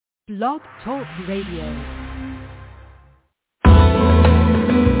Blog Talk Radio.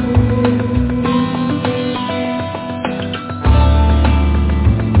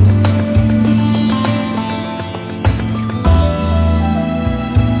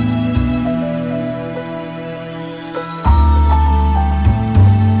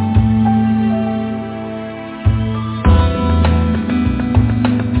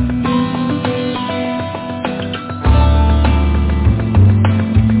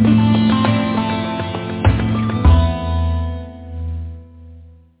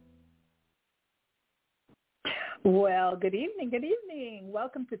 Well, good evening. Good evening.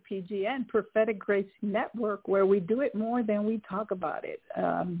 Welcome to PGN, Prophetic Grace Network, where we do it more than we talk about it.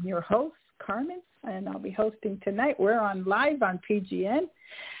 Your host, Carmen, and I'll be hosting tonight. We're on live on PGN.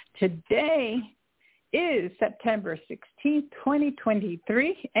 Today is September 16th,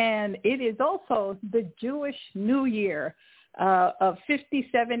 2023, and it is also the Jewish New Year of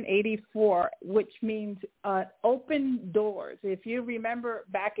 5784, which means open doors. If you remember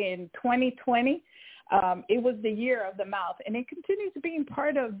back in 2020, it was the year of the mouth, and it continues to be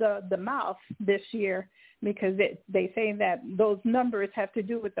part of the mouth this year because they say that those numbers have to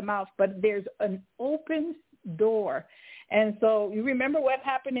do with the mouth, but there's an open door. And so you remember what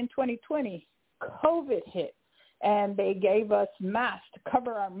happened in 2020? COVID hit, and they gave us masks to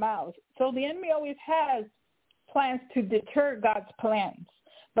cover our mouths. So the enemy always has plans to deter God's plans,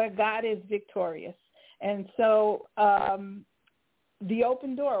 but God is victorious. And so the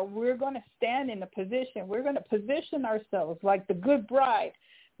open door, we're going to stand in a position. We're going to position ourselves like the good bride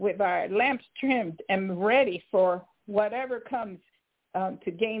with our lamps trimmed and ready for whatever comes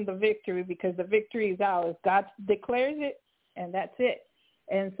to gain the victory, because the victory is ours. God declares it, and that's it.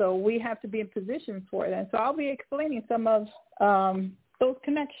 And so we have to be in position for it. And so I'll be explaining some of those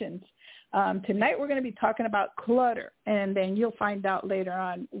connections. Tonight we're going to be talking about clutter, and then you'll find out later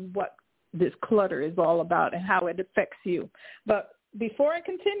on what this clutter is all about and how it affects you. But before I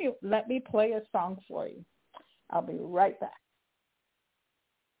continue, let me play a song for you. I'll be right back.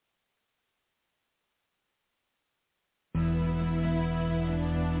 I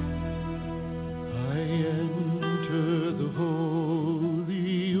enter the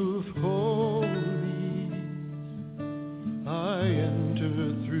Holy of Holies. I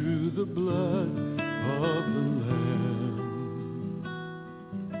enter through the blood of the Lamb.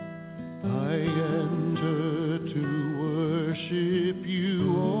 I enter to worship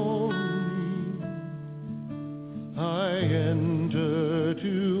you only. I enter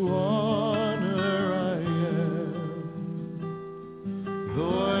to honor I am.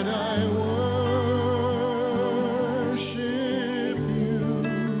 Lord, I worship you.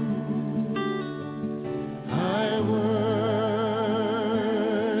 I worship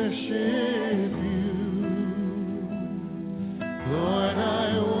you. Lord,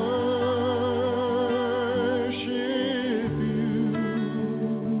 I worship you.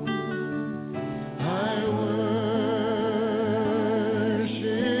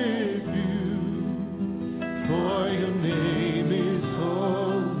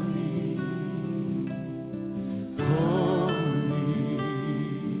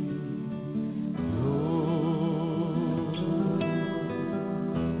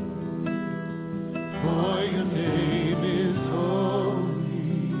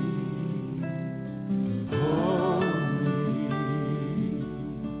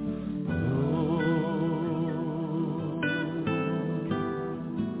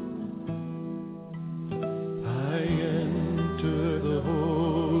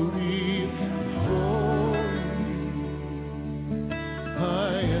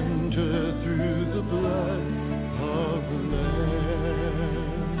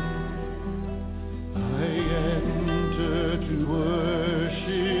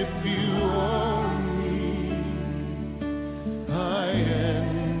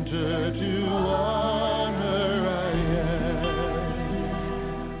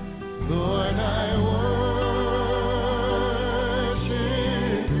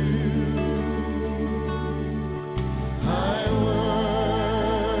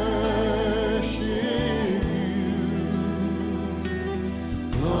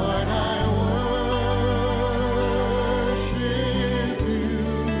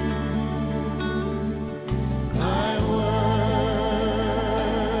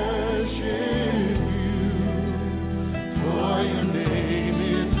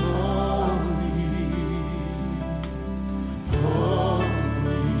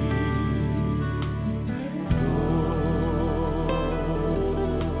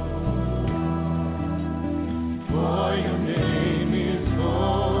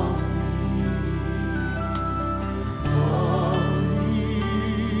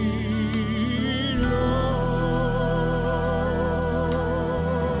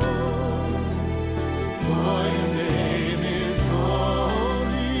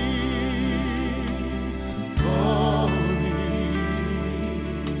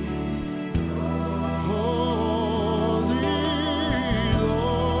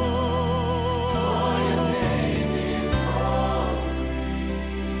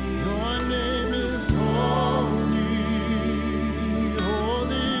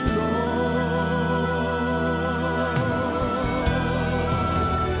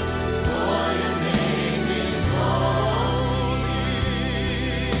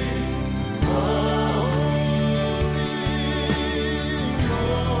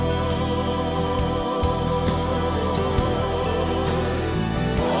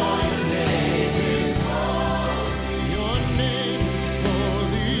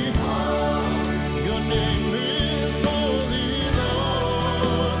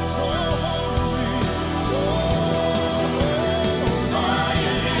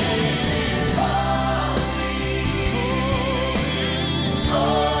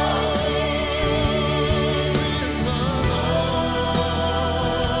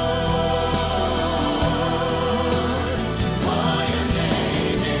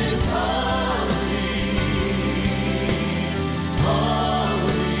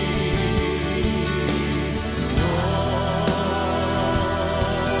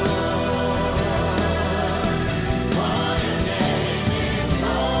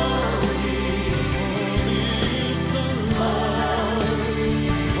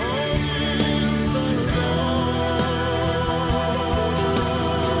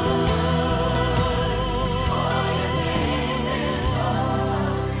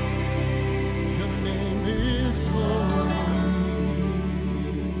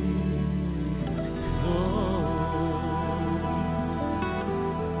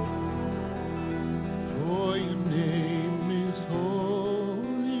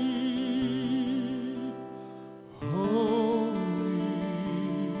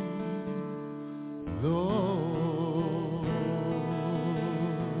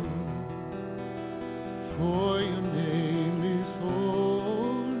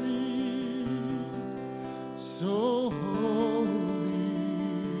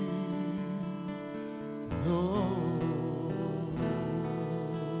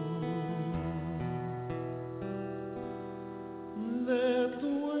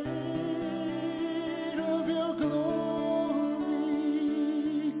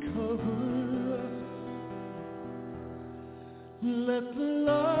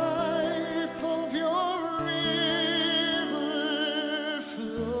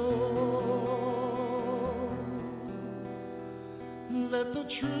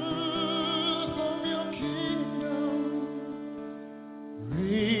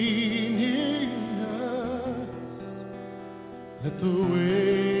 Let the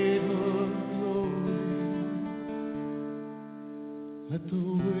weight of glory, let the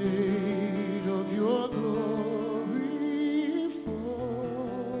weight of your glory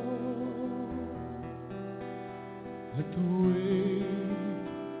fall. Let the weight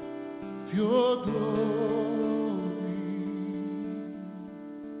of your glory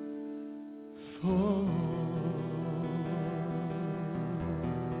fall.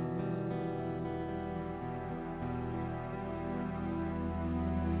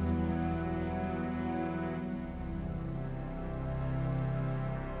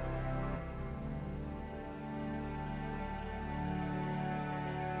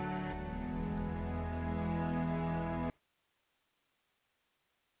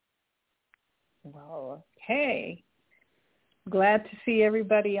 Well, okay. Glad to see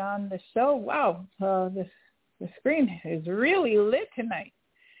everybody on the show. Wow, the screen is really lit tonight.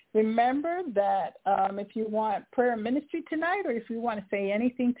 Remember that if you want prayer ministry tonight, or if you want to say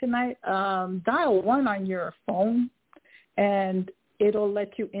anything tonight, dial 1 on your phone, and it'll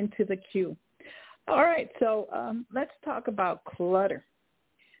let you into the queue. All right, so let's talk about clutter.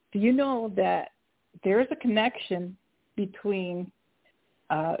 Do you know that there is a connection between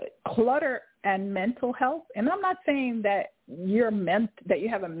clutter and mental health? And I'm not saying that that you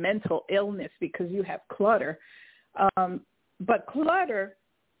have a mental illness because you have clutter, but clutter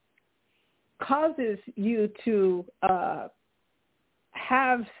causes you to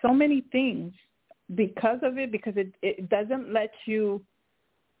have so many things because of it, because it doesn't let you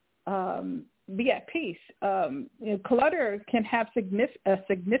be at peace. Clutter can have a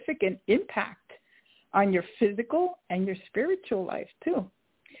significant impact on your physical and your spiritual life too.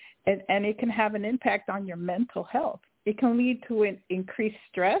 And it can have an impact on your mental health. It can lead to an increased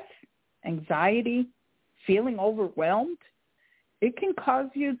stress, anxiety, feeling overwhelmed. It can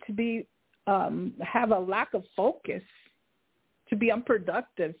cause you to be have a lack of focus, to be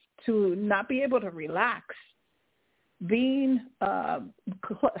unproductive, to not be able to relax. Having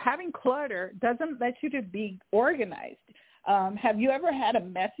clutter doesn't let you to be organized. Have you ever had a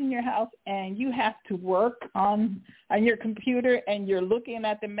mess in your house and you have to work on your computer and you're looking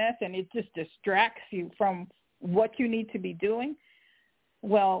at the mess and it just distracts you from what you need to be doing?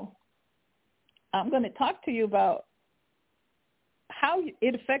 Well, I'm going to talk to you about how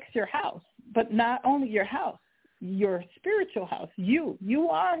it affects your house, but not only your house, your spiritual house. You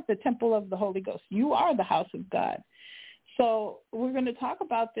are the temple of the Holy Ghost. You are the house of God. So we're going to talk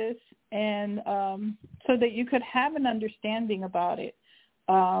about this, and so that you could have an understanding about it.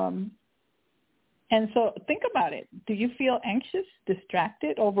 And so think about it. Do you feel anxious,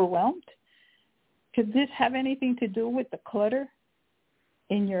 distracted, overwhelmed? Could this have anything to do with the clutter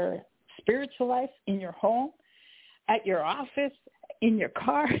in your spiritual life, in your home, at your office, in your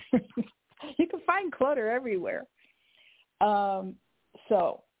car? You can find clutter everywhere. All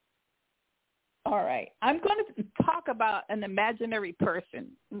right. I'm going to talk about an imaginary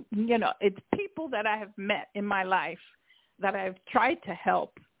person. It's people that I have met in my life that I've tried to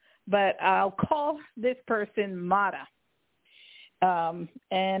help, but I'll call this person Mata.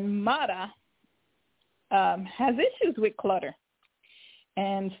 And Mata has issues with clutter.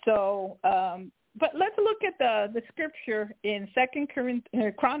 And so, but let's look at the scripture in 2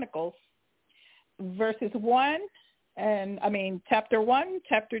 Chronicles, verses 1. Chapter 1,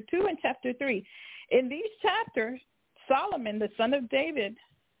 chapter 2, and chapter 3. In these chapters, Solomon, the son of David,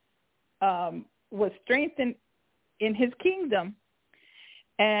 was strengthened in his kingdom,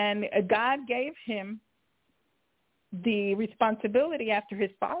 and God gave him the responsibility after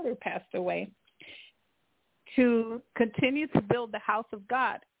his father passed away to continue to build the house of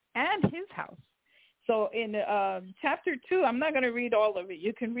God and his house. So in chapter 2, I'm not going to read all of it.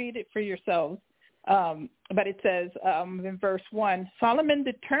 You can read it for yourselves. But it says in verse 1, Solomon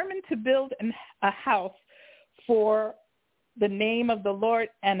determined to build a house for the name of the Lord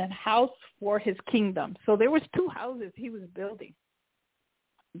and a house for his kingdom. So there was 2 houses he was building: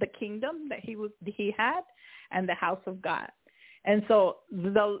 the kingdom that he had, and the house of God. And so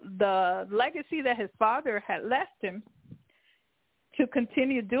the legacy that his father had left him to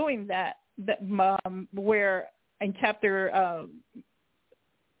continue doing that where in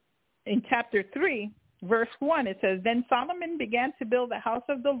chapter 3, verse 1, it says, Then Solomon began to build the house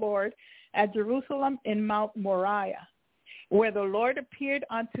of the Lord at Jerusalem in Mount Moriah, where the Lord appeared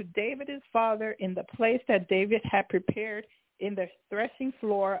unto David his father in the place that David had prepared in the threshing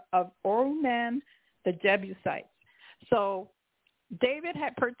floor of Ornan the Jebusite. So David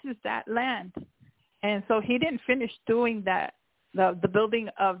had purchased that land, and so he didn't finish doing that, the building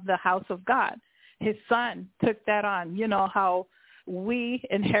of the house of God. His son took that on. You know how we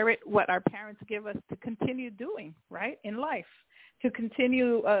inherit what our parents give us to continue doing, right, in life. to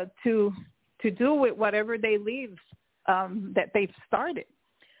continue to do with whatever they leave that they've started.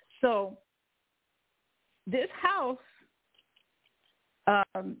 So this house,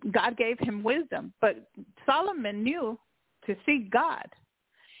 God gave him wisdom, but Solomon knew to seek God.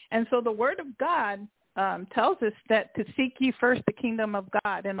 And so the word of God tells us that to seek ye first the kingdom of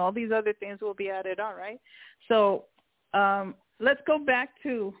God, and all these other things will be added on, right? So let's go back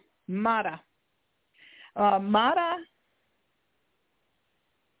to Mara. Mara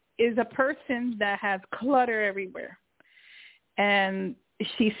is a person that has clutter everywhere. And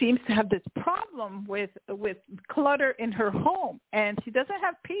she seems to have this problem with clutter in her home, and she doesn't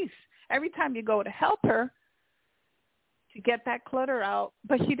have peace. Every time you go to help her to get that clutter out,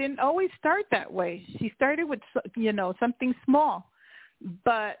 but she didn't always start that way. She started with, something small,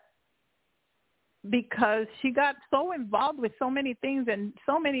 but because she got so involved with so many things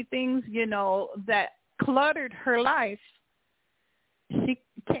that cluttered her life, she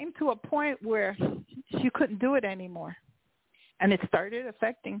came to a point where she couldn't do it anymore. And it started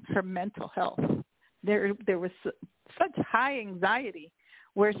affecting her mental health. There was such high anxiety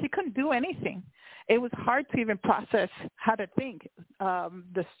where she couldn't do anything. It was hard to even process how to think.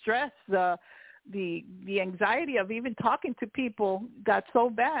 The stress, the anxiety of even talking to people got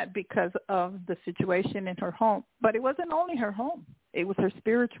so bad because of the situation in her home. But it wasn't only her home. It was her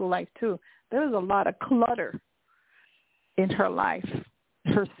spiritual life too. There was a lot of clutter in her life,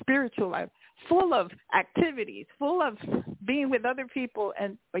 her spiritual life, full of activities, full of being with other people,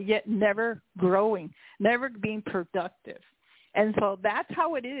 but yet never growing, never being productive. And so that's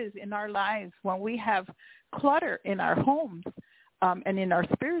how it is in our lives when we have clutter in our homes and in our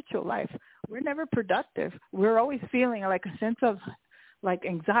spiritual life. We're never productive. We're always feeling like a sense of like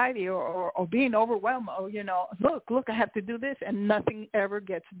anxiety or being overwhelmed. Oh, look, I have to do this, and nothing ever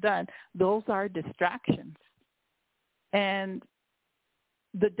gets done. Those are distractions. And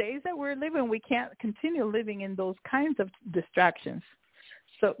the days that we're living, we can't continue living in those kinds of distractions.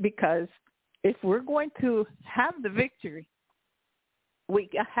 So because if we're going to have the victory, we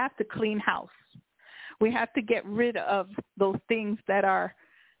have to clean house. We have to get rid of those things that are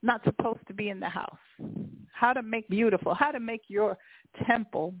not supposed to be in the house. How to make beautiful, how to make your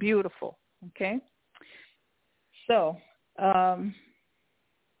temple beautiful, okay? So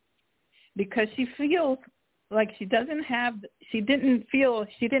because she feels like she didn't have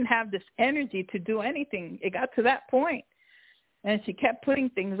this energy to do anything. It got to that point, and she kept putting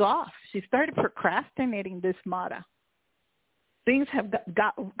things off. She started procrastinating this Mara. Things have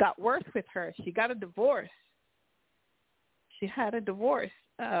got worse with her. She got a divorce. She had a divorce.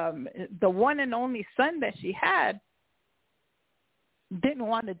 The one and only son that she had didn't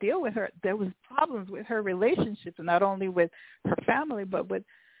want to deal with her. There was problems with her relationships, not only with her family, but with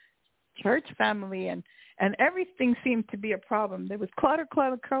church family, and everything seemed to be a problem. There was clutter,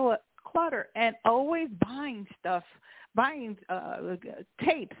 and always buying stuff, buying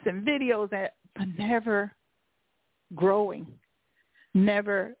tapes and videos, but never growing,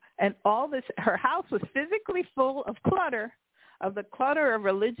 never. And all this, her house was physically full of clutter, of the clutter of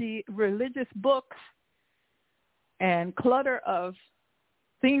religious books and clutter of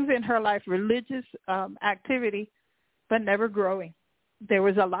things in her life, religious activity, but never growing. There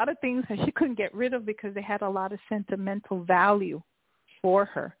was a lot of things that she couldn't get rid of because they had a lot of sentimental value for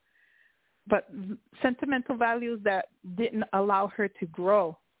her. But sentimental values that didn't allow her to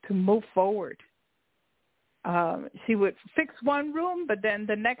grow, to move forward. She would fix one room, but then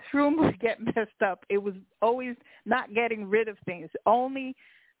the next room would get messed up. It was always not getting rid of things, only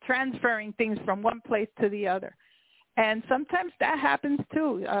transferring things from one place to the other. And sometimes that happens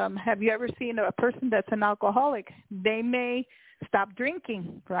too. Have you ever seen a person that's an alcoholic? They may stop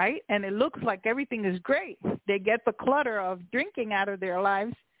drinking, right? And it looks like everything is great. They get the clutter of drinking out of their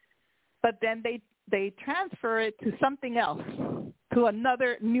lives, but then they transfer it to something else, to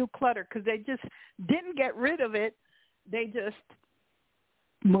another new clutter, because they just didn't get rid of it. They just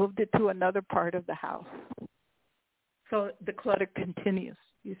moved it to another part of the house. So the clutter continues.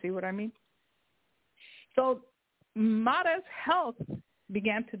 You see what I mean? So Mara's health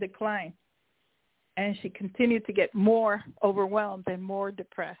began to decline, and she continued to get more overwhelmed and more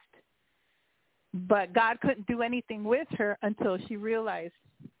depressed. But God couldn't do anything with her until she realized,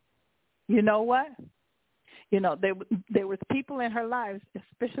 you know what? There was people in her lives,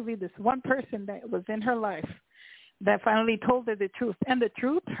 especially this one person that was in her life, that finally told her the truth. And the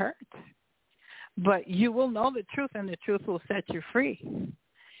truth hurts. But you will know the truth, and the truth will set you free.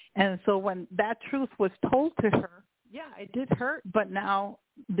 And so when that truth was told to her, yeah, it did hurt. But now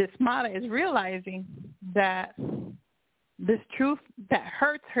this Mara is realizing that this truth that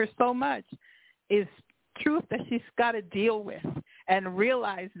hurts her so much is truth that she's got to deal with. and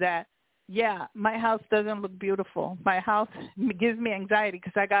realize that, yeah, my house doesn't look beautiful. My house gives me anxiety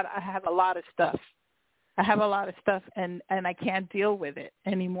because I have a lot of stuff. I have a lot of stuff, and I can't deal with it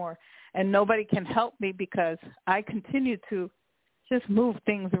anymore. And nobody can help me because I continue to just move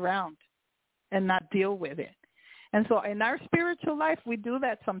things around and not deal with it. And so in our spiritual life, we do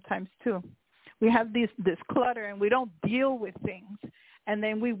that sometimes too. We have this clutter, and we don't deal with things. And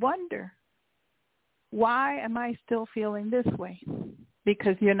then we wonder, why am I still feeling this way?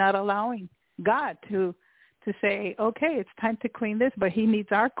 Because you're not allowing God to say, okay, it's time to clean this, but he needs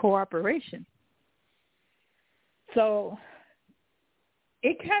our cooperation. So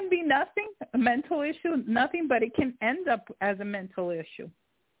it can be nothing, a mental issue, nothing, but it can end up as a mental issue.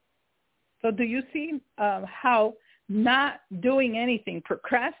 So do you see how not doing anything,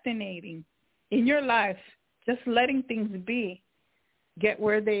 procrastinating in your life, just letting things be, get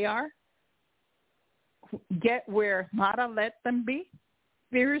where they are, get where Mara let them be?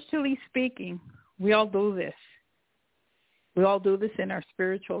 Spiritually speaking, we all do this. We all do this in our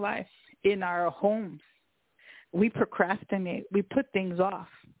spiritual life, in our homes. We procrastinate. We put things off.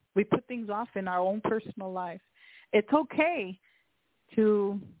 We put things off in our own personal life. It's okay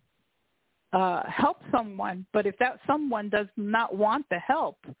to help someone, but if that someone does not want the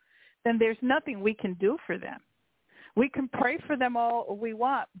help, then there's nothing we can do for them. We can pray for them all we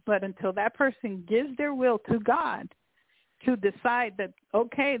want, but until that person gives their will to God to decide that,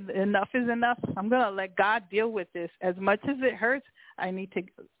 okay, enough is enough, I'm going to let God deal with this. As much as it hurts, I need to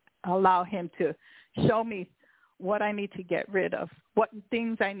allow him to show me what I need to get rid of, what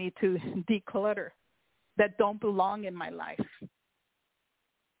things I need to declutter that don't belong in my life.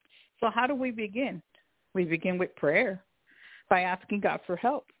 So how do we begin? We begin with prayer by asking God for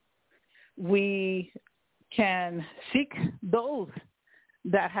help. We can seek those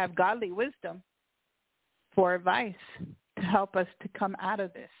that have godly wisdom for advice to help us to come out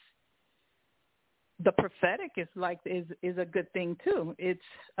of this. The prophetic is a good thing too. It's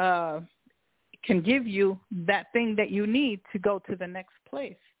can give you that thing that you need to go to the next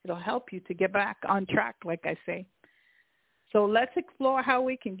place. It'll help you to get back on track, like I say. So let's explore how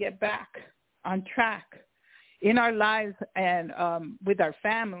we can get back on track in our lives and with our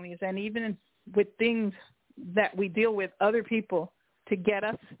families, and even with things that we deal with other people, to get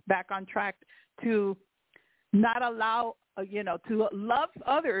us back on track, to not allow, to love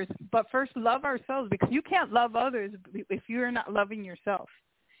others, but first love ourselves, because you can't love others if you're not loving yourself.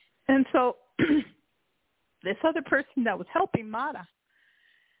 And so this other person that was helping Mara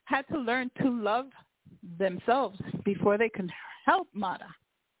had to learn to love themselves before they can help Mara,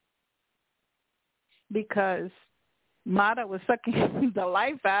 because Mara was sucking the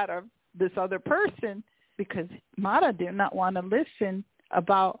life out of this other person, because Mara did not want to listen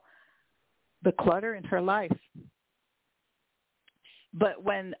about the clutter in her life. But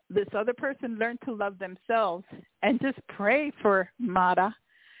when this other person learned to love themselves and just pray for Mara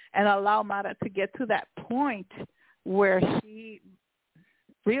and allow Mara to get to that point where she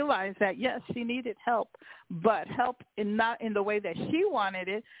realized that, yes, she needed help, but help not in the way that she wanted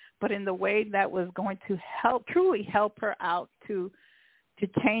it, but in the way that was going to truly help her out to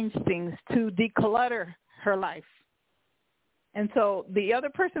change things, to declutter her life. And so the other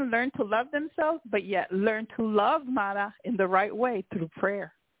person learned to love themselves, but yet learned to love Mara in the right way through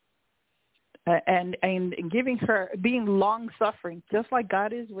prayer. And giving her, being long-suffering, just like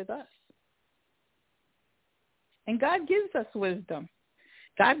God is with us. And God gives us wisdom.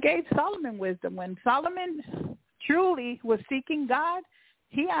 God gave Solomon wisdom. When Solomon truly was seeking God,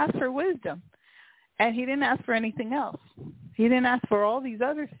 he asked for wisdom. And he didn't ask for anything else. He didn't ask for all these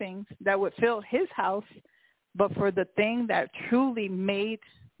other things that would fill his house, but for the thing that truly made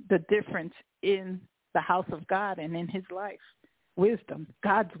the difference in the house of God and in his life. Wisdom,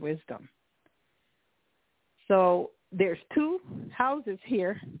 God's wisdom. So there's two houses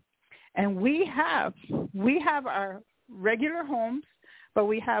here, and we have our regular homes, but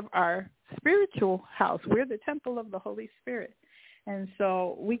we have our spiritual house. We're the temple of the Holy Spirit. And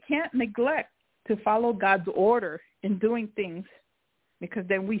so we can't neglect to follow God's order in doing things, because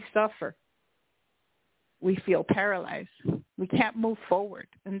then we suffer. We feel paralyzed. We can't move forward.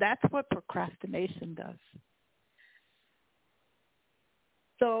 And that's what procrastination does.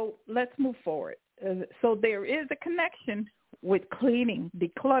 So let's move forward. So there is a connection with cleaning,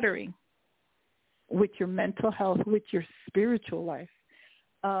 decluttering, with your mental health, with your spiritual life.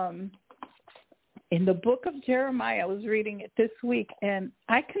 In the book of Jeremiah, I was reading it this week, and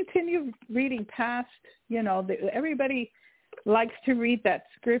I continue reading past, everybody likes to read that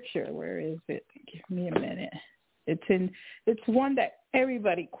scripture. Where is it? Give me a minute. It's one that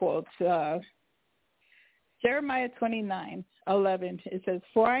everybody quotes. Jeremiah 29:11, it says,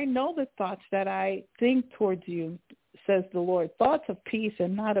 "For I know the thoughts that I think towards you, says the Lord, thoughts of peace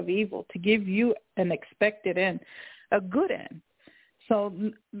and not of evil, to give you an expected end, a good end." So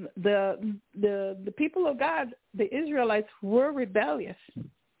the people of God, the Israelites, were rebellious.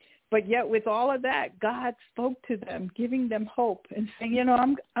 But yet with all of that, God spoke to them, giving them hope and saying,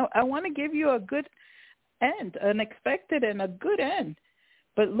 I want to give you a good end, an expected and a good end.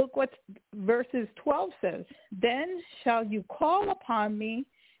 But look what verses 12 says. "Then shall you call upon me,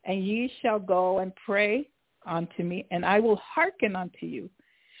 and ye shall go and pray unto me, and I will hearken unto you.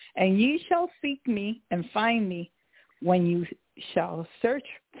 And ye shall seek me and find me when you shall search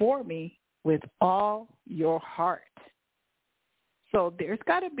for me with all your heart." So there's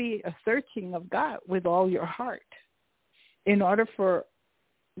got to be a searching of God with all your heart in order for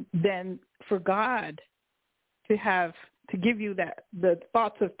God to give you the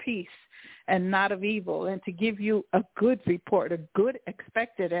thoughts of peace and not of evil, and to give you a good report, a good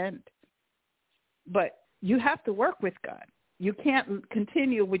expected end. But you have to work with God. You can't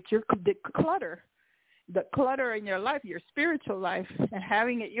continue with the clutter in your life, your spiritual life, and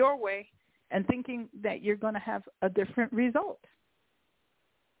having it your way and thinking that you're going to have a different result.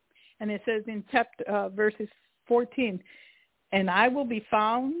 And it says in verses 14, "And I will be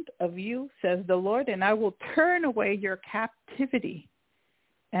found of you, says the Lord, and I will turn away your captivity,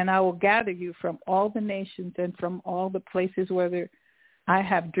 and I will gather you from all the nations and from all the places whither I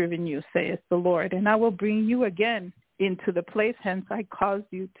have driven you, saith the Lord. And I will bring you again into the place hence I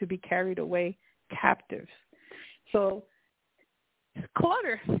caused you to be carried away captives." So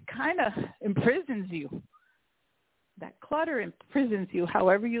clutter kind of imprisons you. That clutter imprisons you,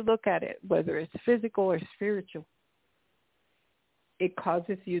 however you look at it, whether it's physical or spiritual. It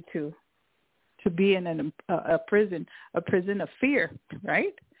causes you to be in a prison of fear,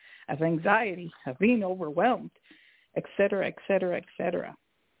 right? Of anxiety, of being overwhelmed, et cetera, et cetera, et cetera.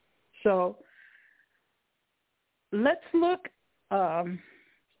 So let's look,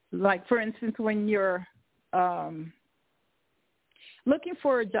 like, for instance, when you're looking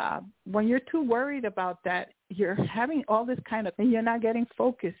for a job, when you're too worried about that, you're having all this kind of thing, you're not getting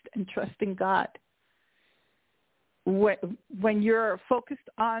focused and trusting God. When you're focused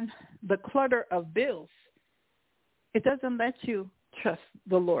on the clutter of bills, it doesn't let you trust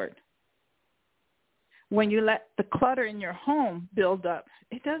the Lord. When you let the clutter in your home build up,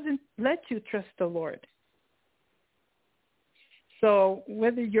 it doesn't let you trust the Lord. So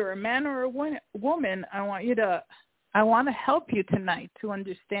whether you're a man or a woman, I want to help you tonight to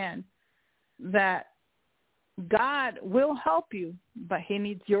understand that God will help you, but he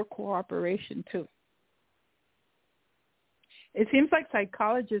needs your cooperation too. It seems like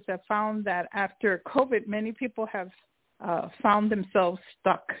psychologists have found that after COVID, many people have found themselves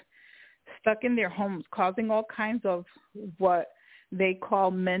stuck in their homes, causing all kinds of what they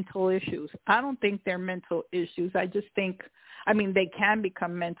call mental issues. I don't think they're mental issues. I just think, they can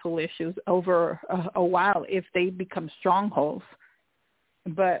become mental issues over a while if they become strongholds.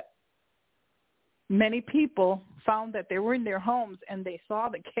 But many people found that they were in their homes and they saw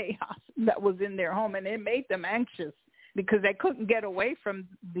the chaos that was in their home, and it made them anxious because they couldn't get away from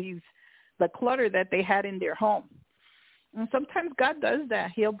the clutter that they had in their home. And sometimes God does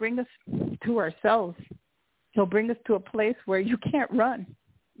that. He'll bring us to ourselves. He'll bring us to a place where you can't run.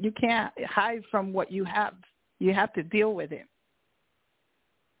 You can't hide from what you have. You have to deal with it.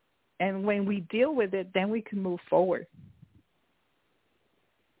 And when we deal with it, then we can move forward.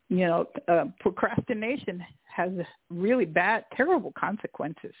 Procrastination has really bad, terrible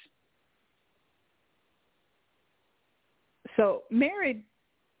consequences. So Mary,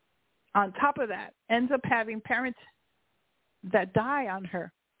 on top of that, ends up having parents that die on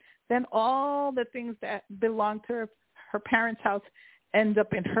her. Then all the things that belong to her parents' house end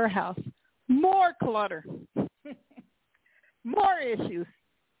up in her house. More clutter. More issues.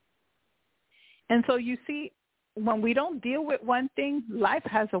 And so you see, when we don't deal with one thing, life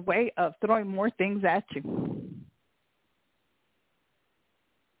has a way of throwing more things at you.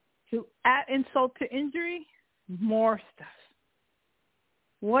 To add insult to injury, more stuff.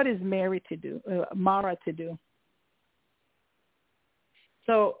 What is Mara to do?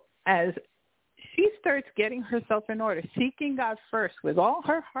 So as she starts getting herself in order, seeking God first with all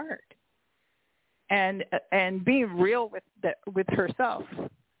her heart, and being real with herself,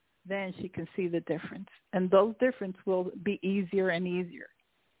 then she can see the difference. And those differences will be easier and easier.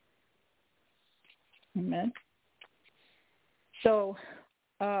 Amen. So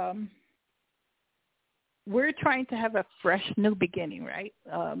we're trying to have a fresh new beginning, right?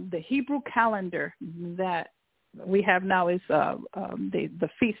 The Hebrew calendar that we have now is the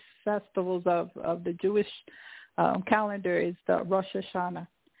feast festivals of the Jewish calendar is the Rosh Hashanah.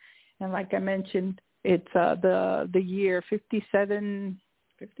 And like I mentioned, it's the year 57,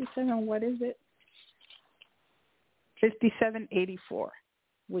 what is it? 5784,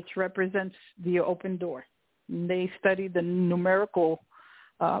 which represents the open door. And they study the numerical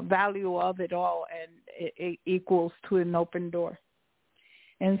value of it all, and it equals to an open door.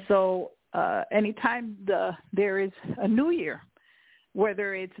 And so anytime there is a new year,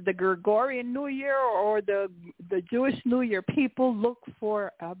 whether it's the Gregorian New Year or the Jewish New Year, people look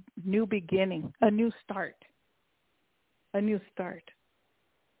for a new beginning, a new start. And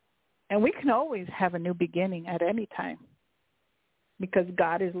we can always have a new beginning at any time because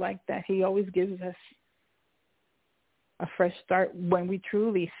God is like that. He always gives us a fresh start when we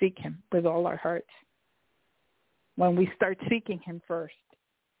truly seek him with all our hearts, when we start seeking him first.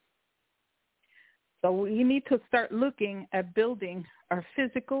 So we need to start looking at building our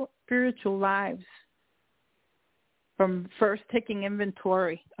physical, spiritual lives from first taking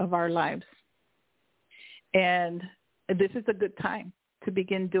inventory of our lives. And this is a good time to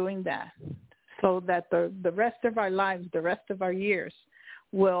begin doing that so that the rest of our lives, the rest of our years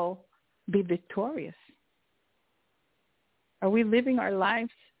will be victorious. Are we living our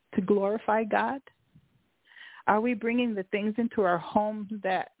lives to glorify God? Are we bringing the things into our homes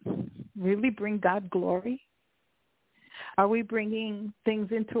that really bring God glory? Are we bringing things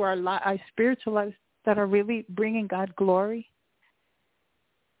into our spiritual lives that are really bringing God glory?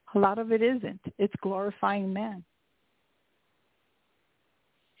 A lot of it isn't. It's glorifying man.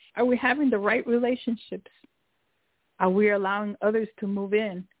 Are we having the right relationships? Are we allowing others to move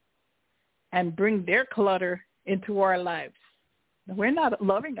in and bring their clutter into our lives? We're not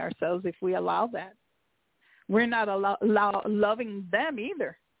loving ourselves if we allow that. We're not loving them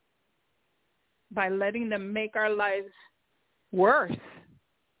either by letting them make our lives worse.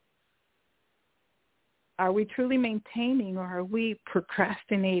 Are we truly maintaining, or are we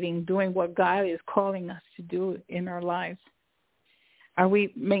procrastinating doing what God is calling us to do in our lives? Are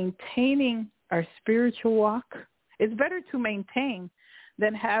we maintaining our spiritual walk? It's better to maintain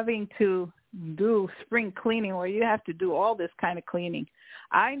than having to do spring cleaning where you have to do all this kind of cleaning.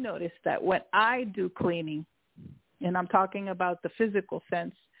 I notice that when I do cleaning, and I'm talking about the physical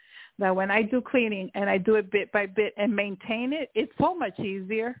sense, that when I do cleaning and I do it bit by bit and maintain it, it's so much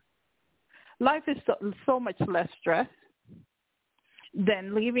easier. Life is so much less stress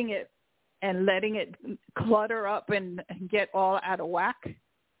than leaving it and letting it clutter up and get all out of whack.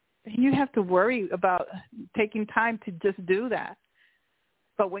 You have to worry about taking time to just do that.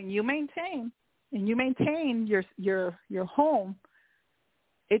 But when you maintain, and you maintain your home,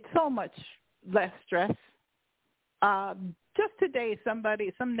 it's so much less stress. Just today,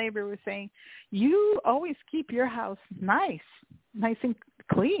 some neighbor was saying, you always keep your house nice and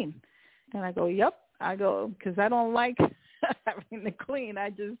clean. And I go, yep. I go, because I don't like having to clean. I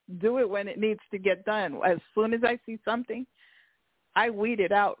just do it when it needs to get done. As soon as I see something, I weed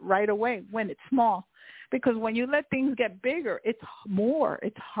it out right away when it's small. Because when you let things get bigger, it's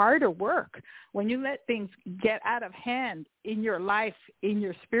harder work. When you let things get out of hand in your life, in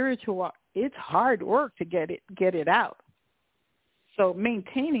your spiritual walk, it's hard work to get it out. So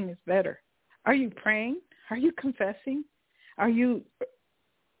maintaining is better. Are you praying? Are you confessing? Are you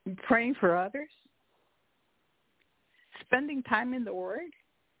praying for others? Spending time in the Word?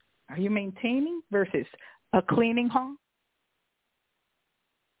 Are you maintaining versus a cleaning hall?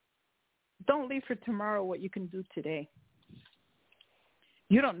 Don't leave for tomorrow what you can do today.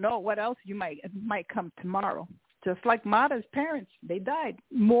 You don't know what else might come tomorrow. Just like Mada's parents, they died.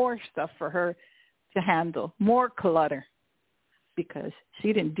 More stuff for her to handle, more clutter, because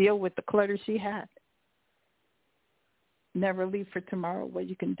she didn't deal with the clutter she had. Never leave for tomorrow what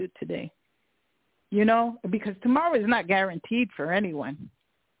you can do today. You know, because tomorrow is not guaranteed for anyone.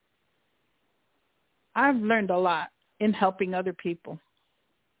 I've learned a lot in helping other people.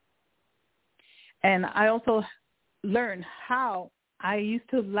 And I also learned how I used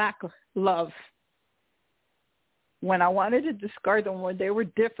to lack love when I wanted to discard them when they were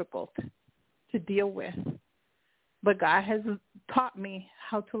difficult to deal with. But God has taught me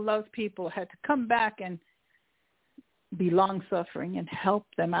how to love people, how to come back and be long-suffering and help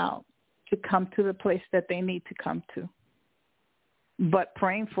them out to come to the place that they need to come to. But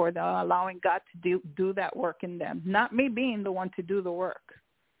praying for them, allowing God to do that work in them, not me being the one to do the work.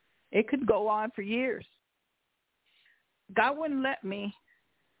 It could go on for years. God wouldn't let me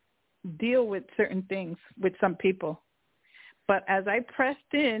deal with certain things with some people. But as I pressed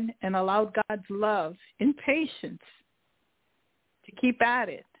in and allowed God's love in patience to keep at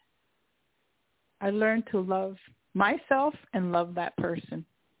it, I learned to love myself and love that person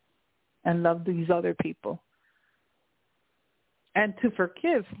and love these other people, and to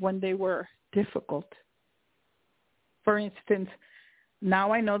forgive when they were difficult. For instance,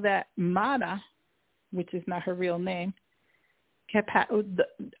 now I know that Mara, which is not her real name,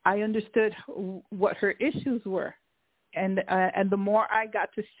 I understood what her issues were. And the more I got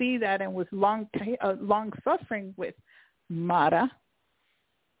to see that and was long suffering with Mara,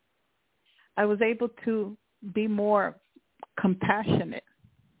 I was able to be more compassionate,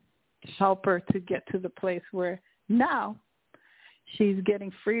 help her to get to the place where now she's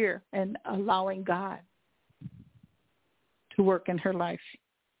getting freer and allowing God to work in her life.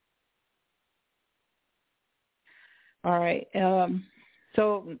 All right.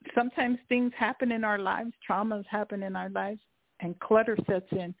 So sometimes things happen in our lives, traumas happen in our lives, and clutter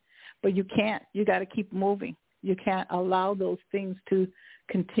sets in. But you can't. You got to keep moving. You can't allow those things to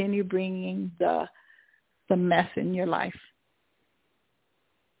continue bringing the mess in your life.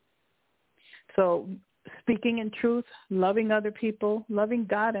 So speaking in truth, loving other people, loving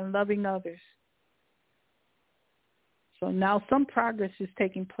God, and loving others. So now some progress is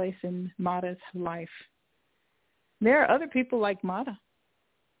taking place in Mara's life. There are other people like Mara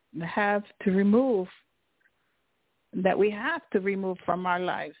that we have to remove from our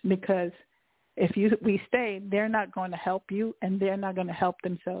lives, because if we stay, they're not going to help you and they're not going to help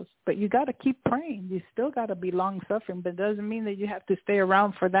themselves. But you got to keep praying. You still got to be long-suffering, but it doesn't mean that you have to stay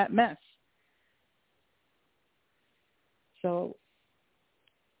around for that mess. So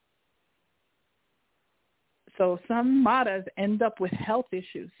some Maras end up with health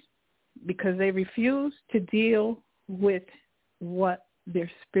issues because they refuse to deal with what their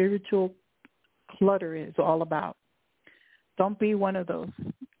spiritual clutter is all about. Don't be one of those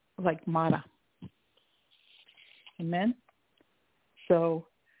like Mara. Amen? So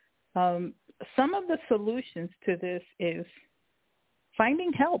some of the solutions to this is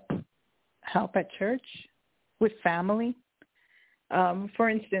finding help at church, with family. For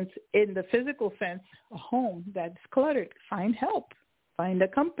instance, in the physical sense, a home that's cluttered, find help. Find a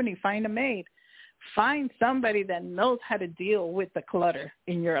company, find a maid. Find somebody that knows how to deal with the clutter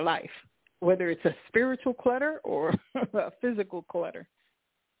in your life, whether it's a spiritual clutter or a physical clutter.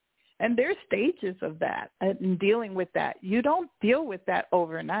 And there's stages of that and dealing with that. You don't deal with that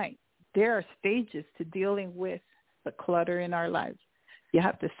overnight. There are stages to dealing with the clutter in our lives. You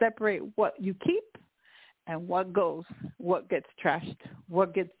have to separate what you keep and what goes, what gets trashed,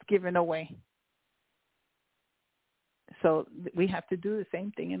 what gets given away. So we have to do the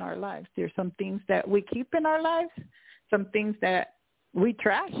same thing in our lives. There's some things that we keep in our lives, some things that we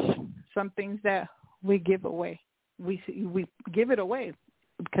trash, some things that we give away. We give it away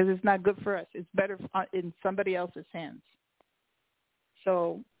because it's not good for us. It's better in somebody else's hands.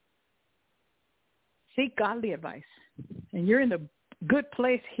 So seek godly advice. And you're in a good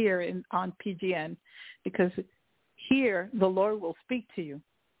place here on PGN, because here the Lord will speak to you.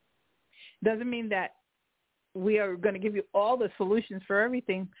 Doesn't mean that we are going to give you all the solutions for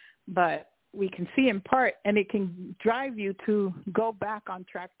everything, but we can see in part, and it can drive you to go back on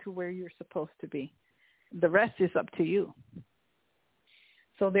track to where you're supposed to be. The rest is up to you.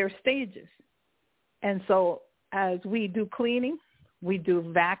 So there are stages. And so as we do cleaning, we do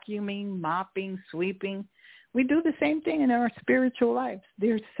vacuuming, mopping, sweeping. We do the same thing in our spiritual lives.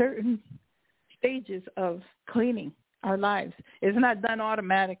 There's certain stages of cleaning our lives. It's not done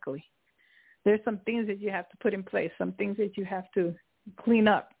automatically. There's some things that you have to put in place, some things that you have to clean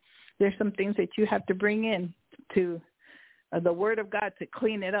up. There's some things that you have to bring in to the Word of God to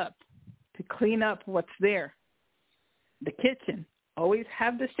clean it up, to clean up what's there. The kitchen, always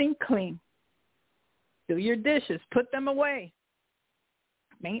have the sink clean. Do your dishes, put them away.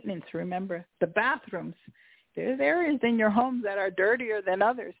 Maintenance, remember. The bathrooms. There's areas in your home that are dirtier than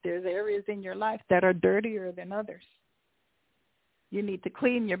others. There's areas in your life that are dirtier than others. You need to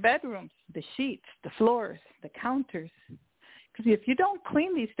clean your bedrooms, the sheets, the floors, the counters. Because if you don't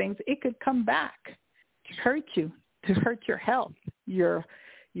clean these things, it could come back to hurt you, to hurt your health, your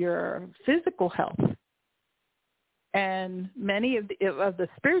physical health. And many of the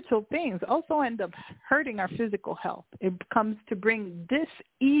spiritual things also end up hurting our physical health. It comes to bring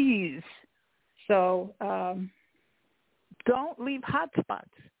dis-ease. So don't leave hot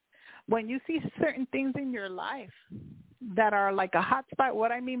spots. When you see certain things in your life that are like a hot spot,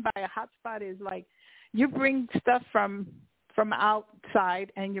 what I mean by a hot spot is like you bring stuff from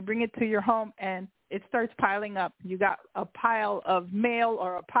outside and you bring it to your home and it starts piling up. You got a pile of mail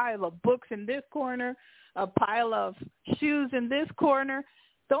or a pile of books in this corner, a pile of shoes in this corner.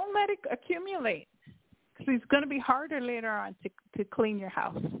 Don't let it accumulate, because it's going to be harder later on to clean your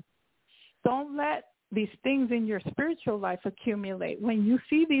house. Don't let these things in your spiritual life accumulate. When you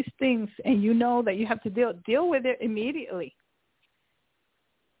see these things and you know that you have to deal with it immediately.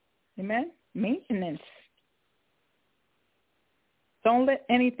 Amen? Maintenance. Don't let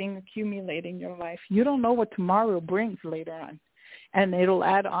anything accumulate in your life. You don't know what tomorrow brings later on, and it'll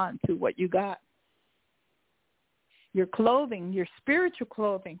add on to what you got. Your clothing, your spiritual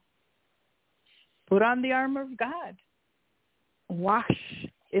clothing. Put on the armor of God. Wash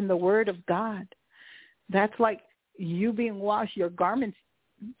in the Word of God. That's like you being washed, your garments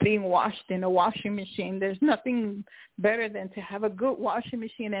being washed in a washing machine. There's nothing better than to have a good washing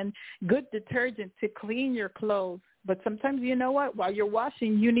machine and good detergent to clean your clothes. But sometimes, you know what, while you're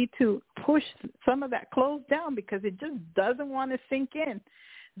washing, you need to push some of that clothes down because it just doesn't want to sink in.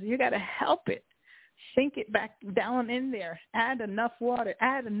 You got to help it. Sink it back down in there. Add enough water.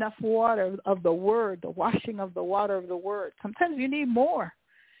 Add enough water of the Word, the washing of the water of the Word. Sometimes you need more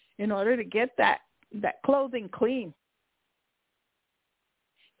in order to get that clothing clean.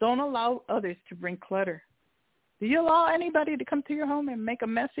 Don't allow others to bring clutter. Do you allow anybody to come to your home and make a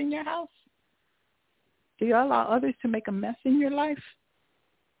mess in your house? Do you allow others to make a mess in your life?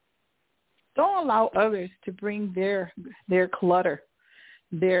 Don't allow others to bring their clutter,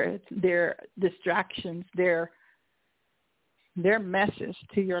 their distractions, their messes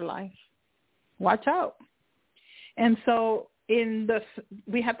to your life. Watch out. And so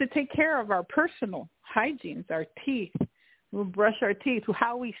we have to take care of our personal hygiene, our teeth. We'll brush our teeth,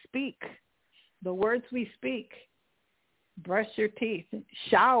 how we speak, the words we speak. Brush your teeth,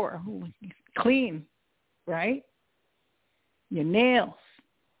 shower, clean, right? Your nails,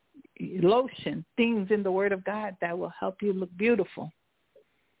 your lotion, things in the Word of God that will help you look beautiful.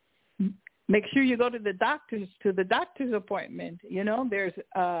 Make sure you go to the doctor's appointment. You know, there's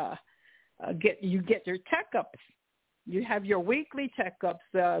you get your checkups. You have your weekly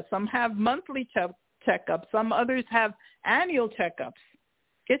checkups. Some have monthly checkups. Some others have annual checkups.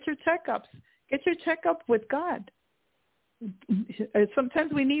 Get your checkups. Get your checkup with God.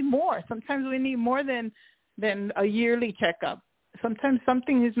 Sometimes we need more. Sometimes we need more than a yearly checkup. Sometimes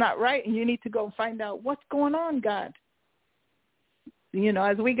something is not right, and you need to go find out what's going on, God. You know,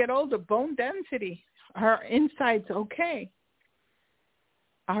 as we get older, bone density, our insides okay?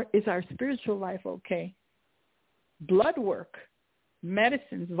 Is our spiritual life okay? Blood work,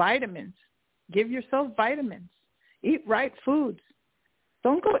 medicines, vitamins. Give yourself vitamins. Eat right foods.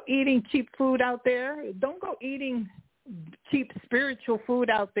 Don't go eating cheap food out there. Don't go eating cheap spiritual food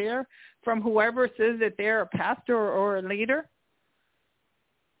out there from whoever says that they're a pastor or a leader.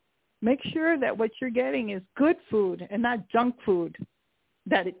 Make sure that what you're getting is good food and not junk food,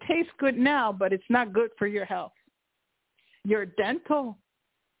 that it tastes good now, but it's not good for your health. Your dental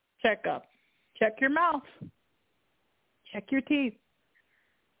checkup. Check your mouth. Check your teeth.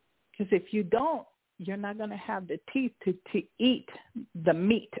 Because if you don't, you're not going to have the teeth to eat the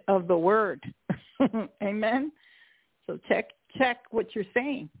meat of the Word. Amen? So check what you're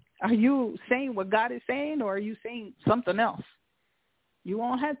saying. Are you saying what God is saying, or are you saying something else? You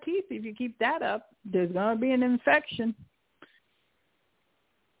won't have teeth if you keep that up. There's going to be an infection.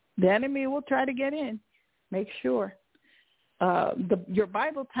 The enemy will try to get in. Make sure. Your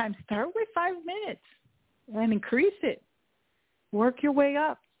Bible time, start with 5 minutes and increase it. Work your way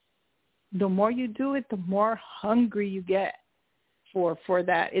up. The more you do it, the more hungry you get for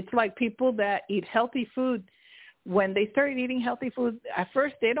that. It's like people that eat healthy food. When they start eating healthy food, at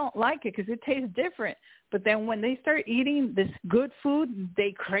first they don't like it because it tastes different. But then when they start eating this good food,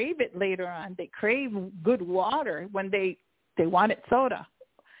 they crave it later on. They crave good water when they wanted soda.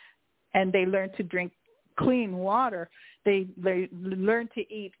 And they learn to drink clean water. They learn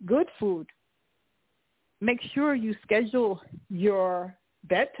to eat good food. Make sure you schedule your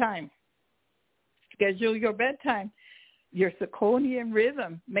bedtime. Schedule your bedtime, your circadian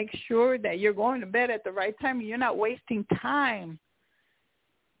rhythm. Make sure that you're going to bed at the right time and you're not wasting time.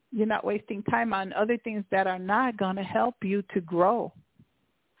 You're not wasting time on other things that are not going to help you to grow.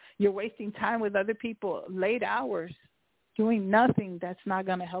 You're wasting time with other people, late hours, doing nothing that's not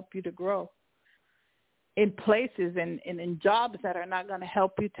going to help you to grow. In places and in jobs that are not going to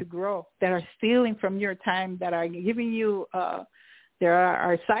help you to grow, that are stealing from your time, that are giving you, are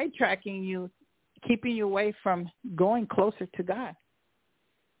sidetracking you, keeping you away from going closer to God.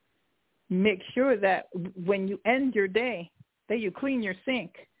 Make sure that when you end your day, that you clean your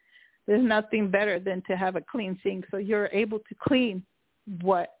sink. There's nothing better than to have a clean sink so you're able to clean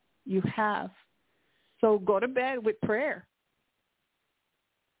what you have. So go to bed with prayer.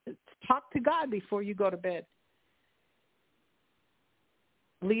 Talk to God before you go to bed.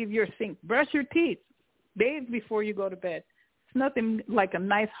 Leave your sink. Brush your teeth. Bathe before you go to bed. It's nothing like a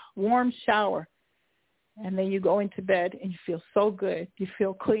nice warm shower. And then you go into bed and you feel so good. You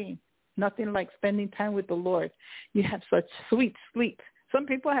feel clean. Nothing like spending time with the Lord. You have such sweet sleep. Some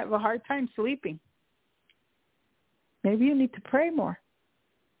people have a hard time sleeping. Maybe you need to pray more.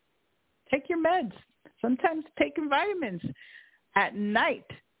 Take your meds. Sometimes taking vitamins at night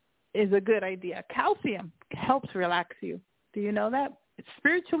is a good idea. Calcium helps relax you. Do you know that?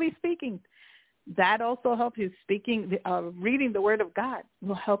 Spiritually speaking, that also helps you. Reading the Word of God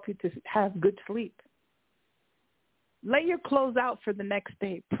will help you to have good sleep. Lay your clothes out for the next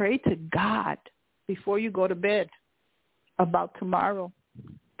day. Pray to God before you go to bed about tomorrow,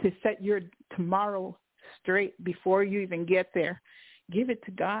 to set your tomorrow straight before you even get there. Give it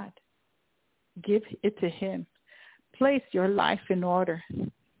to God. Give it to Him. Place your life in order.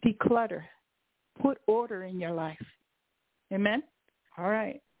 Declutter. Put order in your life. Amen? All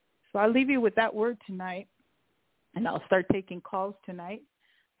right. So I'll leave you with that word tonight, and I'll start taking calls tonight.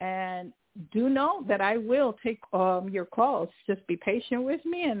 And do know that I will take your calls. Just be patient with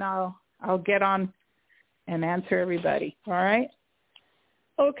me, and I'll get on and answer everybody. All right?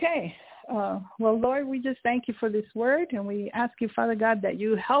 Okay. Well, Lord, we just thank you for this word, and we ask you, Father God, that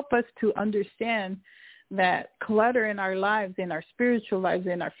you help us to understand that clutter in our lives, in our spiritual lives,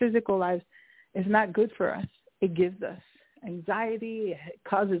 in our physical lives, is not good for us. It gives us anxiety. It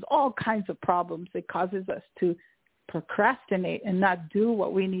causes all kinds of problems. It causes us to procrastinate and not do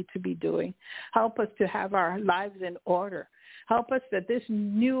what we need to be doing. Help us to have our lives in order. Help us that this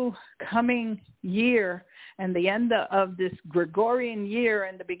new coming year and the end of this Gregorian year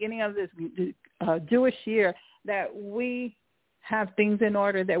and the beginning of this Jewish year, that we have things in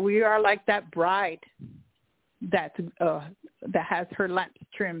order, that we are like that bride that has her lamps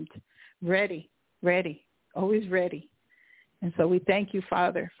trimmed, ready, always ready. And so we thank you,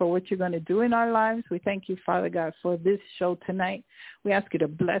 Father, for what you're going to do in our lives. We thank you, Father God, for this show tonight. We ask you to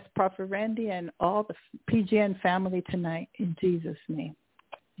bless Prophet Randy and all the PGN family tonight in Jesus' name.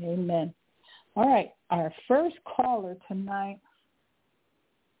 Amen. All right. Our first caller tonight,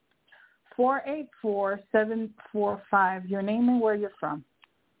 484-745. Your name and where you're from.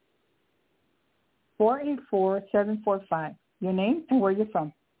 484-745. Your name and where you're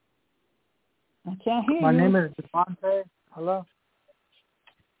from. I can't hear you. My name is Devontae. Hello.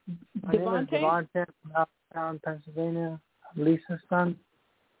 My name is Devontae? Devontae from Allentown, Pennsylvania. I'm Lisa's son.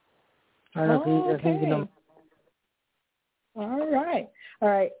 I don't know if you know. All right.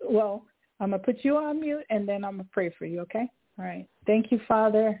 Well, I'm going to put you on mute, and then I'm going to pray for you, okay? All right. Thank you,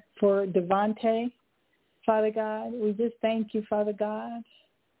 Father, for Devontae. Father God, we just thank you, Father God,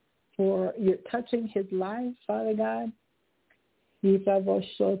 for your touching his life, Father God. You know,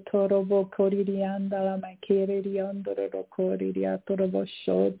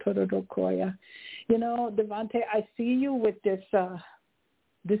 Devontae, I see you with this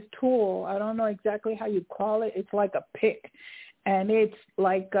tool. I don't know exactly how you call it. It's like a pick, and it's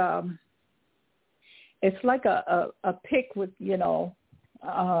like a pick with,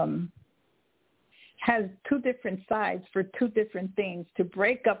 has two different sides for two different things to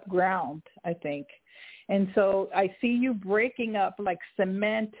break up ground, I think. And so I see you breaking up like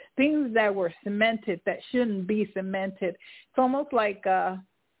cement, things that were cemented that shouldn't be cemented. It's almost like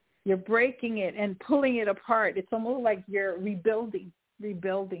you're breaking it and pulling it apart. It's almost like you're rebuilding.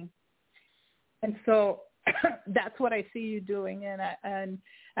 And so that's what I see you doing. And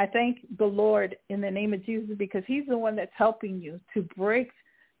I thank the Lord in the name of Jesus, because he's the one that's helping you to break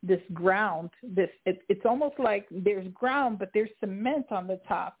this ground. It's almost like there's ground, but there's cement on the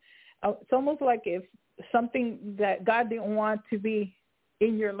top. It's almost like if something that God didn't want to be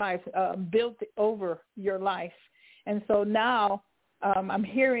in your life built over your life. And so now I'm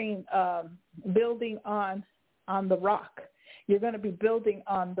hearing building on the rock. You're going to be building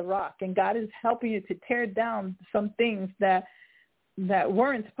on the rock, and God is helping you to tear down some things that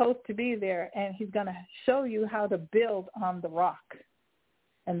weren't supposed to be there, and he's going to show you how to build on the rock,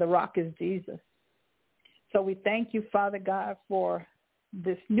 and the rock is Jesus. So we thank you, Father God, for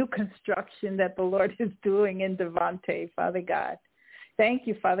this new construction that the Lord is doing in Devontae, Father God. Thank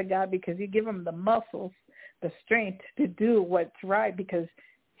you, Father God, because you give him the muscles, the strength to do what's right, because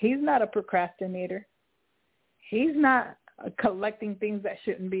he's not a procrastinator. He's not collecting things that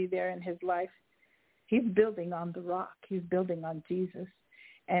shouldn't be there in his life. He's building on the rock. He's building on Jesus.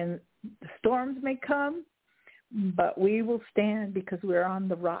 And the storms may come, but we will stand because we're on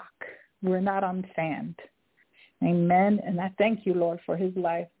the rock. We're not on sand. Amen. And I thank you, Lord, for his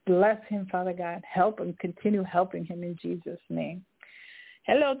life. Bless him, Father God. Help him. Continue helping him in Jesus' name.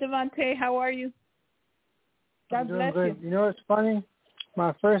 Hello, Devontae. How are you? God bless good. you. You know what's funny?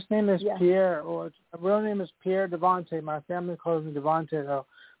 My first name is Yeah. Pierre, or my real name is Pierre Devontae. My family calls me Devontae, though.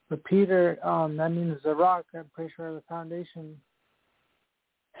 But Peter, that means the rock. I'm pretty sure the foundation.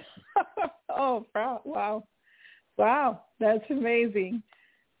 Oh, wow. Wow, that's amazing.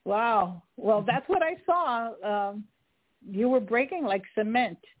 Wow. Well, that's what I saw. You were breaking like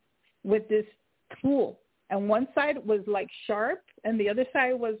cement with this tool. And one side was like sharp, and the other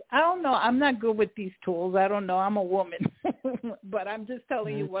side was, I don't know. I'm not good with these tools. I don't know. I'm a woman. But I'm just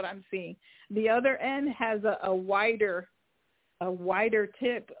telling you what I'm seeing. The other end has a wider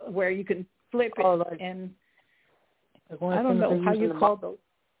tip where you can flip it. And I don't know how you call those.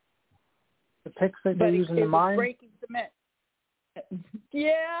 The picks that they use in the mine? Breaking cement.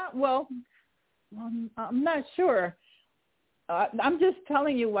 Yeah, well, I'm not sure. I'm just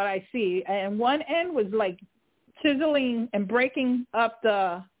telling you what I see. And one end was like chiseling and breaking up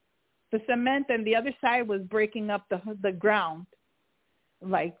the cement, and the other side was breaking up the ground,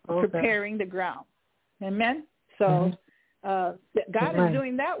 like preparing the ground. Amen? So God is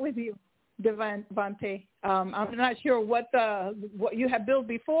doing that with you, Devontae. I'm not sure what you have built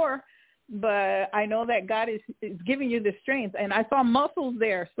before, but I know that God is giving you the strength. And I saw muscles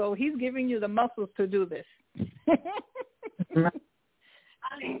there, so he's giving you the muscles to do this. Amen.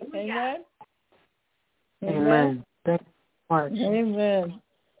 Amen. Thank you so much. Amen.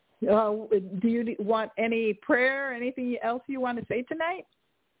 Do you want any prayer or anything else you want to say tonight?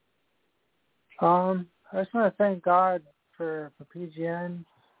 I just want to thank God for PGN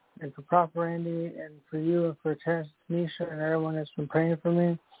and for Prophet Randy and for you and for Terrence, Nisha, and everyone that's been praying for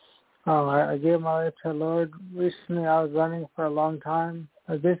me. I gave my life to the Lord. Recently, I was running for a long time.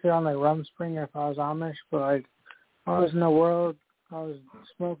 I was basically on like Rumspringa if I was Amish, but like I was in the world. I was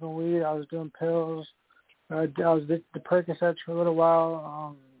smoking weed. I was doing pills. I was the Percocets for a little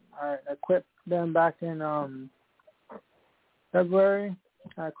while. I quit them back in February.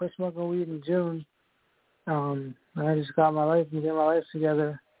 I quit smoking weed in June. And I just got my life and get my life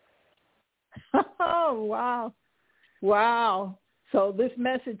together. Oh, wow. Wow. So this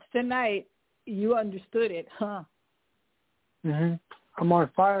message tonight, you understood it, huh? I'm on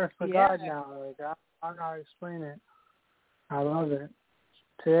fire for God now. Like, I don't know how to explain it. I love it.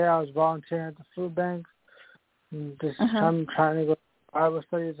 Today I was volunteering at the food bank. I'm trying to go to Bible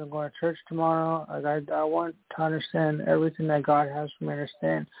studies. I'm going to church tomorrow. Like, I want to understand everything that God has for me to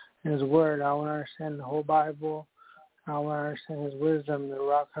understand in His Word. I want to understand the whole Bible. I want to understand His wisdom, the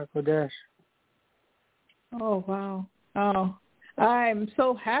Ruach HaKodesh. Oh, wow. Oh, I'm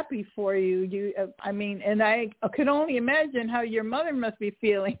so happy for you. And I could only imagine how your mother must be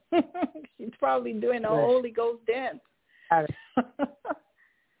feeling. She's probably doing a Holy Ghost dance.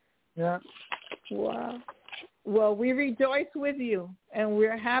 Yeah. Wow. Well, we rejoice with you, and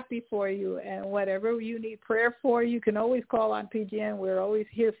we're happy for you. And whatever you need prayer for, you can always call on PGN. We're always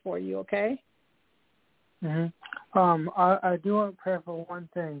here for you, okay? I do want prayer for one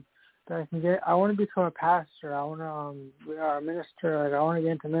thing that I can get. I want to become a pastor. I want to a minister. Like, I want to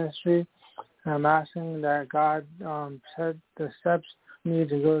get into ministry. And I'm asking that God said the steps for me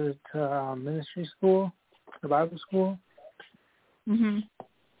to go to ministry school, the Bible school.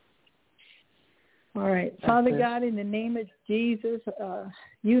 All right. Father God, in the name of Jesus,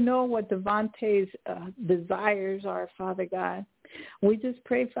 you know what Devontae's desires are, Father God. We just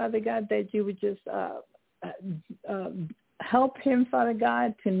pray, Father God, that you would just help him, Father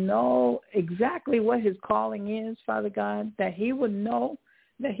God, to know exactly what his calling is, Father God, that he would know,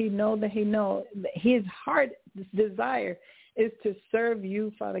 that his heart desire is to serve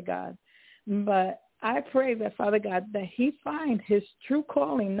you, Father God. But I pray that, Father God, that he find his true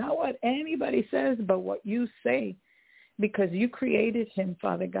calling, not what anybody says, but what you say, because you created him,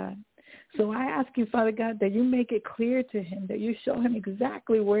 Father God. So I ask you, Father God, that you make it clear to him, that you show him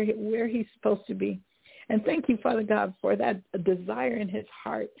exactly where he's supposed to be. And thank you, Father God, for that desire in his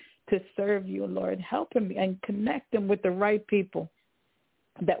heart to serve you, Lord. Help him and connect him with the right people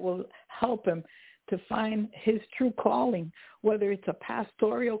that will help him to find his true calling, whether it's a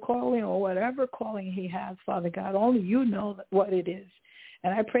pastoral calling or whatever calling he has, Father God. Only you know what it is.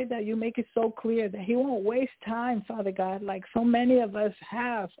 And I pray that you make it so clear that he won't waste time, Father God, like so many of us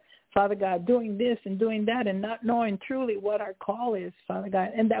have, Father God, doing this and doing that and not knowing truly what our call is, Father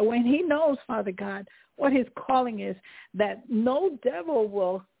God. And that when he knows, Father God, what his calling is, that no devil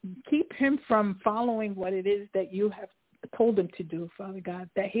will keep him from following what it is that you have told him to do, Father God,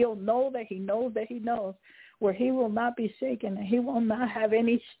 that he'll know that he knows that he knows, where he will not be shaken and he will not have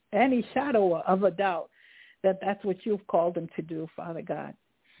any shadow of a doubt that that's what you've called him to do, Father God.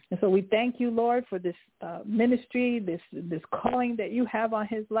 And so we thank you, Lord, for this ministry, this calling that you have on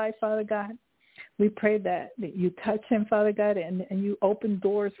his life, Father God. We pray that you touch him, Father God, and you open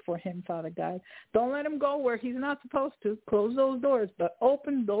doors for him, Father God. Don't let him go where he's not supposed to. Close those doors, but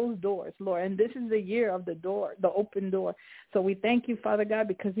open those doors, Lord. And this is the year of the door, the open door. So we thank you, Father God,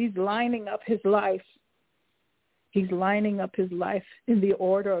 because he's lining up his life. He's lining up his life in the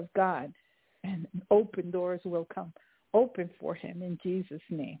order of God. And open doors will come. Open for him in Jesus'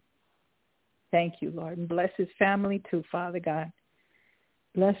 name. Thank you, Lord. And bless his family too, Father God.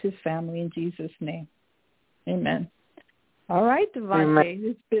 Bless his family in Jesus' name. Amen. All right, Devontae.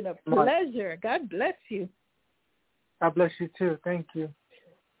 It's been a pleasure. God bless you. God bless you too. Thank you.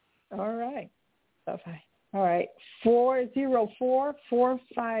 All right. Bye-bye. All right.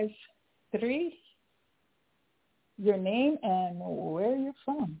 404-453. Your name and where you're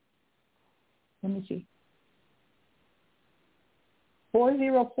from. Let me see.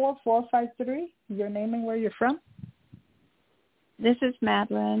 404-453. Your name and where you're from. This is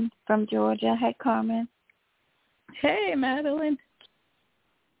Madeline from Georgia. Hey, Carmen. Hey, Madeline.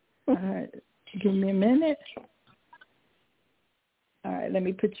 All right. Give me a minute. All right. Let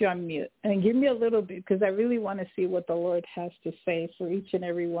me put you on mute. And give me a little bit because I really want to see what the Lord has to say for each and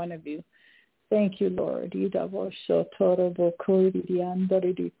every one of you. Thank you, Lord. You know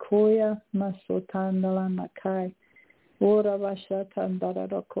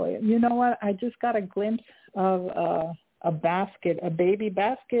what? I just got a glimpse of a basket, a baby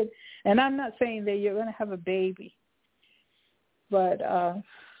basket. And I'm not saying that you're going to have a baby, but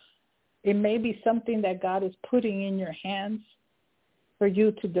it may be something that God is putting in your hands for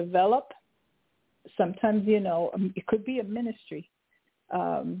you to develop. Sometimes, it could be a ministry.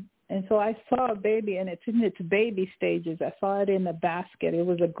 And so I saw a baby, and it's in its baby stages. I saw it in a basket. It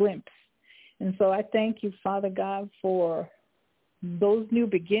was a glimpse. And so I thank you, Father God, for those new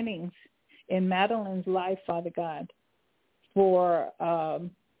beginnings in Madeline's life, Father God, for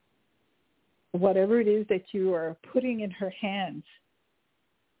whatever it is that you are putting in her hands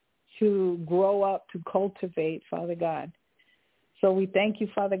to grow up, to cultivate, Father God. So we thank you,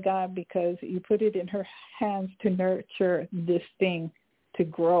 Father God, because you put it in her hands to nurture this thing to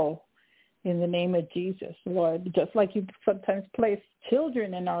grow in the name of Jesus, Lord. Just like you sometimes place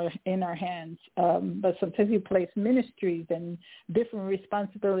children in our hands, but sometimes you place ministries and different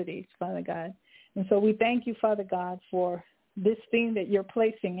responsibilities, Father God. And so we thank you, Father God, for this thing that you're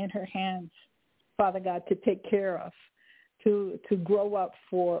placing in her hands, Father God, to take care of, to grow up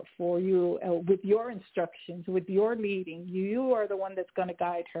for you with your instructions, with your leading. You are the one that's going to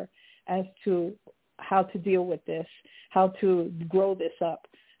guide her as to how to deal with this, how to grow this up,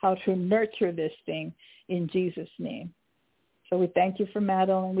 how to nurture this thing in Jesus' name. So we thank you for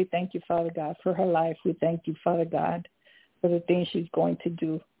Madeline. We thank you, Father God, for her life. We thank you, Father God, for the things she's going to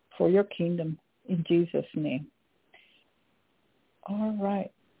do for your kingdom in Jesus' name. All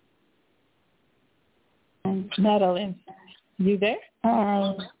right. Madeline, you there?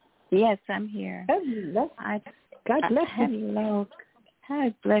 Yes, I'm here. Hello. God bless you. Hello.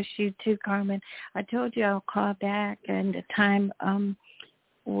 God bless you too, Carmen. I told you I'll call back, and the time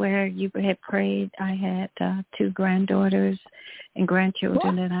where you had prayed, I had 2 granddaughters and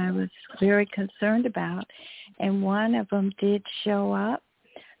grandchildren that I was very concerned about, and one of them did show up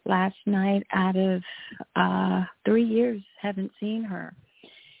last night out of 3 years, haven't seen her.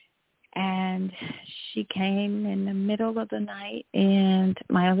 And she came in the middle of the night, and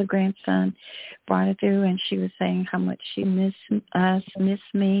my other grandson brought her through, and she was saying how much she missed us,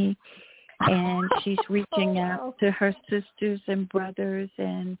 missed me, and she's reaching out to her sisters and brothers.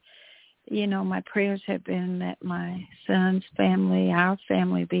 And, my prayers have been that my son's family, our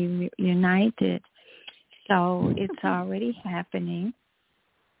family, be united. So it's already happening.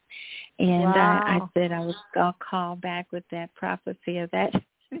 And I said I was going to call back with that prophecy of that.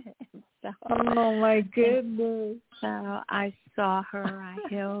 Oh, my goodness. So I saw her. I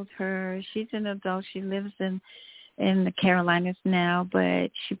held her. She's an adult. She lives in the Carolinas now, but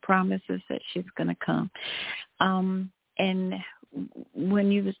she promises that she's going to come. And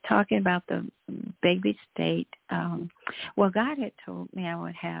when you was talking about the baby state, God had told me I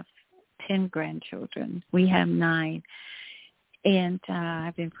would have 10 grandchildren. We have 9. And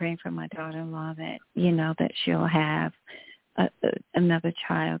I've been praying for my daughter-in-law that, that she'll have another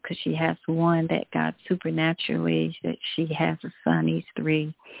child, because she has one that God supernaturally, that she has a son. He's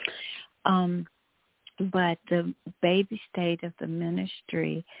 3. But the baby state of the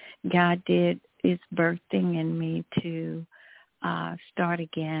ministry, God is birthing in me to start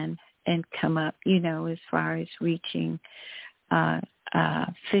again and come up, as far as reaching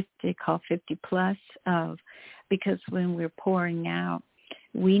 50, called 50 plus, because when we're pouring out,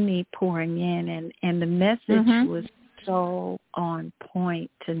 we need pouring in, and the message was so on point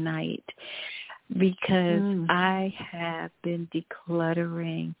tonight, because I have been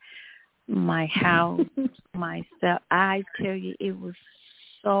decluttering my house, myself. I tell you, it was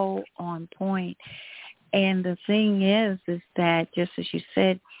so on point. And the thing is that, just as you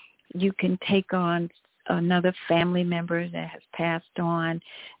said, you can take on another family member that has passed on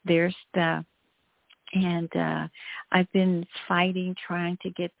their stuff. And I've been fighting, trying to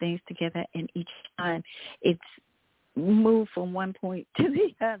get things together, and each time it's moved from one point to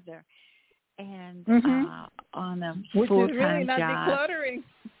the other. And on a which full-time is really not job.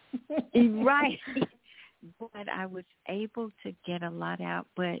 Decluttering. Right. But I was able to get a lot out.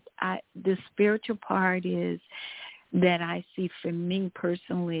 But the spiritual part is that I see for me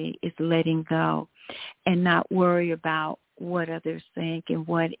personally is letting go and not worry about what others think and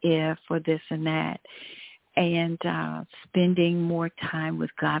what if or this and that, and spending more time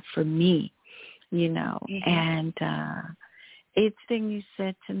with God for me, you know. And it's thing you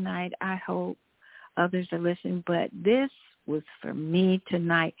said tonight. I hope others are listening, but this was for me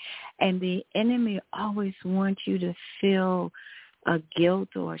tonight. And the enemy always wants you to feel a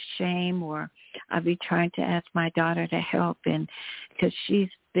guilt or shame, or I'll be trying to ask my daughter to help, and because she's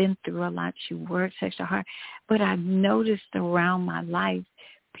been through a lot, she works extra hard. But I've noticed around my life,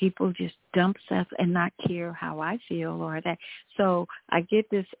 people just dump stuff and not care how I feel or that. So I get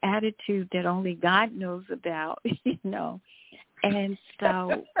this attitude that only God knows about, you know. And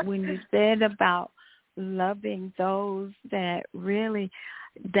so when you said about loving those that really,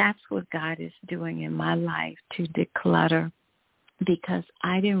 that's what God is doing in my life, to declutter, because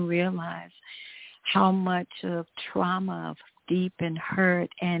I didn't realize how much of trauma, of deep and hurt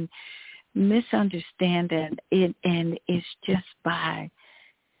and misunderstanding it, and it's just by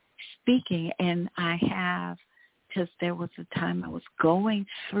speaking. And I have, because there was a time I was going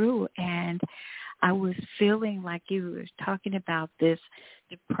through and I was feeling like you were talking about this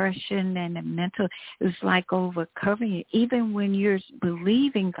depression and the mental, it was like overcoming it, even when you're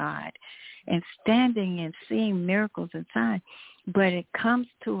believing God and standing and seeing miracles and signs. But it comes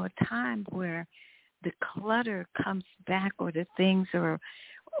to a time where the clutter comes back, or the things are,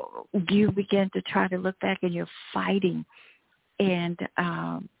 you begin to try to look back and you're fighting. And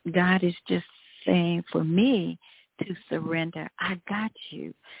God is just saying for me to surrender. I got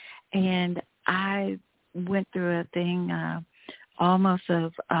you. And I went through a thing almost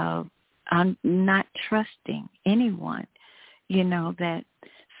of I'm not trusting anyone, you know, that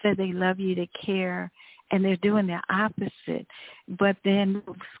said they love you, to care, and they're doing the opposite. But then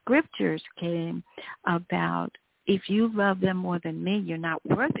scriptures came about, if you love them more than me, you're not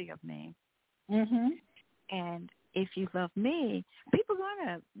worthy of me. And if you love me, people are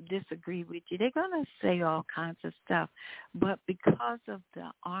going to disagree with you. They're going to say all kinds of stuff. But because of the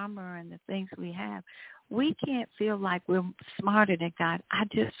armor and the things we have, we can't feel like we're smarter than God.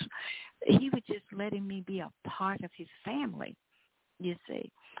 He was just letting me be a part of his family, you see.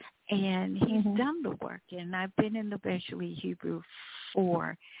 And he's done the work. And I've been in the Beshali Hebrew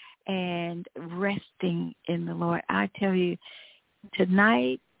 4 and resting in the Lord. I tell you,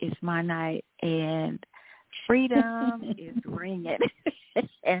 tonight is my night, and freedom is ringing.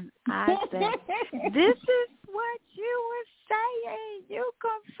 And I said, this is what you were saying. You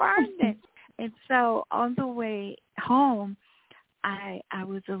confirmed it. And so on the way home, I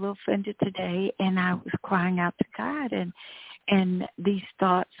was a little offended today, and I was crying out to God, and these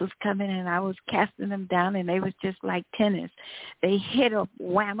thoughts was coming, and I was casting them down, and they was just like tennis. They hit a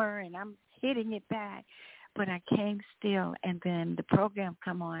whammer, and I'm hitting it back. But I came still, and then the program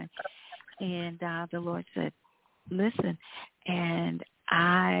come on, and the Lord said, listen. And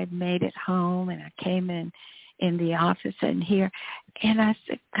I made it home, and I came in the office and here, and I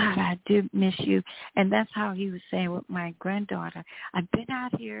said, God, I do miss you. And that's how he was saying with my granddaughter, I've been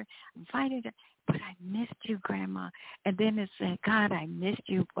out here, I'm fighting, but I missed you, Grandma. And then it said, God, I missed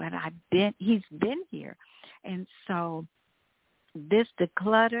you, but he's been here. And so this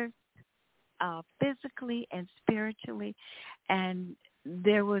declutter, physically and spiritually, and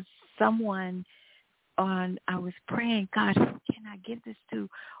there was someone I was praying, God, who can I give this to?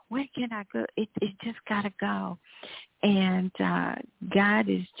 Where can I go? It just got to go. And God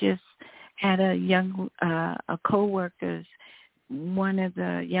has just had a co-worker's, one of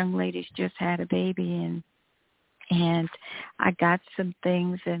the young ladies just had a baby, and I got some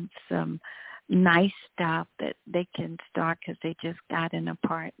things and some nice stuff that they can start because they just got an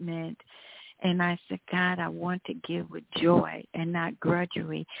apartment. And I said, God, I want to give with joy and not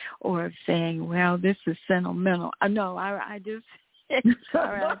grudgingly or saying, well, this is sentimental. No, I just,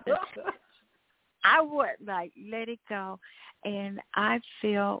 I would like let it go. And I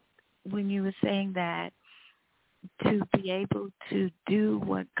feel when you were saying that, to be able to do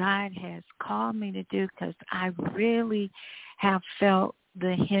what God has called me to do, because I really have felt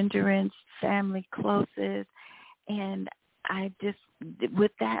the hindrance, family closest, and I just,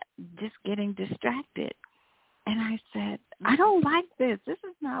 with that, just getting distracted. And I said, I don't like this. This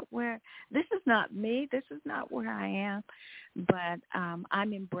is not me. This is not where I am. But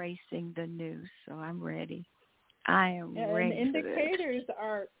I'm embracing the new, so I'm ready. I am ready. And indicators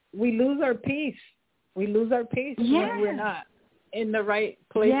are, we lose our peace. We lose our peace when we're not in the right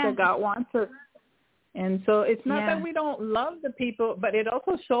place that God wants us. And so it's not that we don't love the people, but it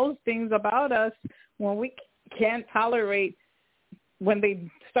also shows things about us when we can't tolerate when they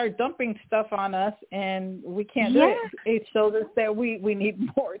start dumping stuff on us and we can't do it. It shows us that we need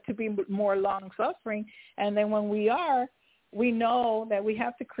more, to be more long-suffering. And then when we are, we know that we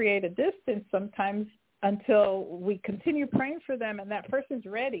have to create a distance sometimes until we continue praying for them and that person's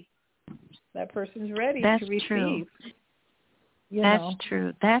ready. That person's ready to receive. True. That's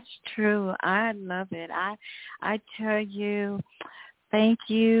true. That's true. I love it. I tell you, thank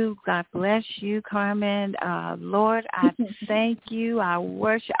you. God bless you, Carmen. Lord, I thank you. I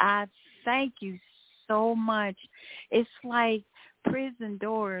worship. I thank you so much. It's like prison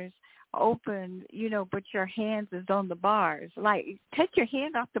doors open, but your hands is on the bars. Like, take your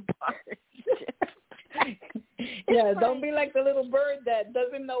hand off the bars. Don't be like the little bird that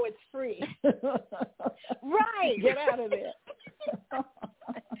doesn't know it's free. Right. Get out of there.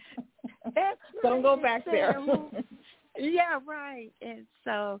 Don't go back there. Yeah, right. And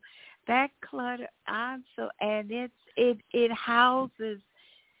so that clutter, it houses,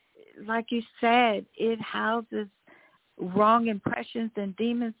 like you said, it houses wrong impressions and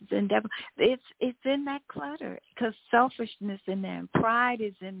demons and devils. It's in that clutter, because selfishness in there and pride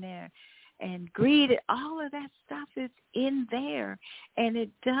is in there. And greed, all of that stuff is in there, and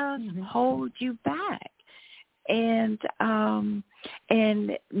it does hold you back. And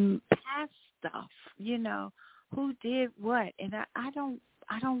past stuff, who did what, and I don't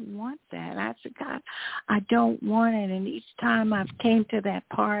want that. I said, God, I don't want it. And each time I've came to that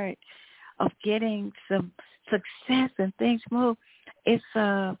part of getting some success and things move, it's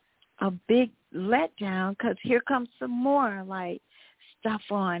a big letdown, because here comes some more, like, stuff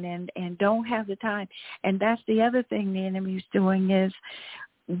on and don't have the time. And that's the other thing the enemy's doing, is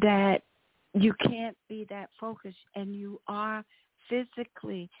that you can't be that focused, and you are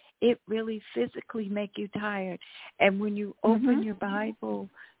physically, it really physically make you tired. And when you open your Bible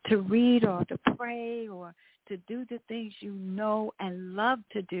to read or to pray or to do the things you know and love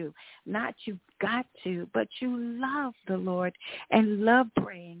to do, not you've got to, but you love the Lord and love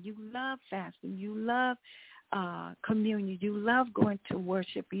praying, you love fasting, you love communion, you love going to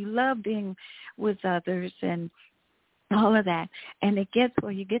worship, you love being with others and all of that. And it gets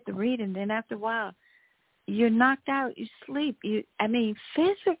where you get to read, and then after a while you're knocked out, you sleep,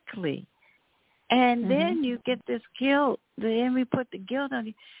 physically. And then you get this guilt. The enemy put the guilt on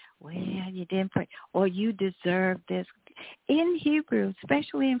you. Well, you didn't pray, or you deserve this. In Hebrew,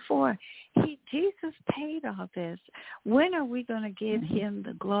 especially in 4, Jesus paid all this. When are we going to give him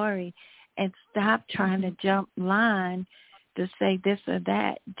the glory and stop trying to jump line to say this or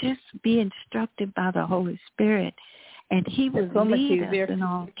that? Just be instructed by the Holy Spirit, and he will lead us in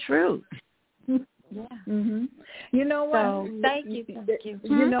all truth. Yeah. You know what? So, thank you.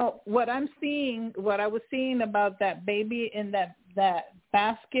 You know what I'm seeing, what I was seeing about that baby in that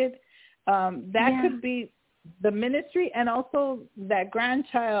basket, that could be the ministry, and also that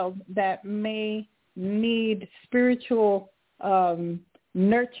grandchild that may need spiritual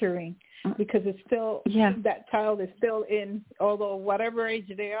nurturing, because it's still, that child is still in, although whatever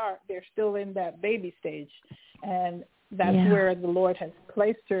age they are, they're still in that baby stage. And that's where the Lord has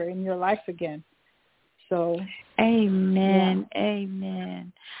placed her in your life again. So, amen,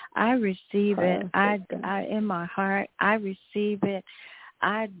 amen. I receive it. I in my heart, I receive it.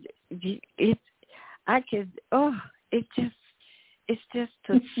 It's just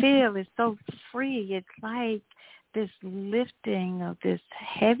to feel. It's so free. It's like this lifting of this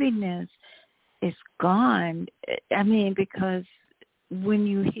heaviness is gone. I mean, because when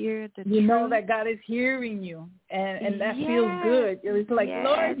you hear the truth, know that God is hearing you, and that feels good. It's like,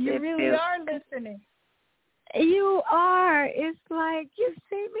 Lord, you really are listening. You are. It's like, you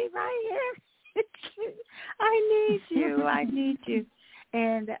see me right here. I need you. I need you.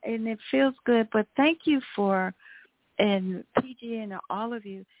 And it feels good. But thank you for, and PGN and all of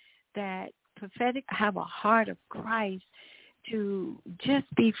you, that prophetic have a heart of Christ to just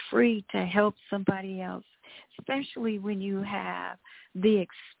be free to help somebody else, especially when you have the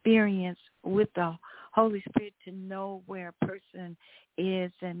experience with the Holy Spirit to know where a person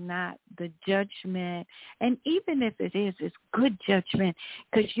is and not the judgment. And even if it is, it's good judgment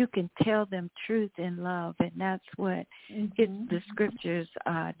because you can tell them truth in love, and that's what the scriptures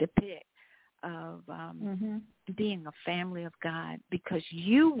depict of being a family of God, because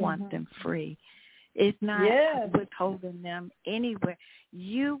you want them free. It's not withholding them anywhere.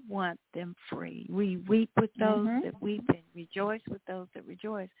 You want them free. We weep with those that weep and rejoice with those that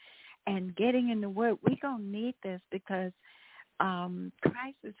rejoice. And getting in the Word, we're going to need this because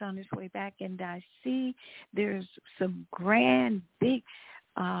Christ is on his way back, and I see there's some grand, big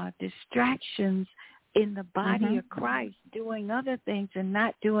distractions in the body of Christ, doing other things and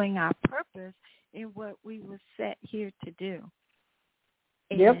not doing our purpose in what we were set here to do.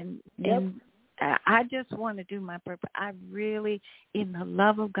 And I just want to do my purpose. I really, in the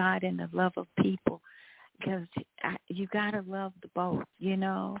love of God and the love of people, because you got to love the both, you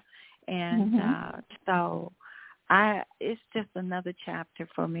know. And so it's just another chapter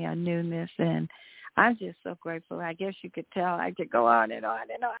for me, a newness, and I'm just so grateful. I guess you could tell I could go on and on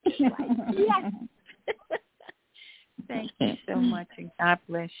and on. Like, yes. Thank you so much, and God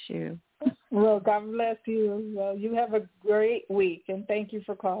bless you. Well, God bless you. Well, you have a great week, and thank you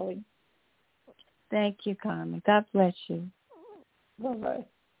for calling. Thank you, Carmen. God bless you. Bye-bye.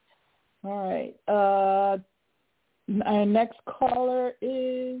 All right. Our next caller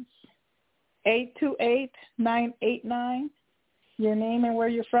is 828-989. Your name and where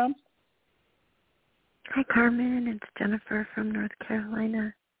you're from? Hi, Carmen. It's Jennifer from North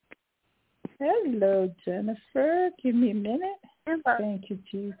Carolina. Hello, Jennifer. Give me a minute. Hello. Thank you,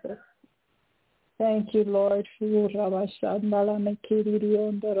 Jesus. Thank you, Lord. Lord,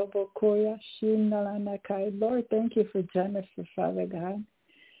 thank you for Jennifer, Father God.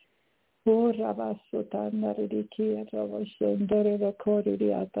 You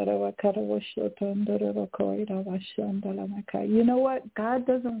know what? God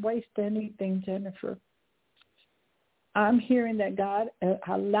doesn't waste anything, Jennifer. I'm hearing that God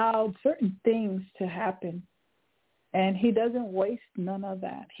allowed certain things to happen, and he doesn't waste none of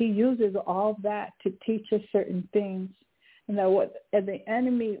that. He uses all that to teach us certain things. And that what the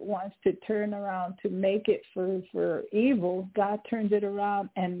enemy wants to turn around to make it for evil, God turns it around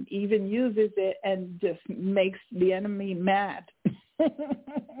and even uses it and just makes the enemy mad.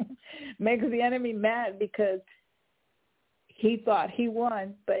 Makes the enemy mad because he thought he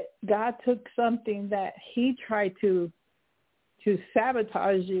won, but God took something that he tried to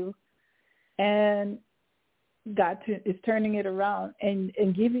sabotage you, and God is turning it around and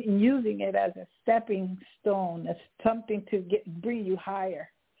using it as a stepping stone, as something to bring you higher.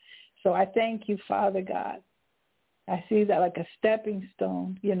 So I thank you, Father God. I see that like a stepping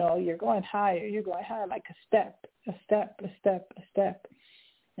stone. You know, you're going higher. You're going higher like a step, a step, a step, a step.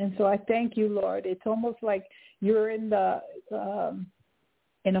 And so I thank you, Lord. It's almost like you're in a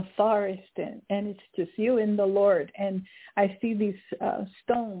forest and it's just you and the Lord. And I see these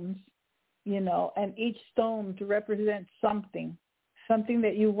stones, you know, and each stone to represent something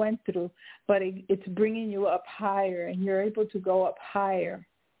that you went through, but it's bringing you up higher, and you're able to go up higher.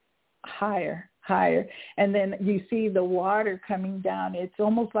 And then you see the water coming down. It's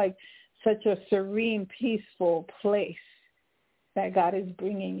almost like such a serene, peaceful place that God is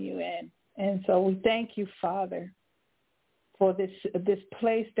bringing you in. And so we thank you, Father, for this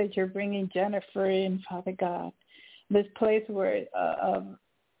place that you're bringing Jennifer in, Father God, this place where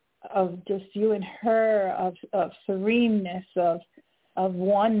of just you and her, of sereneness, of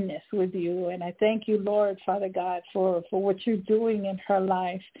oneness with you. And I thank you, Lord, Father God, for what you're doing in her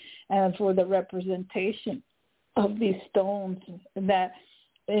life and for the representation of these stones that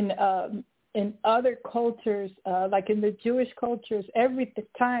in other cultures, like in the Jewish cultures, every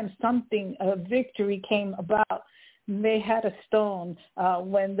time something, a victory came about, they had a stone.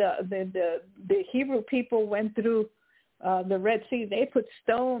 When the Hebrew people went through the Red Sea, they put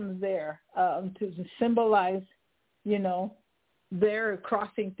stones there to symbolize, you know, their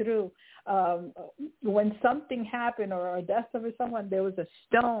crossing through. When something happened or a death of someone, there was a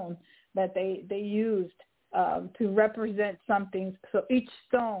stone that they used to represent something. So each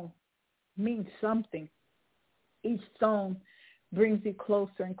stone means something. Each stone brings you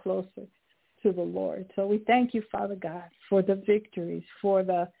closer and closer to the Lord. So we thank you, Father God, for the victories, for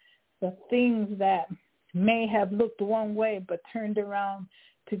the things that may have looked one way but turned around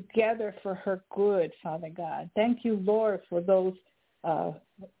together for her good, Father God. Thank you, Lord, for those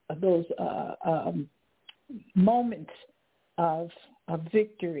moments of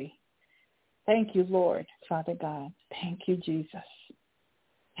victory. Thank you, Lord, Father God. Thank you, Jesus.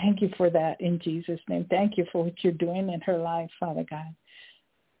 Thank you for that in Jesus' name. Thank you for what you're doing in her life, Father God,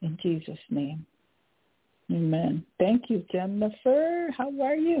 in Jesus' name. Amen. Thank you, Jennifer. How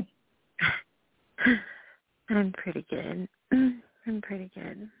are you? I'm pretty good.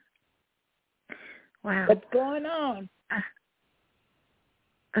 Wow. What's going on?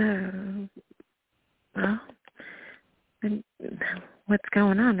 Well, what's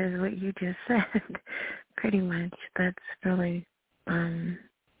going on is what you just said. Pretty much. That's really, the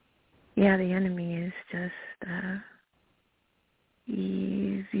enemy is just,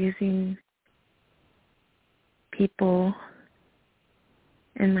 he's using people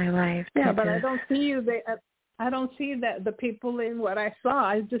in my life. Yeah, but I don't see you. I don't see that the people in what I saw.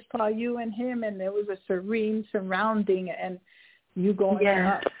 I just saw you and him, and there was a serene surrounding, and you going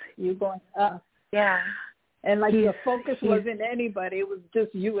up. You going up. Yeah. And like the focus wasn't anybody. It was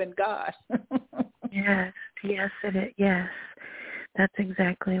just you and God. Yes, it is. Yes, that's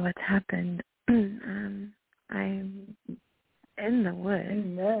exactly what's happened. I'm in the woods,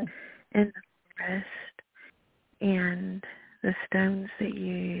 Amen. in the forest, and the stones that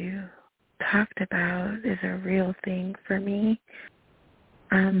you talked about is a real thing for me.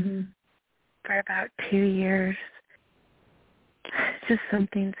 For about 2 years, it's just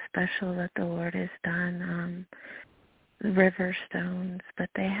something special that the Lord has done. River stones, but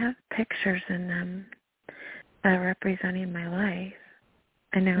they have pictures in them representing my life.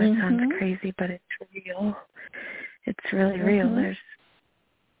 I know it sounds crazy, but it's real. It's really real. There's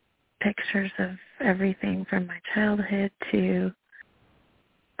pictures of everything from my childhood to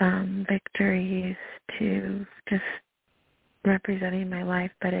victories to just representing my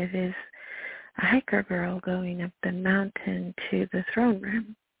life, but it is a hiker girl going up the mountain to the throne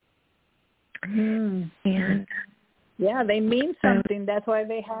room. And yeah, they mean something. That's why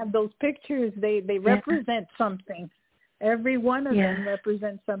they have those pictures. They represent something. Every one of them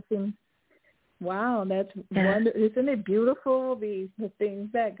represents something. Wow, that's wonderful. Isn't it beautiful, the things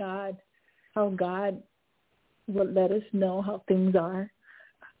that how God will let us know how things are.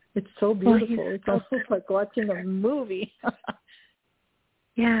 It's so beautiful. It's almost like watching a movie.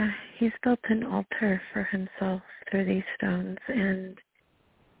 Yeah, he's built an altar for himself through these stones, and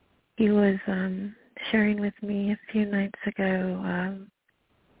he was sharing with me a few nights ago,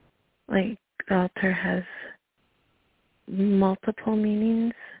 like the altar has multiple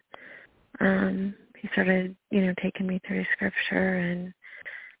meanings. He started, taking me through scripture,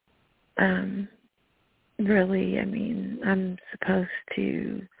 and really, I'm supposed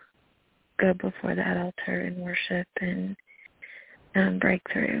to go before that altar and worship and break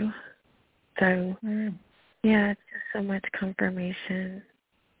through. So, it's just so much confirmation,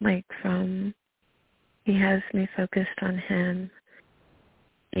 from he has me focused on him,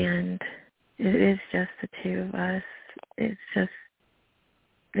 and it is just the two of us. It's just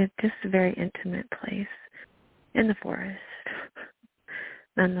a very intimate place in the forest,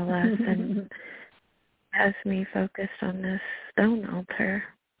 nonetheless, and has me focused on this stone altar.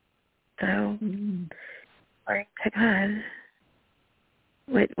 So, glory to God.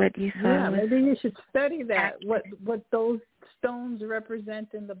 What you saw. Yeah, maybe you should study that. What those stones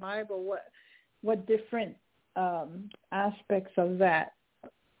represent in the Bible. What different aspects of that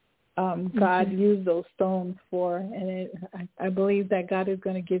God used those stones for, and I believe that God is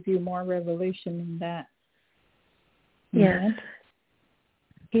going to give you more revelation in that. Yes.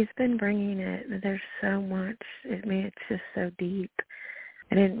 He's been bringing it. There's so much. It's just so deep.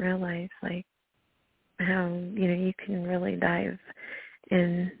 I didn't realize, how, you can really dive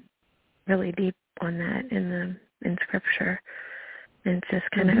in really deep on that in Scripture. And it's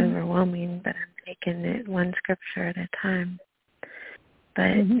just kind of overwhelming, but I'm taking it one Scripture at a time.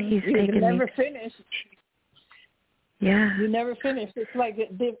 But he's taken me. You never finish. Yeah. You never finish. It's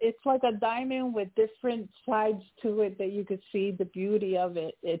like a diamond with different sides to it that you could see the beauty of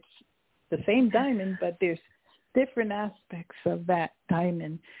it. It's the same diamond, but there's different aspects of that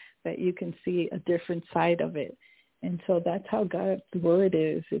diamond that you can see a different side of it. And so that's how God's word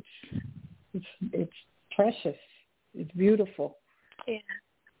is. It's precious. It's beautiful. Yeah.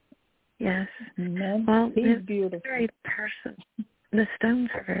 Yes. Amen. Well, He's beautiful. Very personal. The stones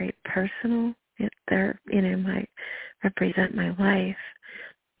are very personal. They're, represent my life.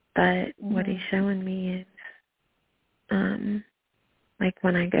 But what he's showing me is,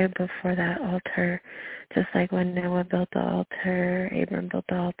 when I go before that altar, just like when Noah built the altar, Abram built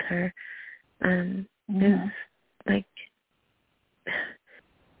the altar,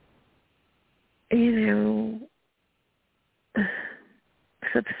 it's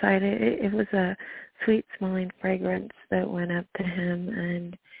subsided. It was a sweet smelling fragrance that went up to him,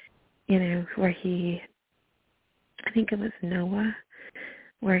 and where I think it was Noah,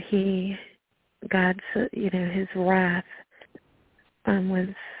 where God's his wrath was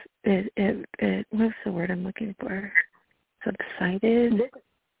what's the word I'm looking for? Subsided?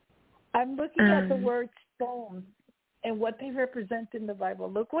 I'm looking at the word stones and what they represent in the Bible.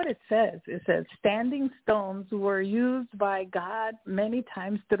 Look what it says. It says, standing stones were used by God many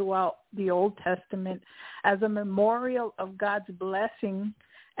times throughout the Old Testament as a memorial of God's blessing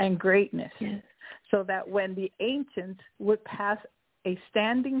and greatness. Yes. So that when the ancients would pass a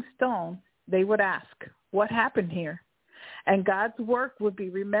standing stone, they would ask, what happened here? And God's work would be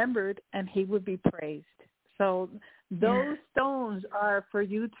remembered and he would be praised. So those stones are for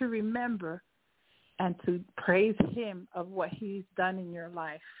you to remember and to praise him of what he's done in your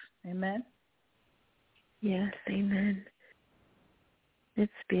life. Amen? Yes, amen.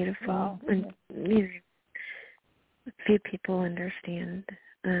 It's beautiful. Wow. And few people understand.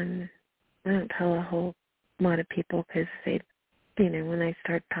 I don't tell a whole lot of people because they, when I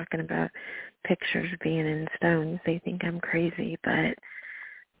start talking about pictures being in stones, they think I'm crazy, but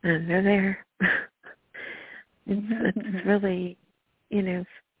they're there. It's really,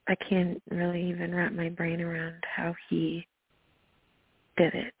 I can't really even wrap my brain around how he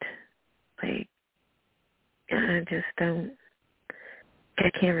did it. Like, I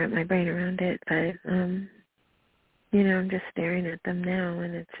can't wrap my brain around it, but, I'm just staring at them now,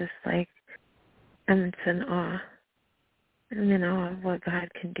 and it's just like, it's in awe. I'm in awe of what God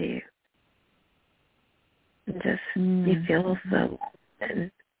can do. And just, you feel so,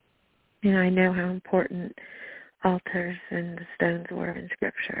 and, I know how important altars and the stones were in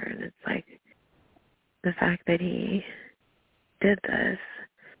Scripture, and it's like the fact that he did this,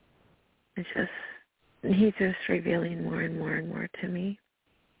 he's just revealing more and more and more to me.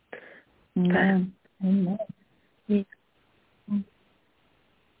 Amen.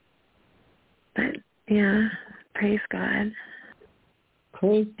 But yeah, praise God.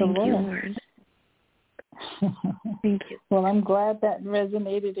 Praise the Thank you, Lord. Lord. Thank you. Well, I'm glad that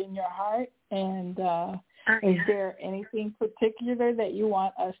resonated in your heart. And is there anything particular that you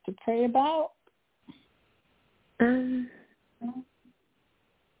want us to pray about? Or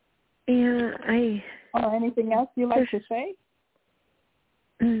anything else you'd like to say?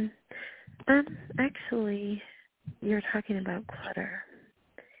 Actually, you're talking about clutter,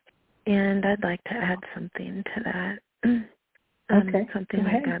 and I'd like to add something to that. Okay. Something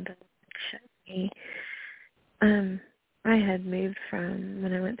that God showed me. I had moved from,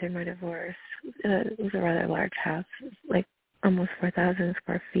 when I went through my divorce, it was a rather large house, like almost 4,000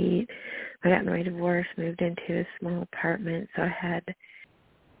 square feet. I got my divorce, moved into a small apartment, so I had,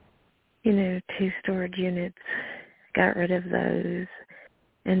 2 storage units, got rid of those,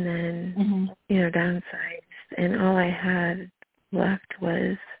 and then, downsized. And all I had left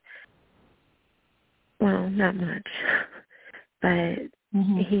was, well, not much, but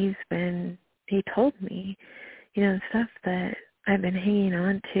he told me, stuff that I've been hanging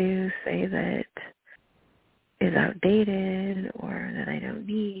on to, say that is outdated or that I don't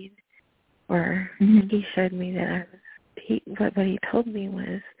need, or he showed me that what he told me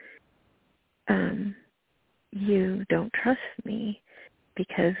was, you don't trust me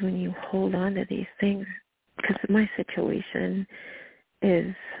because when you hold on to these things, because my situation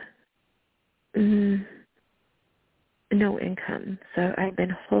is no income, so I've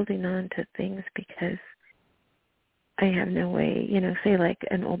been holding on to things because I have no way, say like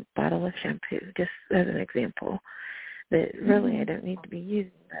an old bottle of shampoo, just as an example, that really I don't need to be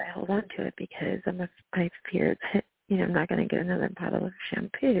using, but I hold on to it because I fear that, I'm not going to get another bottle of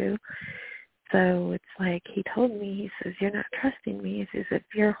shampoo. So it's like he told me, he says, you're not trusting me. He says, if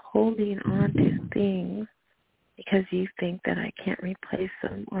you're holding on to things because you think that I can't replace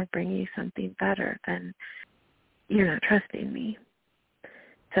them or bring you something better, then you're not trusting me.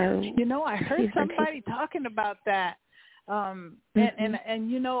 So I heard somebody talking about that. And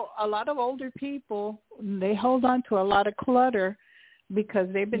a lot of older people, they hold on to a lot of clutter because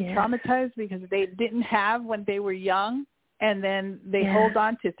they've been traumatized because they didn't have when they were young, and then they hold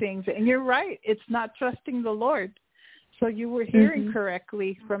on to things. And you're right, it's not trusting the Lord. So you were hearing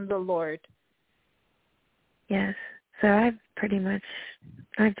correctly from the Lord. Yes. So I've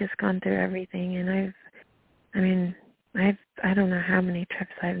just gone through everything, and I don't know how many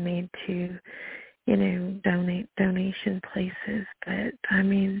trips I've made to, donation places, but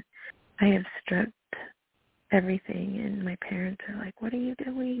I have stripped everything, and my parents are like, what are you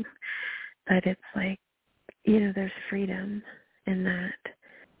doing? But it's like, there's freedom in that.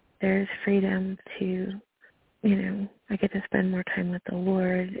 There's freedom to, I get to spend more time with the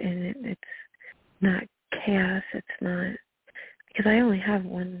Lord, and it's not chaos. It's not, because I only have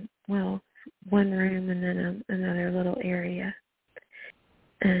one room and then another little area,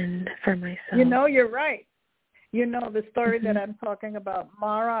 and for myself. You're right. You know the story that I'm talking about,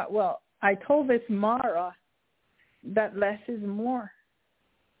 Mara. Well, I told this Mara that less is more.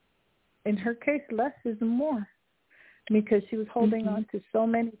 In her case, less is more, because she was holding on to so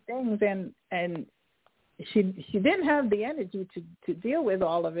many things, and she didn't have the energy to deal with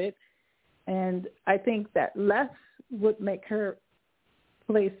all of it. And I think that less would make her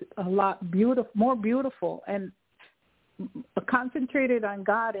place a lot more beautiful, and concentrated on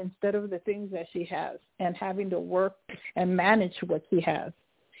God instead of the things that she has, and having to work and manage what she has.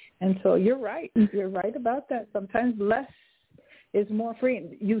 And so you're right. You're right about that. Sometimes less is more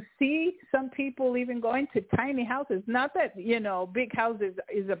free. You see some people even going to tiny houses. Not that, big houses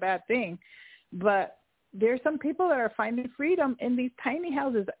is a bad thing, but there's some people that are finding freedom in these tiny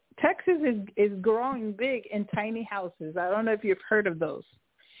houses. Texas is growing big in tiny houses. I don't know if you've heard of those,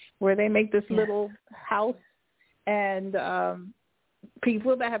 where they make this little house, and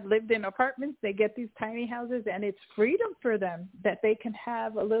people that have lived in apartments, they get these tiny houses, and it's freedom for them that they can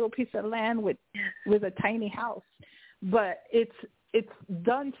have a little piece of land with a tiny house. But it's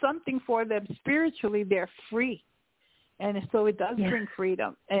done something for them spiritually. They're free. And so it does bring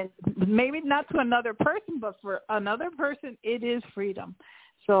freedom. And maybe not to another person, but for another person, it is freedom.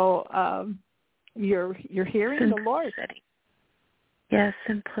 So you're hearing the Lord. Yes,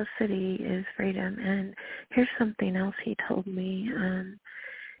 simplicity is freedom. And here's something else he told me.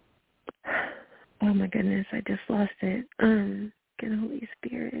 Oh, my goodness, I just lost it. Get the Holy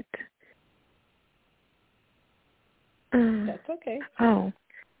Spirit. That's okay. Oh,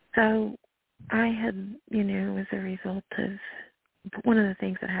 so I had, as a result of one of the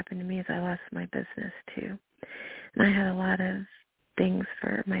things that happened to me is I lost my business too. And I had a lot of things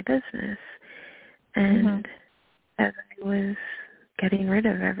for my business. And as I was getting rid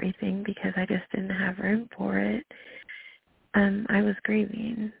of everything because I just didn't have room for it, I was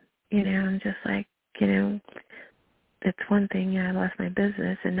grieving. I'm just like, it's one thing, I lost my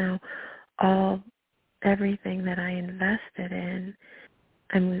business, and now everything that I invested in,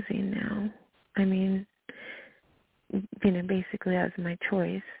 I'm losing now. I mean, basically that was my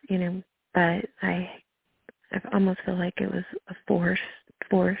choice, but I almost feel like it was forced.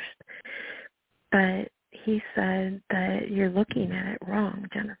 But he said that you're looking at it wrong,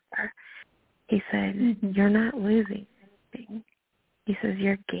 Jennifer. He said, you're not losing anything. He says,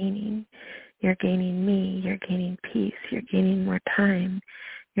 you're gaining. You're gaining me. You're gaining peace. You're gaining more time.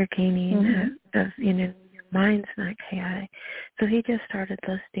 You're gaining your mind's not chaotic. So he just started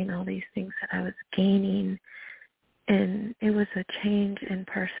listing all these things that I was gaining, and it was a change in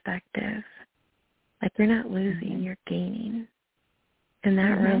perspective. Like, you're not losing, you're gaining. And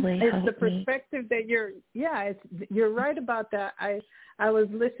that really helped me. It's the perspective that you're right about that. I was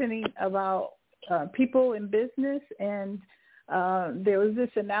listening about people in business, and there was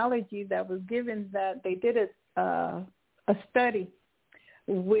this analogy that was given that they did a study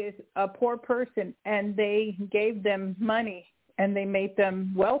with a poor person, and they gave them money, and they made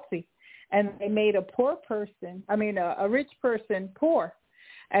them wealthy, and they made a rich person poor.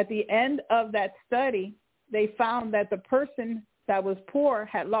 At the end of that study, they found that the person that was poor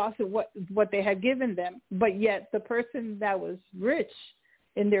had lost what they had given them, but yet the person that was rich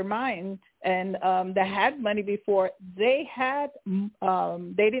in their mind and that had money before, they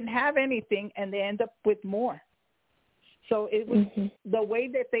didn't have anything, and they end up with more. So it was the way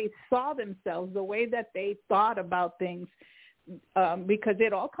that they saw themselves, the way that they thought about things, because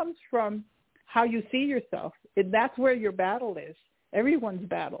it all comes from how you see yourself. That's where your battle is, everyone's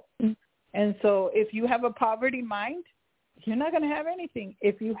battle. And so if you have a poverty mind, you're not going to have anything.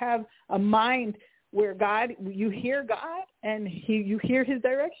 If you have a mind where you hear God and you hear his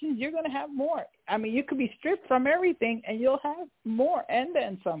directions, you're going to have more. I mean, you could be stripped from everything and you'll have more and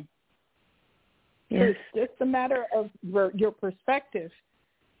then some. Yes. So it's just a matter of your perspective,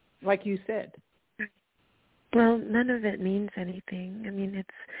 like you said. Well, none of it means anything. I mean, it's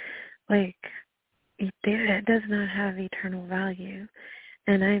like it does not have eternal value.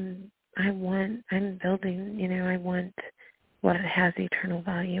 And I'm building, I want what has eternal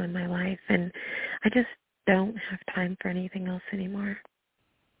value in my life. And I just don't have time for anything else anymore.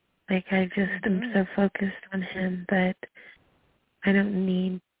 Like, I just am so focused on him that I don't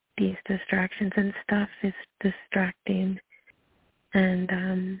need these distractions, and stuff is distracting. And,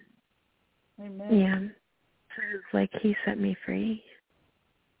 so it's like he set me free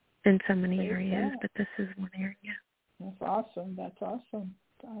in so many areas, but this is one area. That's awesome.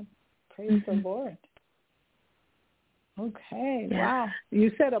 God, praise the Lord. Okay, wow.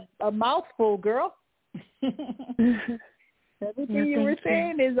 You said a mouthful, girl. Everything you were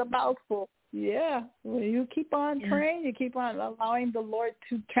saying is a mouthful. Yeah. Well, you keep on praying. You keep on allowing the Lord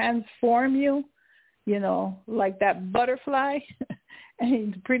to transform you like that butterfly,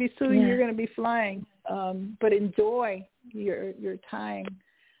 and pretty soon you're going to be flying. But enjoy your time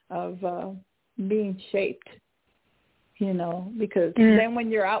of being shaped, because then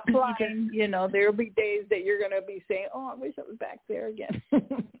when you're out flying, there'll be days that you're going to be saying, oh, I wish I was back there again.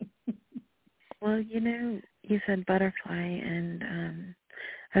 Well, you said butterfly, and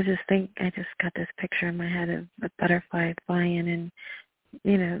I just got this picture in my head of a butterfly flying, and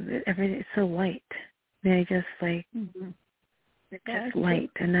everything's so light. They just it's just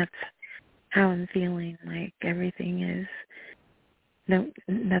light, and that's how I'm feeling. Like everything is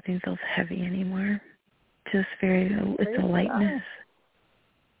nothing feels heavy anymore. Just it's a lightness.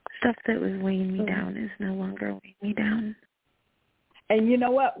 Stuff that was weighing me down is no longer weighing me down. And you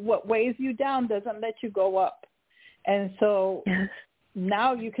know what? What weighs you down doesn't let you go up. And so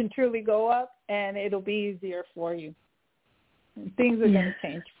now you can truly go up, and it'll be easier for you. And things are going to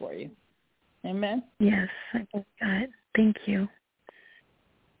change for you. Amen? Yes. God. Thank you.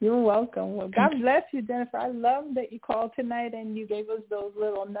 You're welcome. Well, God bless you, Jennifer. I love that you called tonight and you gave us those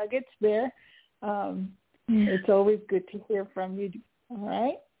little nuggets there. It's always good to hear from you. All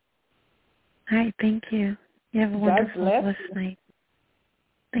right? All right. Thank you. You have a wonderful, blessed night.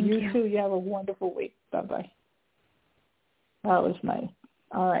 Thank you. You too. You have a wonderful week. Bye-bye. That was nice.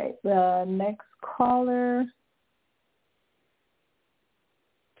 All right. The next caller,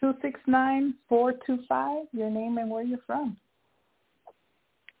 269-425, your name and where you're from.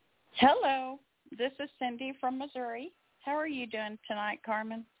 Hello. This is Cindy from Missouri. How are you doing tonight,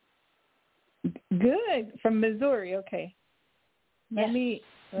 Carmen? Good. From Missouri. Okay. Let me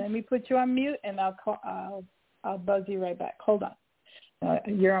put you on mute, and I'll buzz you right back. Hold on.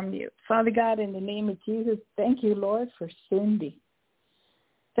 You're on mute. Father God, in the name of Jesus, thank you, Lord, for Cindy.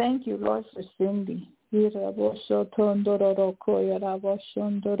 Thank you, Lord, for Cindy. I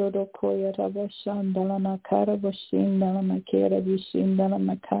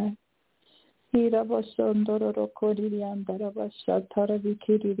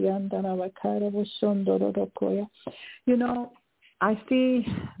see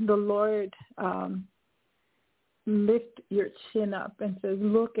the Lord lift your chin up and says,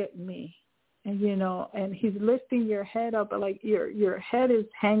 look at me. And, and he's lifting your head up, like your head is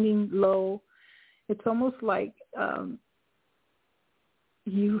hanging low. It's almost like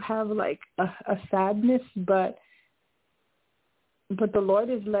you have like a sadness, but the Lord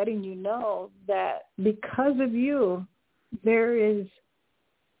is letting you know that because of you, there is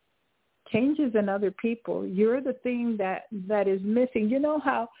changes in other people. You're the thing that is missing. You know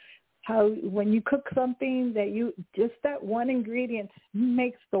how when you cook something just that one ingredient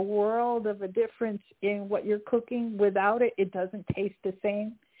makes the world of a difference in what you're cooking. Without it, it doesn't taste the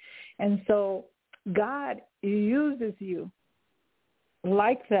same. And so God uses you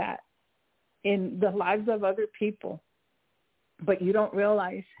like that in the lives of other people, but you don't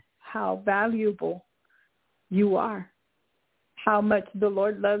realize how valuable you are, how much the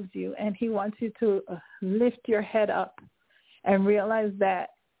Lord loves you, and he wants you to lift your head up and realize that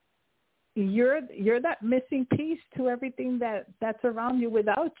you're that missing piece to everything that's around you.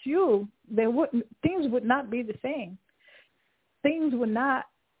 Without you, things would not be the same. Things would not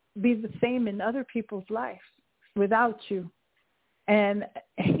be the same in other people's lives without you. And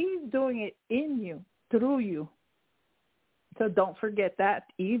he's doing it in you, through you. So don't forget that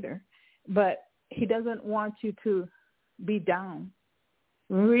either. But he doesn't want you to be down.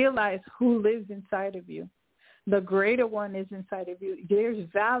 Realize who lives inside of you. The greater one is inside of you. There's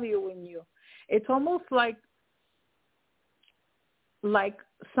value in you. It's almost like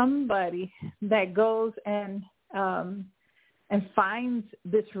somebody that goes and finds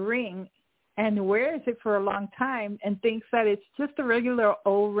this ring and wears it for a long time and thinks that it's just a regular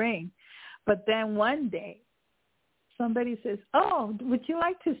old ring. But then one day somebody says, oh, would you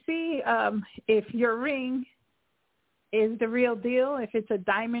like to see if your ring is the real deal, if it's a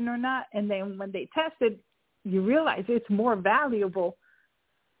diamond or not? And then when they test it, you realize it's more valuable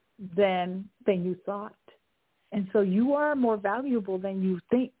than you thought. And so you are more valuable than you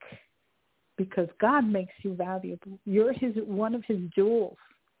think because God makes you valuable. You're one of his jewels.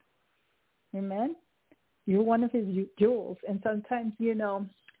 Amen? You're one of his jewels. And sometimes,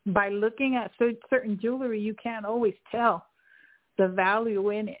 by looking at certain jewelry, you can't always tell the value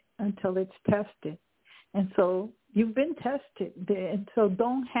in it until it's tested. And so you've been tested. And so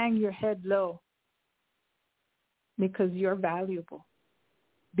don't hang your head low because you're valuable.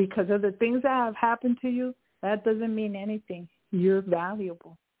 Because of the things that have happened to you, that doesn't mean anything. You're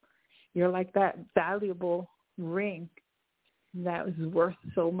valuable. You're like that valuable ring that is worth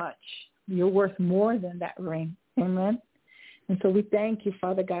so much. You're worth more than that ring. Amen? And so we thank you,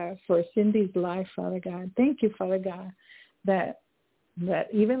 Father God, for Cindy's life, Father God. Thank you, Father God, that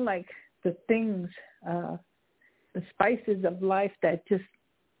even like the things, the spices of life that just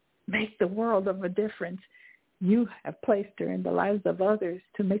make the world of a difference, you have placed her in the lives of others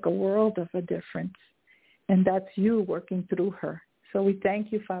to make a world of a difference. And that's you working through her. So we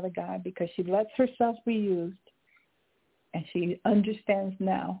thank you, Father God, because she lets herself be used, and she understands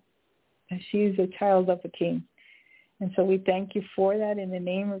now that she is a child of a king. And so we thank you for that in the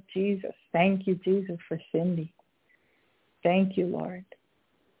name of Jesus. Thank you, Jesus, for Cindy. Thank you, Lord.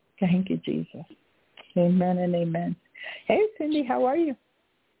 Thank you, Jesus. Amen and amen. Hey, Cindy, how are you?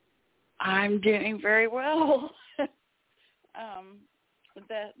 I'm doing very well.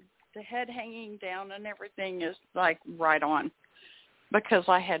 The head hanging down and everything is like right on, because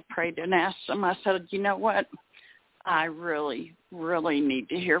I had prayed and asked him. I said, you know what? I really, really need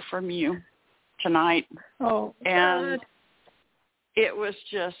to hear from you tonight. Oh, and God. It was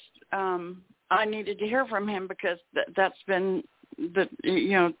just I needed to hear from him, because that's been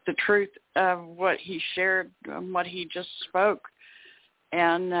the truth of what he shared, what he just spoke.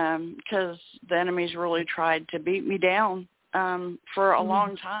 And because the enemy's really tried to beat me down for a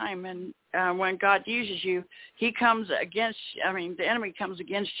long time. And when God uses you, he comes against, the enemy comes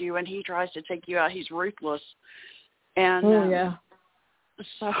against you, and he tries to take you out. He's ruthless. And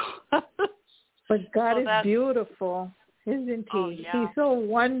so but God is beautiful, isn't he? Oh, yeah. He's so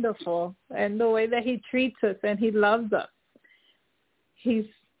wonderful, and the way that he treats us, and he loves us. He's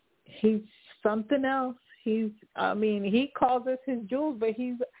something else. He calls us his jewels, but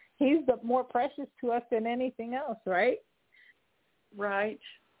he's the more precious to us than anything else, right? Right.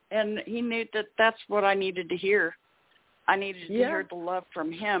 And he knew that that's what I needed to hear. I needed to hear the love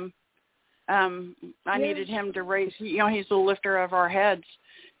from him. I needed him to raise, he's the lifter of our heads,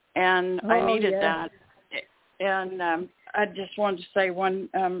 and I needed that. And I just wanted to say one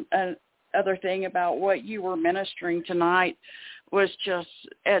other thing about what you were ministering tonight was just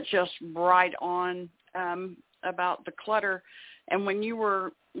right on about the clutter. And when you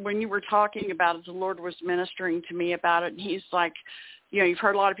were talking about it, the Lord was ministering to me about it, and he's like, you've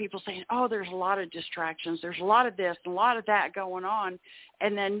heard a lot of people saying, oh, there's a lot of distractions, there's a lot of this and a lot of that going on,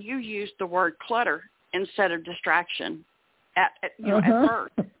 and then you used the word clutter instead of distraction at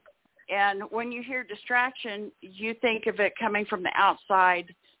first. And when you hear distraction, you think of it coming from the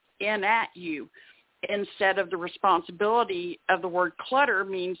outside in at you, instead of the responsibility of the word clutter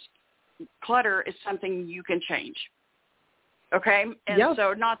means clutter is something you can change. Okay? And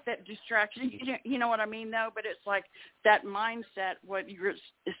so not that distraction, you know what I mean, though, but it's like that mindset, what you're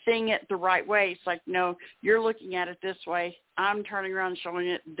seeing it the right way. It's like, no, you're looking at it this way. I'm turning around and showing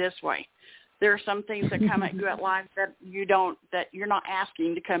it this way. There are some things that come at you at life that you're not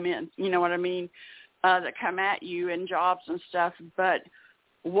asking to come in, you know what I mean, that come at you in jobs and stuff. But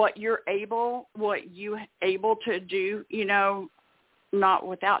what you able to do, not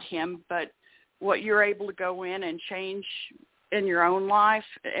without him, but what you're able to go in and change in your own life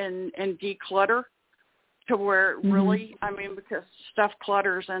and declutter to where really, because stuff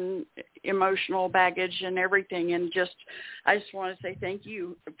clutters and emotional baggage and everything. And I just want to say thank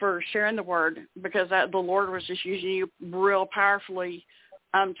you for sharing the word, because the Lord was just using you real powerfully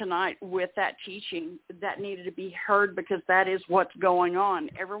tonight with that teaching that needed to be heard, because that is what's going on.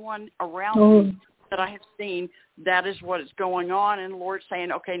 Everyone around me that I have seen, that is what is going on. And the Lord's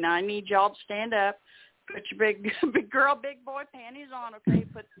saying, okay, now I need y'all to stand up, put your big girl, big boy panties on, okay?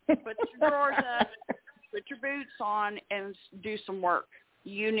 Put your drawers up, put your boots on, and do some work.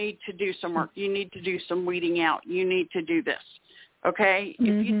 You need to do some work. You need to do some weeding out. You need to do this, okay?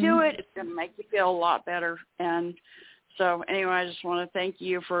 If you do it, it's going to make you feel a lot better. And so anyway, I just want to thank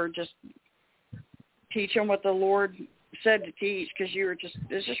you for just teaching what the Lord said to teach, because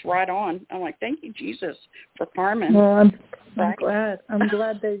it's just right on. I'm like, thank you, Jesus, for Carmen. Well, I'm glad. I'm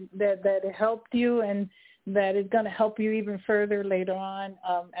glad that it helped you, and that it's going to help you even further later on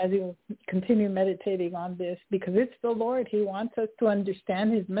as you continue meditating on this, because it's the Lord. He wants us to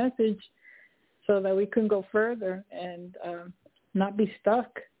understand his message so that we can go further and not be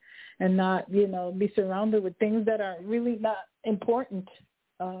stuck and not, be surrounded with things that are really not important.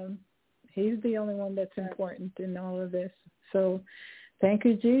 He's the only one that's important in all of this. So thank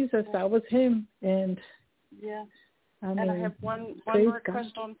you, Jesus. That was him. And and I have one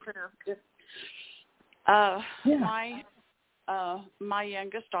request on prayer. My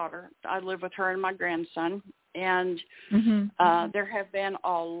youngest daughter, I live with her and my grandson, and there have been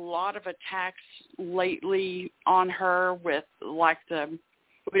a lot of attacks lately on her with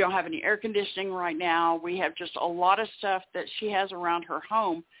we don't have any air conditioning right now. We have just a lot of stuff that she has around her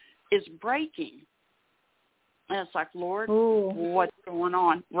home is breaking. And it's like, Lord, Ooh. what's going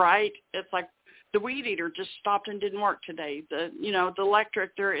on, right? It's like the weed eater just stopped and didn't work today. The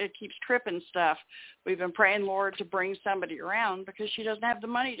electric, it keeps tripping stuff. We've been praying, Lord, to bring somebody around because she doesn't have the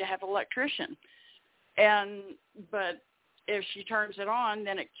money to have an electrician. But if she turns it on,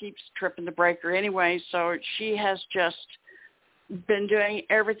 then it keeps tripping the breaker anyway. So she has just been doing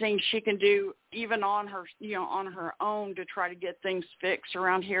everything she can do, even on her own, to try to get things fixed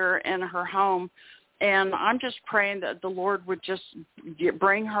around here in her home. And I'm just praying that the Lord would just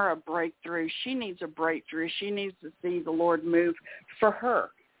bring her a breakthrough. She needs a breakthrough. She needs to see the Lord move for her.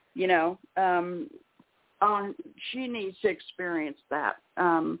 She needs to experience that.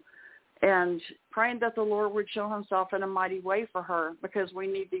 And praying that the Lord would show himself in a mighty way for her, because we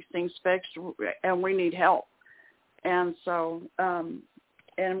need these things fixed and we need help. And so,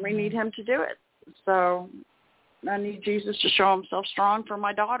 and we need him to do it. So I need Jesus to show himself strong for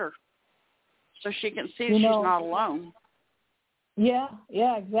my daughter, so she can see she's not alone. Yeah,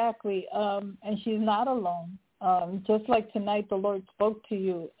 exactly. And she's not alone. Just like tonight the Lord spoke to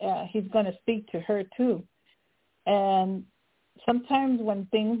you, he's going to speak to her too. And sometimes when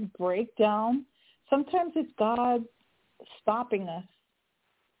things break down, sometimes it's God stopping us.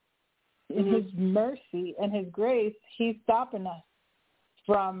 In his mercy and his grace, he's stopping us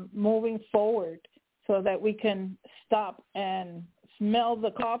from moving forward so that we can stop and smell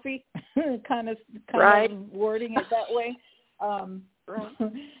the coffee, kind of wording it that way,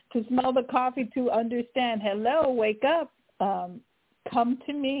 to smell the coffee, to understand, hello, wake up, come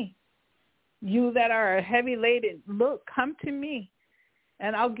to me. You that are heavy laden, look, come to me,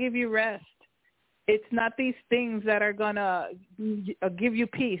 and I'll give you rest. It's not these things that are going to give you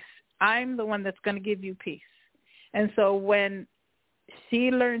peace. I'm the one that's going to give you peace. And so when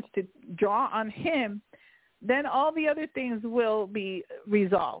she learns to draw on him, then all the other things will be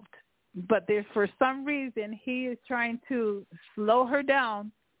resolved. But there's, for some reason, he is trying to slow her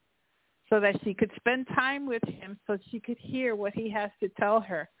down so that she could spend time with him, so she could hear what he has to tell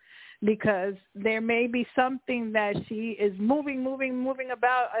her. Because there may be something that she is moving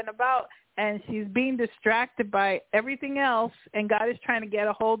about, and she's being distracted by everything else, and God is trying to get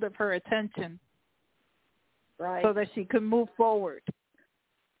a hold of her attention, so that she can move forward.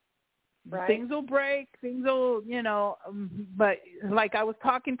 Right. Things will break, but like I was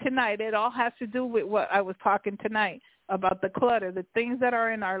talking tonight, it all has to do with what I was talking tonight about the clutter, the things that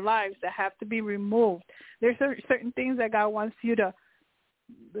are in our lives that have to be removed. There's certain things that God wants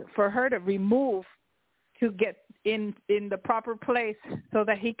for her to remove, to get in the proper place so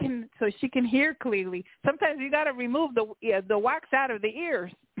that so she can hear clearly. Sometimes you got to remove the wax out of the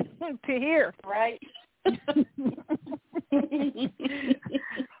ears to hear. Right.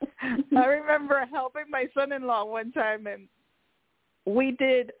 I remember helping my son-in-law one time, and we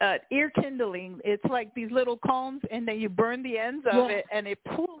did ear kindling. It's like these little cones, and then you burn the ends of it, and it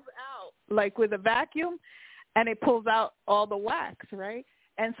pulls out like with a vacuum, and it pulls out all the wax, right?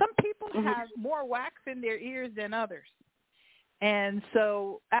 And some people have more wax in their ears than others. And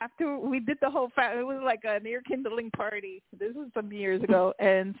so after we did the whole it was like an ear kindling party. This was some years ago.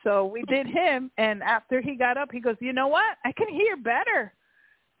 And so we did him, and after he got up, he goes, you know what? I can hear better.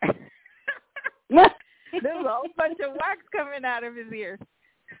 There was a whole bunch of wax coming out of his ears.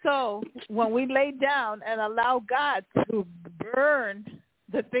 So when we lay down and allow God to burn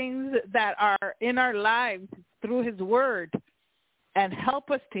the things that are in our lives through his word and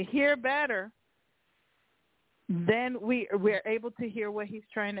help us to hear better, then we're able to hear what he's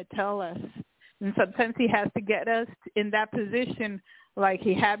trying to tell us. And sometimes he has to get us in that position, like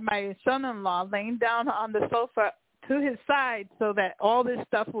he had my son-in-law laying down on the sofa to his side so that all this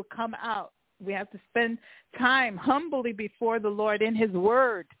stuff will come out. We have to spend time humbly before the Lord in his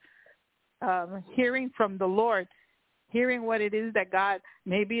word, hearing from the Lord, hearing what it is that God,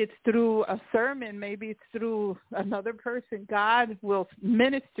 maybe it's through a sermon, maybe it's through another person, God will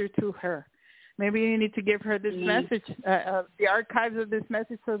minister to her. Maybe you need to give her this message, the archives of this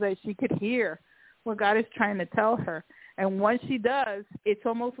message, so that she could hear what God is trying to tell her. And once she does, it's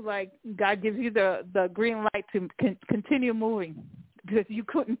almost like God gives you the green light to continue moving, because you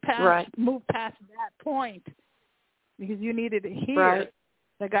couldn't move past that point, because you needed to hear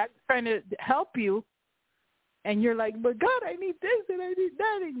that God is trying to help you. And you're like, but God, I need this and I need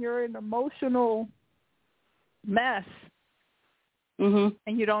that. And you're in an emotional mess. And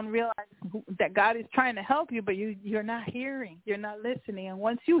you don't realize that God is trying to help you, but you're not hearing. You're not listening. And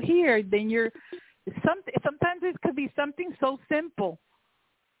once you hear, then sometimes it could be something so simple,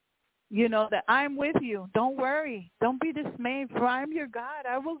 that I'm with you. Don't worry. Don't be dismayed, for I'm your God.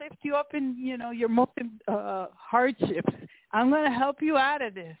 I will lift you up in, your most hardships. I'm going to help you out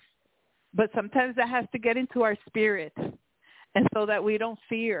of this. But sometimes that has to get into our spirit, and so that we don't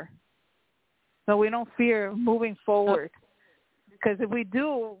fear. So we don't fear moving forward. Because if we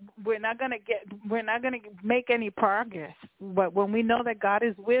do, we're not going to make any progress. But when we know that God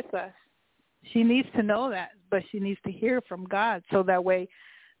is with us, she needs to know that, but she needs to hear from God, so that way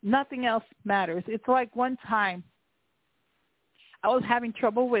nothing else matters. It's like one time I was having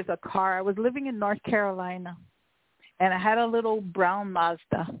trouble with a car. I was living in North Carolina, and I had a little brown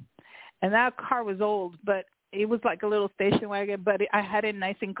Mazda, and that car was old, but it was like a little station wagon, but I had it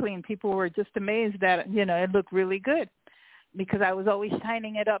nice and clean. People were just amazed that, it looked really good because I was always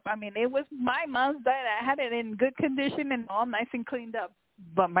shining it up. I mean, it was my Mazda, and I had it in good condition and all nice and cleaned up,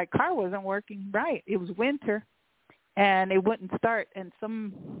 but my car wasn't working right. It was winter, and it wouldn't start, and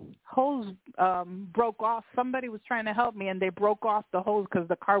some hose broke off. Somebody was trying to help me, and they broke off the hose because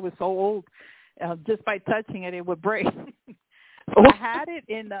the car was so old. Just by touching it, it would break. So I had it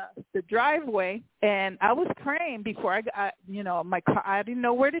in the driveway, and I was praying before my car. I didn't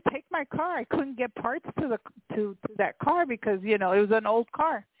know where to take my car. I couldn't get parts to that car because, it was an old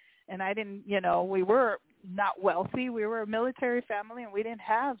car, and I didn't, we were not wealthy. We were a military family, and we didn't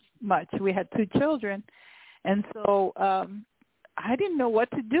have much. We had 2 children, and so I didn't know what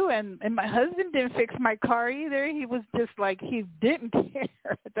to do, and my husband didn't fix my car either. He was just like, he didn't care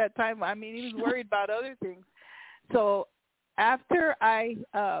at that time. I mean, he was worried about other things. So after I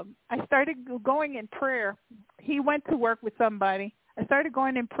started going in prayer, he went to work with somebody. I started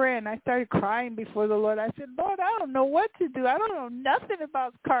going in prayer, and I started crying before the Lord. I said, Lord, I don't know what to do. I don't know nothing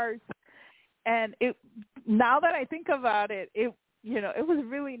about cars. And now that I think about it, it was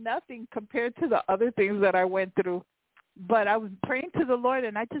really nothing compared to the other things that I went through. But I was praying to the Lord,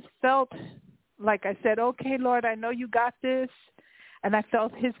 and I just felt like I said, okay, Lord, I know you got this. And I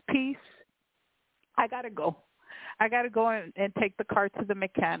felt his peace. I got to go. I got to go and take the car to the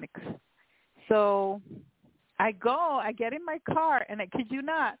mechanics. So I get in my car, and I kid you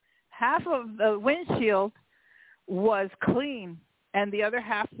not, half of the windshield was clean, and the other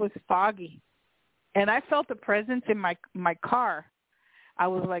half was foggy. And I felt the presence in my car. I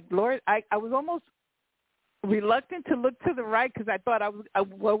was like, Lord, I was almost reluctant to look to the right because I thought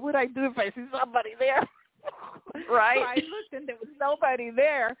what would I do if I see somebody there? Right. So I looked, and there was nobody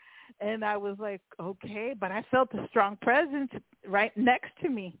there, and I was like, okay, but I felt a strong presence right next to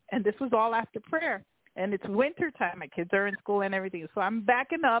me, and this was all after prayer, and it's winter time. My kids are in school and everything, so I'm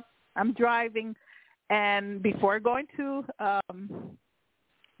backing up. I'm driving, and before going to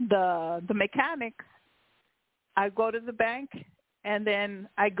the mechanics, I go to the bank. And then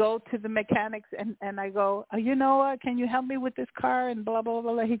I go to the mechanics, and I go, can you help me with this car? And blah, blah,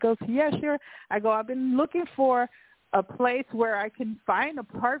 blah. He goes, yeah, sure. I go, I've been looking for a place where I can find a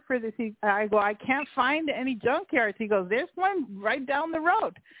part for this. I go, I can't find any junkyards. He goes, there's one right down the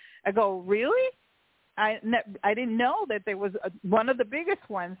road. I go, really? I didn't know that there was one of the biggest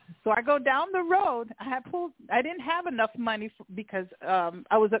ones. So I go down the road. I didn't have enough money because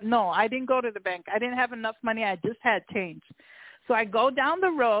I didn't go to the bank. I didn't have enough money. I just had change. So I go down the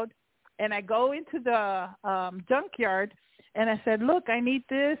road, and I go into the junkyard, and I said, look, I need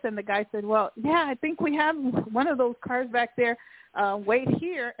this. And the guy said, well, yeah, I think we have one of those cars back there. Wait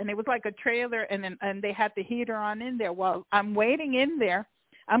here. And it was like a trailer, and they had the heater on in there. Well, I'm waiting in there.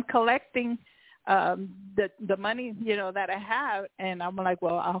 I'm collecting the money, that I have. And I'm like,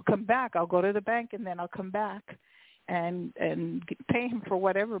 well, I'll come back. I'll go to the bank, and then I'll come back and pay him for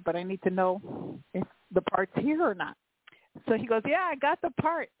whatever. But I need to know if the part's here or not. So he goes, yeah, I got the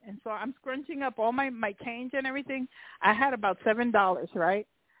part. And so I'm scrunching up all my change and everything. I had about $7, right?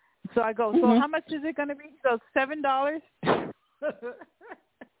 So I go, so how much is it going to be? He goes, $7. So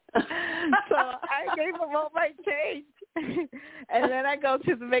I gave him all my change. And then I go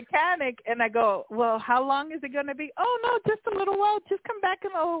to the mechanic, and I go, well, how long is it going to be? Oh, no, just a little while. Just come back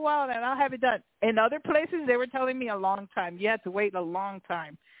in a little while, and I'll have it done. In other places, they were telling me a long time. You had to wait a long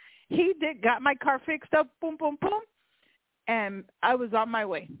time. He got my car fixed up, boom, boom, boom. And I was on my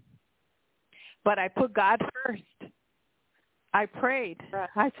way. But I put God first. I prayed.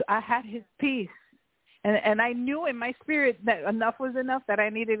 I had his peace. And I knew in my spirit that enough was enough, that I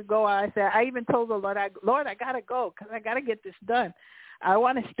needed to go. I even told the Lord, Lord, I got to go because I got to get this done. I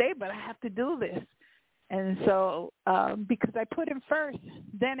want to stay, but I have to do this. And so because I put him first,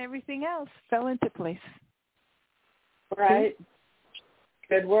 then everything else fell into place. Right. See?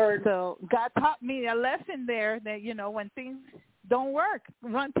 Good word. So God taught me a lesson there that, when things don't work,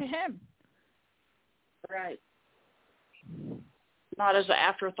 run to him. Right. Not as an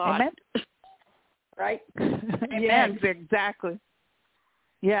afterthought. Amen. Right? Yes, exactly.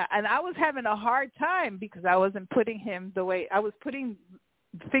 Yeah, and I was having a hard time because I wasn't putting him the way I was putting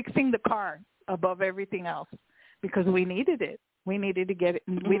fixing the car above everything else because we needed it. We needed to get it.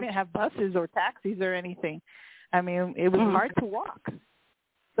 Mm-hmm. We didn't have buses or taxis or anything. I mean, it was hard to walk.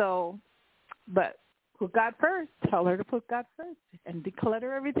 So, but put God first. Tell her to put God first and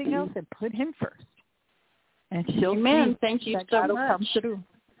declutter everything else and put him first. And she'll see. Thank you that so God will much. Come through.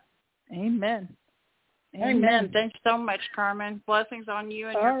 Amen. Amen. Thanks so much, Carmen. Blessings on you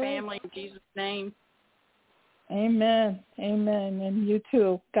and your family in Jesus' name. Amen. Amen. And you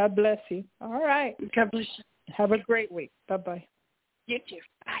too. God bless you. All right. God bless you. Have a great week. Bye-bye. You too.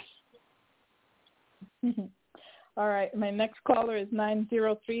 Bye. All right. My next caller is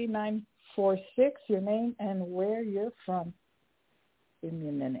 903-946. Your name and where you're from. Give me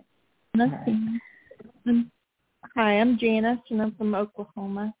a minute. Nothing. Right. Hi, I'm Janice, and I'm from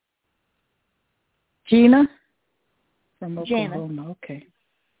Oklahoma. Gina? From Oklahoma. Janice. Okay.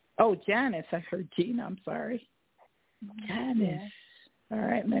 Oh, Janice. I heard Gina. I'm sorry. Janice. All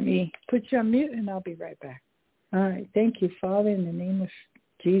right. Let me put you on mute, and I'll be right back. All right. Thank you, Father, in the name of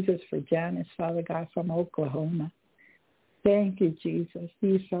Jesus for Janice, Father God, from Oklahoma. Thank you, Jesus.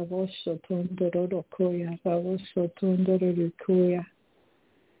 You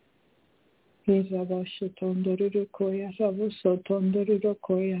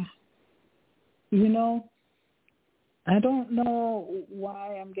know, I don't know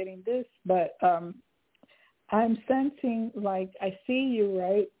why I'm getting this, but I'm sensing like I see you,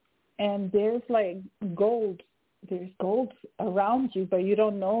 right? And there's like gold. There's gold around you, but you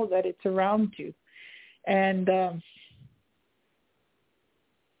don't know that it's around you. And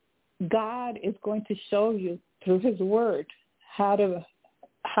God is going to show you through his word how to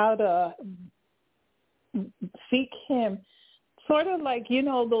seek him. Sort of like, you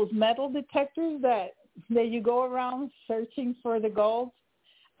know, those metal detectors that you go around searching for the gold.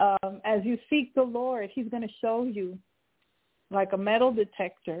 As you seek the Lord, he's going to show you like a metal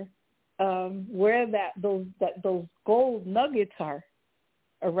detector where those gold nuggets are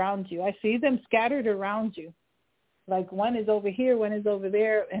around you. I see them scattered around you. Like one is over here, one is over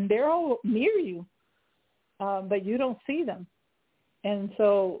there, and they're all near you, but you don't see them. And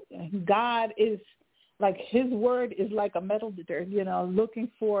so God is like his word is like a metal detector, you know, looking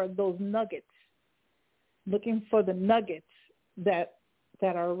for those nuggets, looking for the nuggets that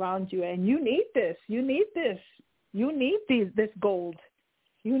are around you. And you need this. You need this. You need this gold.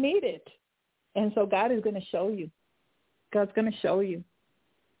 You need it. And so God is going to show you. God's going to show you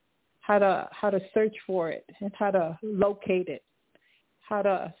how to search for it and how to locate it, how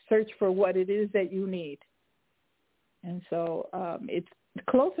to search for what it is that you need. And so it's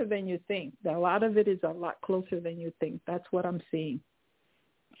closer than you think. A lot of it is a lot closer than you think. That's what I'm seeing.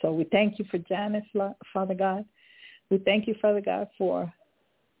 So we thank you for Janice, Father God. We thank you, Father God, for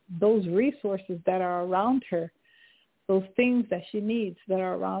those resources that are around her, those things that she needs that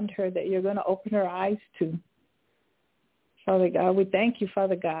are around her that you're going to open her eyes to. Father God, we thank you,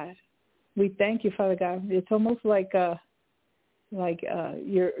 Father God. We thank you, Father God. It's almost like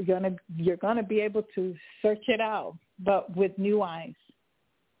you're gonna be able to search it out, but with new eyes,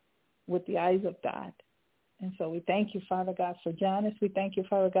 with the eyes of God. And so we thank you, Father God, for Janice. We thank you,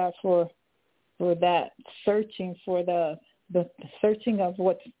 Father God, for that searching, for the searching of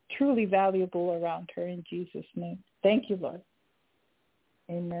what's truly valuable around her in Jesus' name. Thank you, Lord.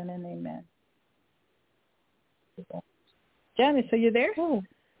 Amen and amen. Janice, are you there? Oh,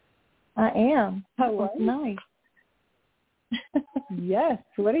 I am. How are you? Nice. Yes.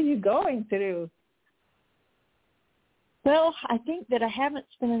 What are you going through? Well, I think that I haven't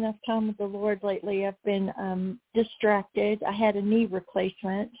spent enough time with the Lord lately. I've been distracted. I had a knee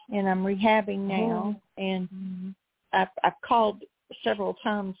replacement, and I'm rehabbing now. And I've called several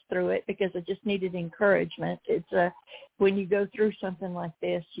times through it because I just needed encouragement. It's when you go through something like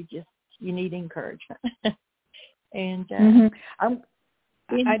this, you need encouragement. And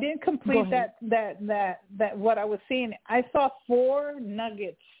I didn't complete that what I was seeing. I saw 4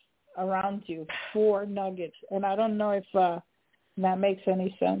 nuggets around you, 4 nuggets, and I don't know if that makes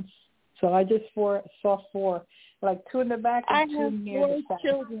any sense. So I just saw 4, like 2 in the back and 2 near the side.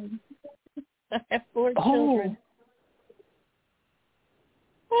 Children. I have 4 children.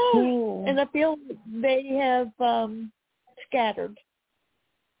 Oh. And I feel they have scattered.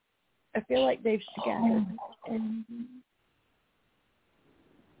 I feel like they've scattered. And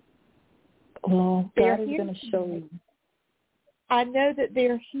God is going to show you. I know that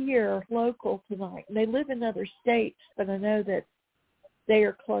they're here local tonight. They live in other states, but I know that they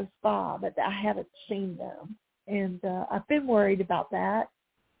are close by, but I haven't seen them. And I've been worried about that.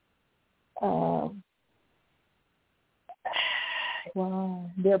 Wow.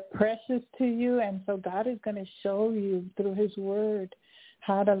 They're precious to you, and so God is going to show you through his word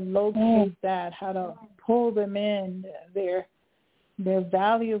how to locate that, how to pull them in. They're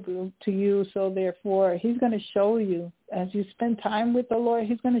valuable to you, so therefore he's going to show you. As you spend time with the Lord,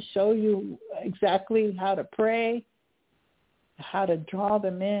 he's going to show you exactly how to pray, how to draw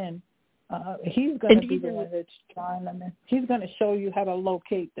them in. He's going to be the one that's drawing them in. He's going to show you how to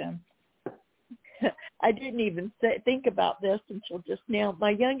locate them. I didn't even think about this until just now. My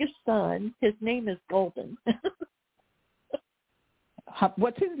youngest son, his name is Golden.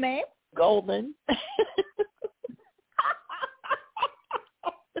 What's his name? Golden.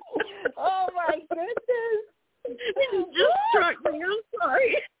 Oh, my goodness. It just struck me. I'm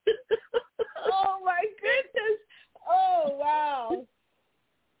sorry. Oh, my goodness. Oh, wow.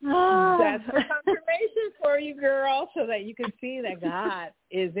 That's for confirmation for you, girl, so that you can see that God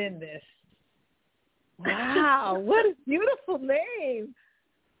is in this. Wow, what a beautiful name.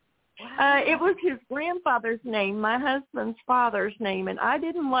 Wow. It was his grandfather's name, my husband's father's name, and I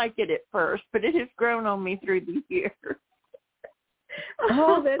didn't like it at first, but it has grown on me through the years.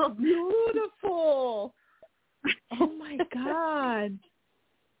 Oh, that's beautiful. Oh, my God.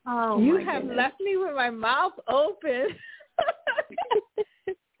 Oh, you my have goodness. left me with my mouth open.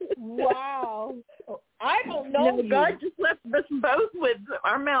 Wow. I don't know. No, God just left us both with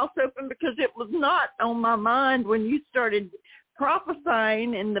our mouths open because it was not on my mind when you started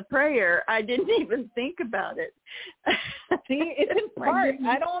prophesying in the prayer. I didn't even think about it. See, it's in part.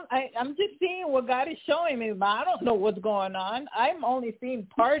 I'm just seeing what God is showing me, but I don't know what's going on. I'm only seeing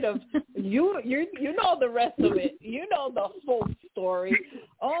part of you know the rest of it. You know the full story.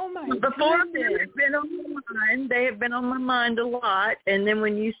 Oh my Before goodness. they have been on my mind a lot, and then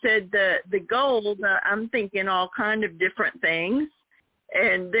when you said the gold, I'm thinking all kind of different things.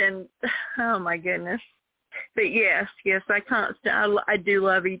 And then oh my goodness. But yes, I do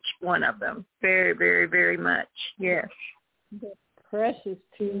love each one of them very, very, very much. Yes. They're precious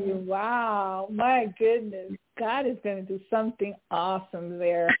to you. Wow. My goodness. God is going to do something awesome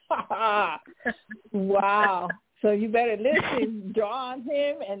there. Wow. So you better listen, draw on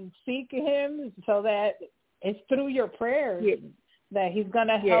him and seek him so that it's through your prayers that he's going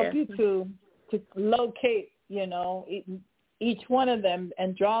to help you to locate, each one of them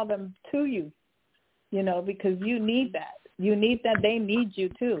and draw them to you. Because you need that. You need that. They need you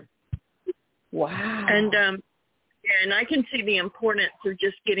too. Wow. And and I can see the importance of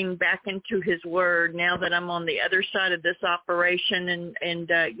just getting back into his word now that I'm on the other side of this operation. And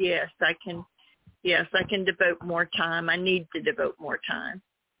yes, I can devote more time. I need to devote more time.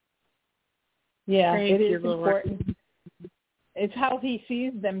 Yeah, Thank it you, is Lord. important. It's how he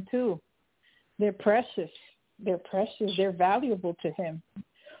sees them too. They're precious. They're precious. They're valuable to him.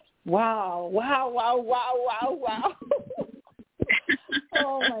 Wow, wow, wow, wow, wow, wow.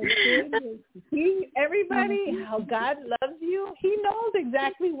 Oh, my goodness. Everybody, how God loves you, he knows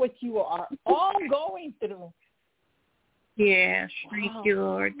exactly what you are all going through. Yes, thank you,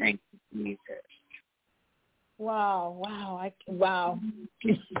 Lord. Thank you, Jesus. Wow, wow.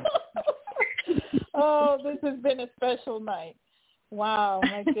 Oh, this has been a special night. Wow,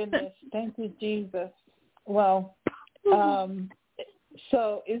 my goodness. Thank you, Jesus. Well,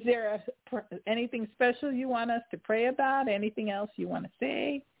 so is there anything special you want us to pray about? Anything else you want to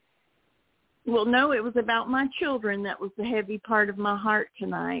say? Well, no, it was about my children. That was the heavy part of my heart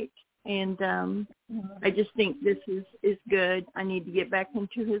tonight. And I just think this is good. I need to get back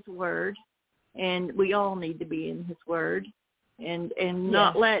into his word. And we all need to be in his word. And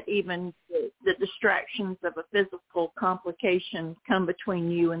not let even the distractions of a physical complication come between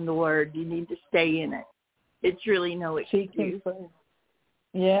you and the word. You need to stay in it. It's really no excuse.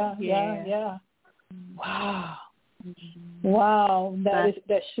 Yeah. Wow.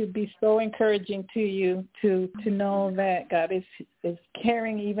 That should be so encouraging to you to know that God is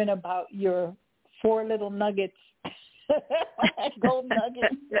caring even about your 4 little nuggets, gold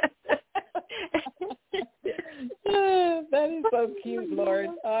nuggets. That is so cute, Lord.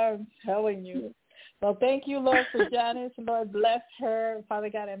 I'm telling you. Well, thank you, Lord, for Janice. Lord, bless her, Father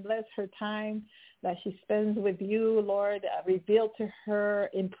God, and bless her time that she spends with you, Lord. Reveal to her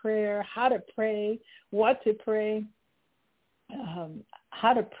in prayer how to pray, what to pray,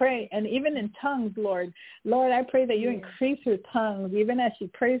 how to pray, and even in tongues, Lord. Lord, I pray that you increase her tongues, even as she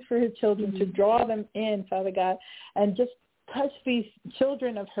prays for her children, to draw them in, Father God, and just touch these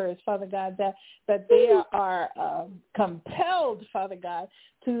children of hers, Father God, that they are compelled, Father God,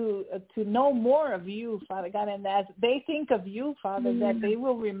 to know more of you, Father God, and as they think of you, Father, that they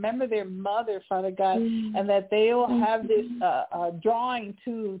will remember their mother, Father God, and that they will have this drawing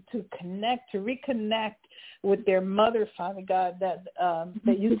to connect, to reconnect with their mother, Father God, that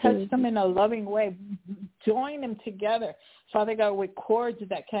you touch them in a loving way. Join them together, Father God, with cords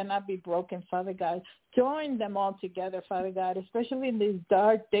that cannot be broken, Father God. Join them all together, Father God, especially in these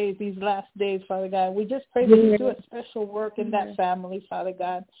dark days, these last days, Father God. We just pray that you do a special work in that family, Father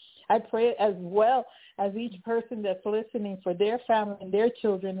God. I pray as well as each person that's listening for their family and their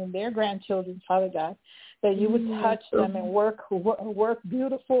children and their grandchildren, Father God, that you would touch them and work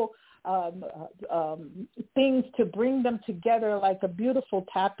beautiful things to bring them together like a beautiful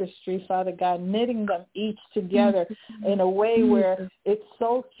tapestry, Father God, knitting them each together in a way where it's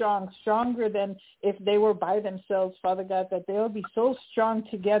so strong, stronger than if they were by themselves, Father God, that they'll be so strong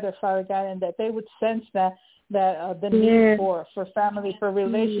together, Father God, and that they would sense that the need for family, for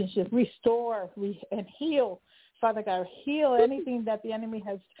relationships, restore and heal, Father God, heal anything that the enemy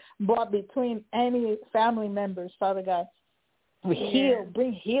has brought between any family members, Father God. We heal,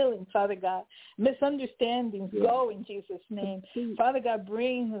 bring healing, Father God. Misunderstandings go in Jesus' name. Father God,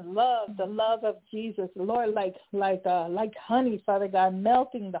 bring love, the love of Jesus, Lord, like honey, Father God,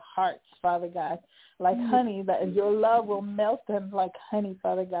 melting the hearts, Father God, like honey, that your love will melt them like honey,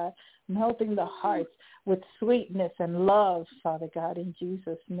 Father God, melting the hearts with sweetness and love, Father God, in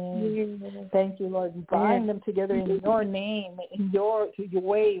Jesus' name. Thank you, Lord. Bind them together in your name, in your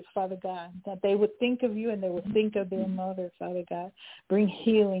ways, Father God, that they would think of you and they would think of their mother, Father God. Bring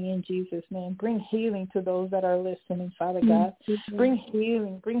healing in Jesus' name. Bring healing to those that are listening, Father God. Bring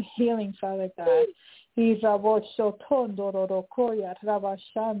healing, Father God.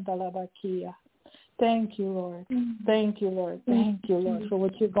 Thank you, Lord. Thank you, Lord. Thank you, Lord, for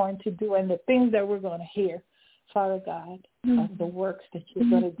what you're going to do and the things that we're going to hear, Father God, of the works that you're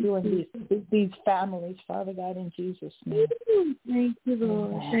going to do in these families, Father God, in Jesus' name. Thank you,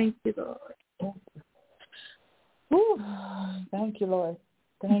 Lord. Amen. Thank you, Lord. Woo. Thank you, Lord.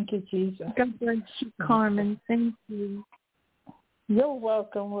 Thank you, Jesus. God bless you, Carmen. Thank you. You're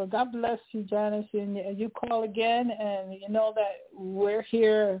welcome. Well, God bless you, Janice. And you call again, and you know that we're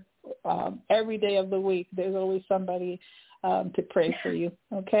here every day of the week. There's always somebody to pray for you,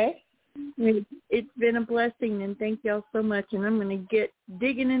 okay? It's been a blessing, and thank y'all so much. And I'm going to get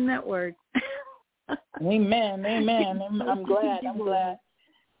digging in that word. Amen. I'm glad.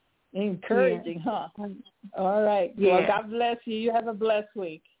 Encouraging, huh? All right. Yeah. Well, God bless you. You have a blessed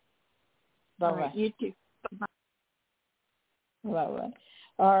week. Bye-bye. Right, you too. Bye-bye. Bye-bye.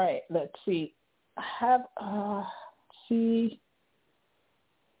 All right. Let's see. I have,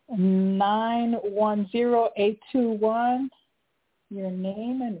 910821, your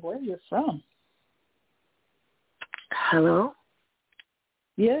name and where you're from. Hello?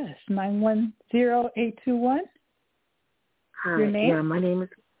 Yes, 910821. Hi. Your name? Yeah, my name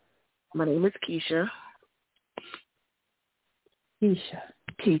is Keisha. Keisha.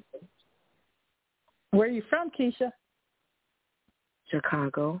 Where are you from, Keisha?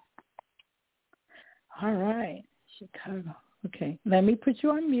 Chicago. All right, Chicago. Okay, let me put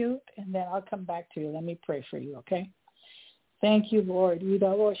you on mute, and then I'll come back to you. Let me pray for you, okay? Thank you, Lord.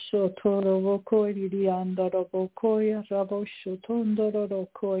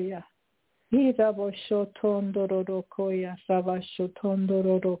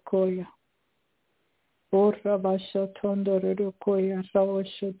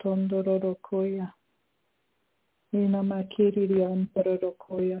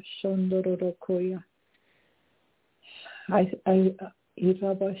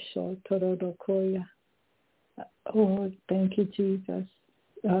 Oh, thank you, Jesus.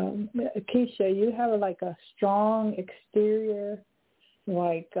 Keisha, you have like a strong exterior,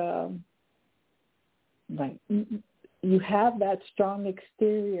 like you have that strong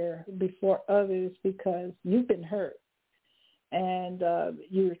exterior before others because you've been hurt and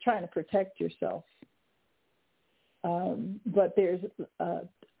you're trying to protect yourself. But there's a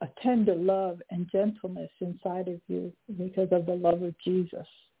tender love and gentleness inside of you because of the love of Jesus.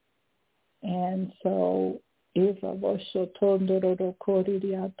 And so you don't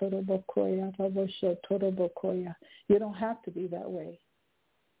have to be that way.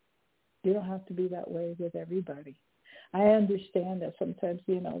 You don't have to be that way with everybody. I understand that sometimes,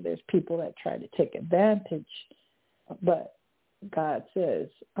 there's people that try to take advantage, but God says,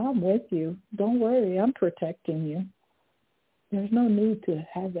 I'm with you. Don't worry. I'm protecting you. There's no need to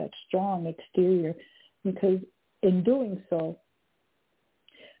have that strong exterior because in doing so,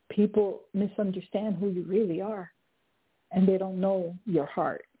 people misunderstand who you really are, and they don't know your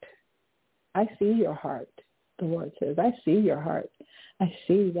heart. I see your heart, the Lord says. I see your heart. I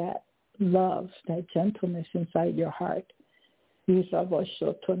see that love, that gentleness inside your heart. And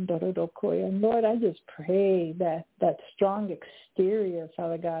Lord, I just pray that strong exterior,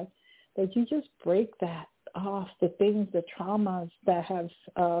 Father God, that you just break that off, the things, the traumas that have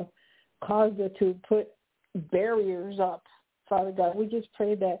caused it to put barriers up, Father God. We just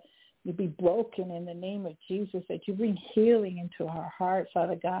pray that you be broken in the name of Jesus, that you bring healing into our heart,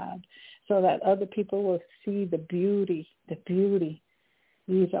 Father God, so that other people will see the beauty. Beauty,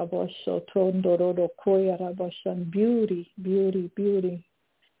 beauty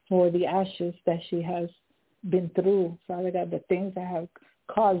for the ashes that she has been through, Father God, the things that have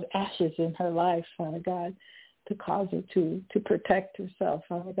caused ashes in her life, Father God, to cause her to protect herself,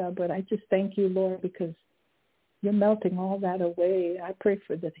 Father God. But I just thank you, Lord, because you're melting all that away. I pray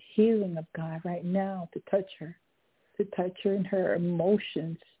for the healing of God right now to touch her in her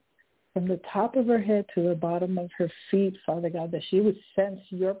emotions, from the top of her head to the bottom of her feet, Father God, that she would sense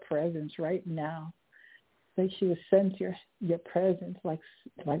your presence right now, that she would sense your presence like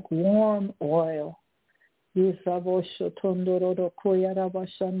warm oil. Break that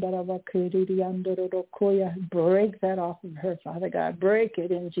off of her, Father God. Break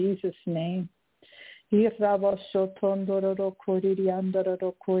it in Jesus' name. Oh,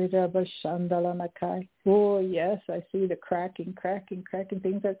 yes, I see the cracking.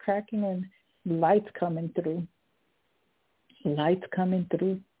 Things are cracking and light's coming through.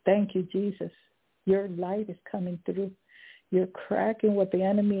 Thank you, Jesus. Your light is coming through. You're cracking what the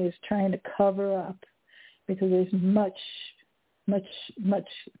enemy is trying to cover up, because there's much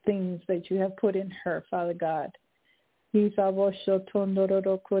things that you have put in her, Father God. I'm going to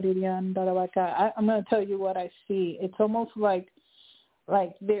tell you what I see. It's almost like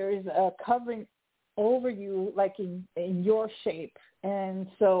there is a covering over you, like in your shape, and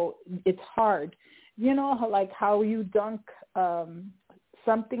so it's hard. You know how you dunk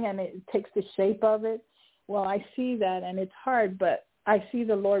something and it takes the shape of it? Well, I see that, and it's hard, but I see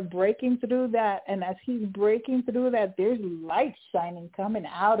the Lord breaking through that, and as he's breaking through that, there's light shining coming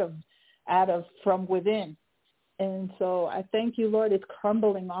out of from within. And so I thank you, Lord, it's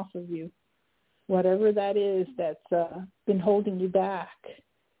crumbling off of you. Whatever that is that's been holding you back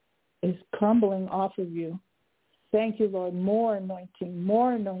is crumbling off of you. Thank you, Lord. More anointing,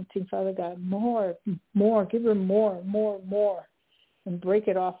 Father God. More. Give her more. And break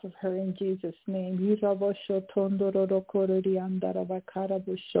it off of her in Jesus' name.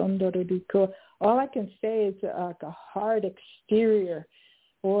 All I can say is like a hard exterior.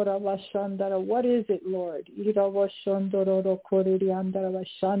 What is it, Lord?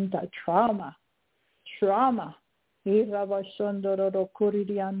 Trauma. Break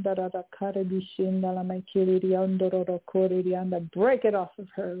it off of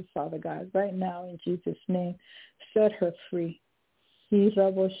her, Father God, right now in Jesus' name. Set her free.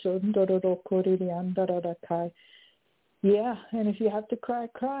 Yeah, and if you have to cry,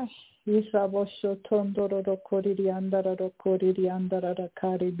 cry. Yeah,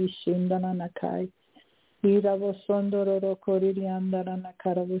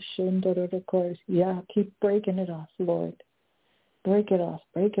 keep breaking it off, Lord. Break it off.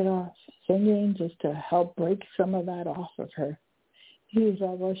 Send your angels to help break some of that off of her.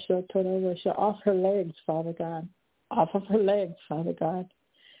 Off her legs, Father God. Off of her legs, Father God.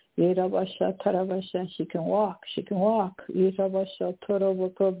 She can walk.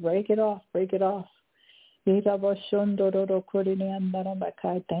 Break it off.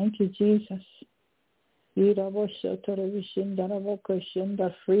 Thank you, Jesus.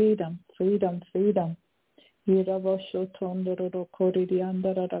 Freedom.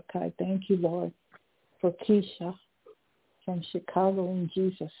 Thank you, Lord, for Keisha from Chicago in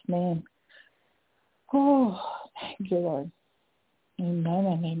Jesus' name. Oh, thank you, Lord. Amen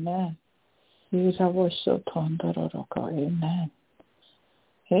and amen. Amen.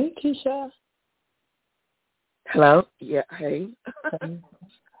 Hey, Keisha. Hello? Yeah, hey.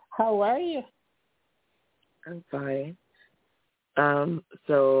 How are you? I'm fine.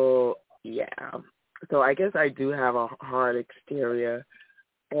 So I guess I do have a hard exterior.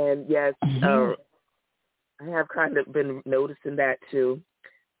 And yes, I have kind of been noticing that too,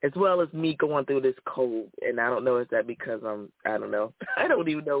 as well as me going through this cold. And I don't know if that because I don't know. I don't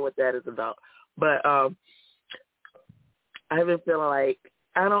even know what that is about. But I've been feeling like,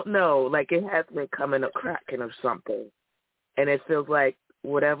 I don't know, like it has been coming up cracking or something. And it feels like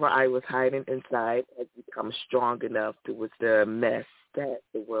whatever I was hiding inside has become strong enough to withstand the mess that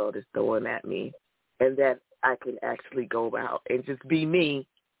the world is throwing at me, and that I can actually go out and just be me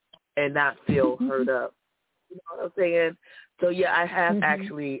and not feel hurt up. You know what I'm saying? So yeah, I have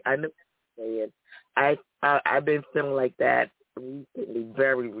actually. I know what you're saying. I've been feeling like that recently,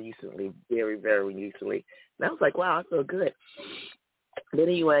 very recently. And I was like, wow, I feel good. But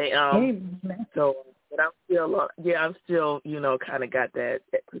anyway, so. But I'm still, kind of got that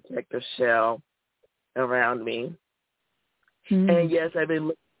protective shell around me. And yes, I've been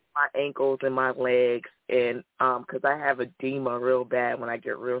looking my ankles and my legs, and because I have edema real bad when I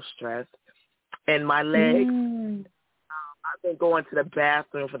get real stressed. And my legs, I've been going to the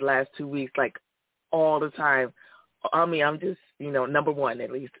bathroom for the last 2 weeks, like all the time. I mean, I'm just, number one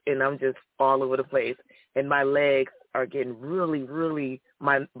at least, and I'm just all over the place. And my legs are getting really, really,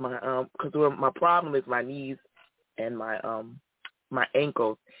 because my problem is my knees and my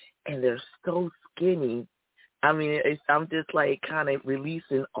ankles, and they're so skinny. I mean, I'm just like kind of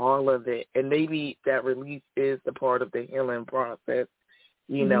releasing all of it, and maybe that release is the part of the healing process,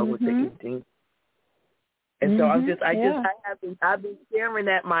 with the eating. And so I've been staring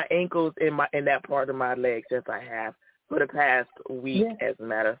at my ankles and that part of my legs as I have for the past week, as a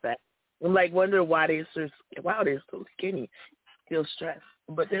matter of fact. I'm like wondering why they're so skinny. Feel stressed,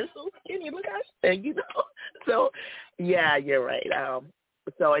 but they're so skinny. Look how skinny, So yeah, you're right.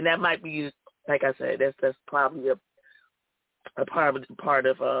 So and that might be, like I said, that's probably a part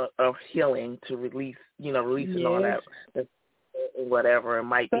of healing to release, releasing all that whatever it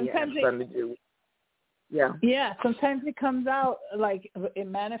might be having something to do. Yeah. Yeah. Sometimes it comes out like it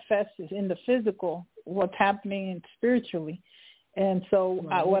manifests in the physical, what's happening spiritually. And so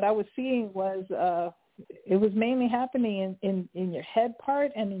what I was seeing was it was mainly happening in your head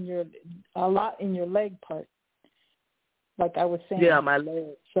part and a lot in your leg part. Like I was saying. Yeah, my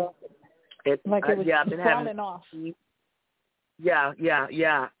leg. So it was falling off. Yeah.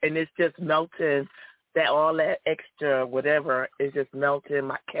 And it's just melting. That all that extra whatever is just melting.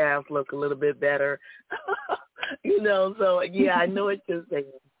 My calves look a little bit better, So yeah, I know it's just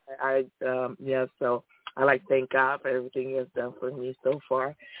So I like to thank God for everything He has done for me so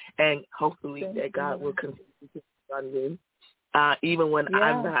far, and hopefully that God will continue to on me, even when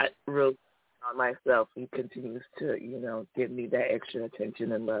I'm not real on myself. He continues to give me that extra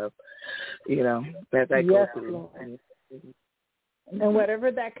attention and love, as I go through. And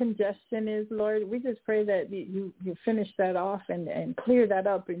whatever that congestion is, Lord, we just pray that you finish that off and clear that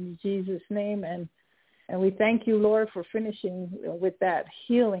up in Jesus' name. And we thank you, Lord, for finishing with that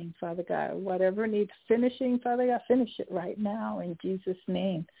healing, Father God. Whatever needs finishing, Father God, finish it right now in Jesus'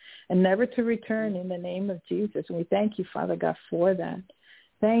 name. And never to return in the name of Jesus. And we thank you, Father God, for that.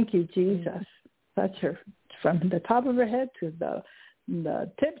 Thank you, Jesus. Touch her from the top of her head to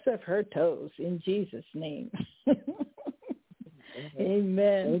the tips of her toes in Jesus' name.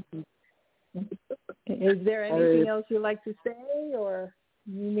 Amen. Is there anything else you'd like to say, or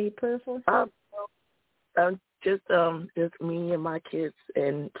you need prayer for? Just me and my kids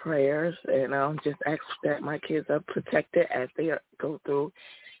and prayers, and just ask that my kids are protected as they go through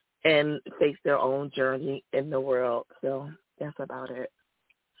and face their own journey in the world. So that's about it.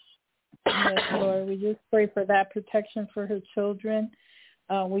 Yes, Lord, we just pray for that protection for her children.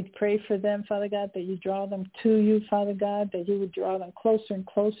 We pray for them, Father God, that you draw them to you, Father God, that you would draw them closer and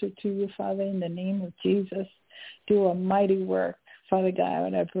closer to you, Father, in the name of Jesus. Do a mighty work, Father God.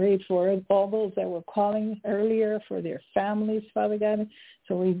 And I pray for all those that were calling earlier for their families, Father God.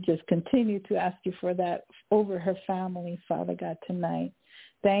 So we just continue to ask you for that over her family, Father God, tonight.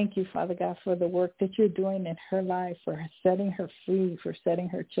 Thank you, Father God, for the work that you're doing in her life, for setting her free, for setting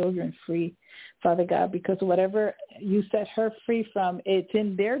her children free, Father God, because whatever you set her free from, it's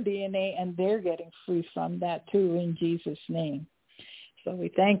in their DNA, and they're getting free from that too in Jesus' name. So we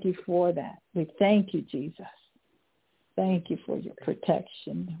thank you for that. We thank you, Jesus. Thank you for your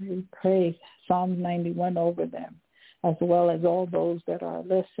protection. We pray Psalm 91 over them, as well as all those that are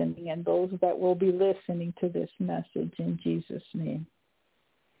listening and those that will be listening to this message in Jesus' name.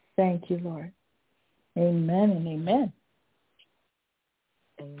 Thank you, Lord. Amen and amen.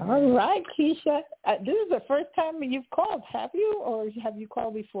 All right, Keisha. This is the first time you've called, have you, or have you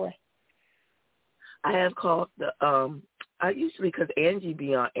called before? I have called I usually, because Angie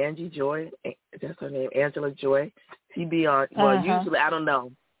be on, Angie Joy, that's her name, Angela Joy. She be on, well, usually, I don't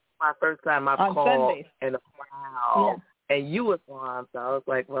know. My first time I've called. Sundays. And wow. Yeah. And you was on, so I was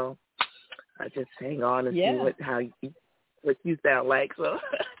like, well, I just hang on and see what you sound like.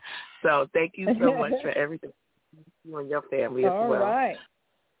 So thank you so much for everything, you and your family as well. All right.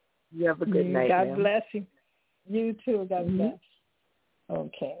 You have a good night. God bless you. You too. God bless.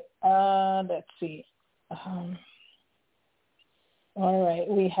 Okay. Let's see. All right.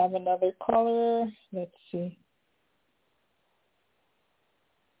 We have another caller. Let's see.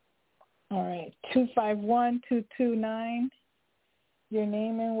 All right. 251-229. Your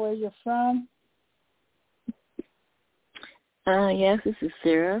name and where you're from? Yes, this is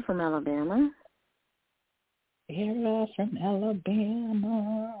Sarah from Alabama. Sarah from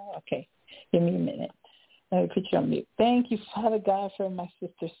Alabama. Okay. Give me a minute. Let me put you on mute. Thank you, Father God, for my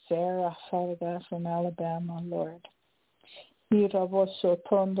sister Sarah, Father God, from Alabama, Lord. Irabosho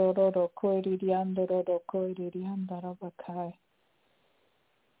tondororo koiririandororo koiririandarabakai.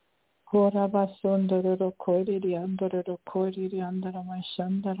 Horabasondororo koiririandororo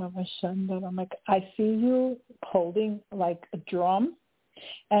koiririandaramashandarabashandaramai. I see you holding like a drum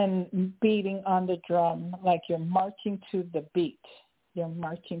and beating on the drum like you're marching to the beat. You're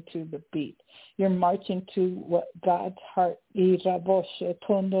marching to the beat. You're marching to what God's heart. As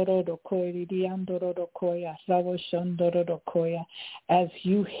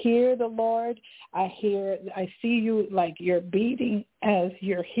you hear the Lord, I see you like you're beating as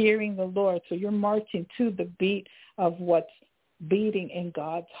you're hearing the Lord. So you're marching to the beat of what's beating in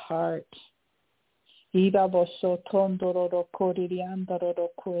God's heart. And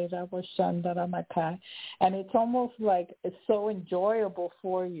it's almost like it's so enjoyable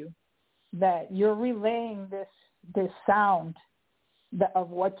for you that you're relaying this sound of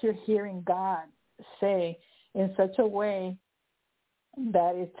what you're hearing God say in such a way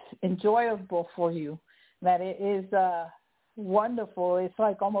that it's enjoyable for you, that it is wonderful. It's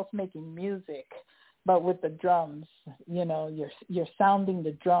like almost making music, but with the drums. You know, you're sounding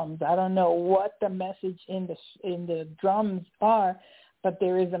the drums. I don't know what the message in the drums are, but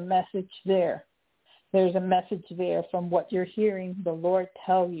there is a message there. There's a message there from what you're hearing the Lord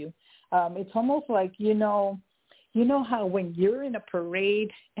tell you. It's almost like, you know how when you're in a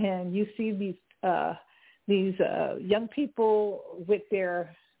parade and you see these young people with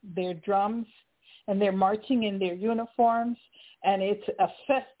their drums and they're marching in their uniforms, and it's a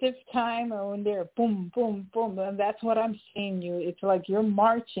festive time, or when they're boom, boom, boom, and that's what I'm seeing you. It's like you're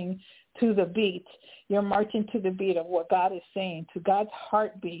marching to the beat. You're marching to the beat of what God is saying, to God's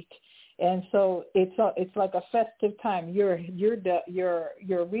heartbeat. And so it's like a festive time. You're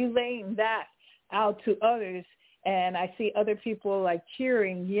relaying that out to others, and I see other people like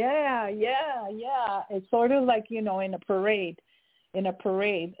cheering. Yeah, yeah, yeah. It's sort of like, in a parade. In a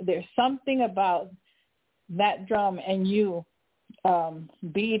parade, there's something about that drum and you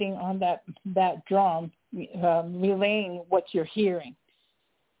beating on that drum, relaying what you're hearing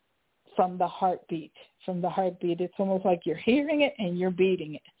from the heartbeat. From the heartbeat, it's almost like you're hearing it and you're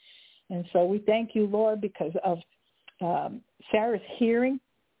beating it. And so we thank you, Lord, because of Sarah's hearing,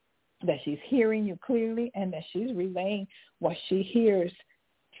 that she's hearing you clearly and that she's relaying what she hears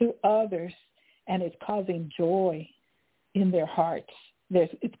to others, and it's causing joy in their hearts.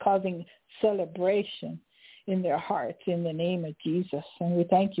 It's causing celebration in their hearts in the name of Jesus. And we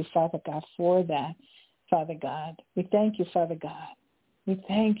thank you, Father God, for that, Father God. We thank you, Father God. We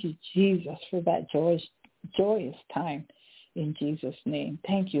thank you, Jesus, for that joyous time in Jesus' name.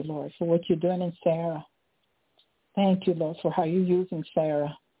 Thank you, Lord, for what you're doing in Sarah. Thank you, Lord, for how you're using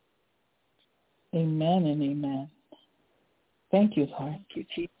Sarah. Amen and amen. Thank you, Lord. Thank you,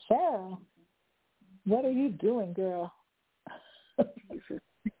 Jesus. Sarah, what are you doing, girl?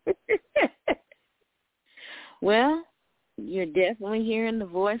 Well, you're definitely hearing the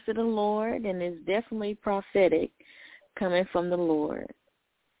voice of the Lord, and it's definitely prophetic coming from the Lord.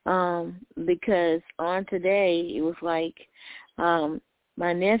 Because on today, it was like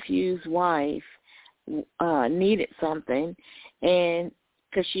my nephew's wife needed something, and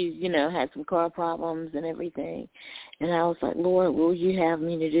because she, had some car problems and everything. And I was like, Lord, what will you have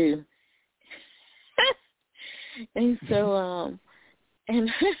me to do? And so, and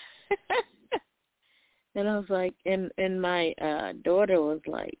I was like, and my daughter was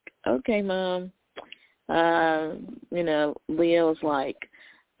like, okay, Mom. Leah was like,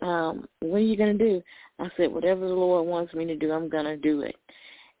 what are you going to do? I said, whatever the Lord wants me to do, I'm going to do it.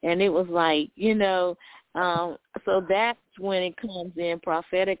 And it was like, so that's when it comes in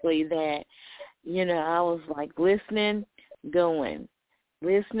prophetically that, I was like listening, going,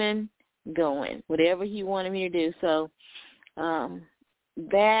 whatever he wanted me to do. So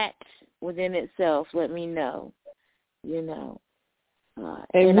that within itself let me know, and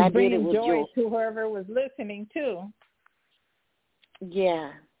I did it with joy to whoever was listening too.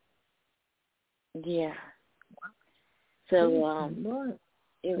 Yeah. So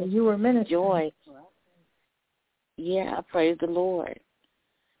it was you were ministering. Joy. Yeah, I praise the Lord.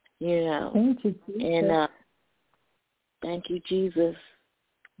 Thank you, Jesus. And thank you, Jesus.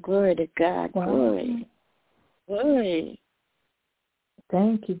 Glory to God. Wow. Glory.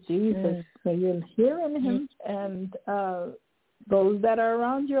 Thank you, Jesus. So you're hearing him, and those that are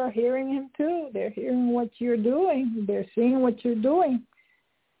around you are hearing him too. They're hearing what you're doing. They're seeing what you're doing.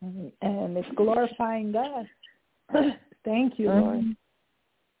 And it's glorifying God. Thank you, Lord.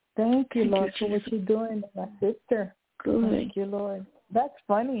 Thank you, Lord, for what you're doing, my sister. Good. Thank you, Lord. That's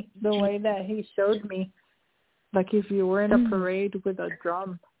funny, the way that he showed me. Like if you were in a parade with a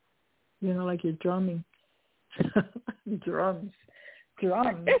drum, like you're drumming. Drums.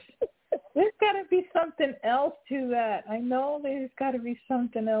 There's got to be something else to that. I know there's got to be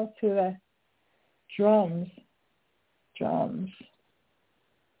something else to that. Drums.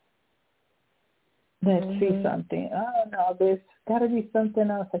 Let's see something. I don't know. There's got to be something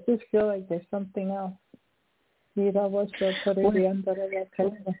else. I just feel like there's something else. Go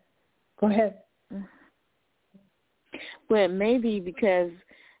ahead. Well, maybe because,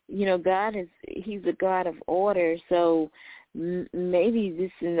 God he's a God of order, so maybe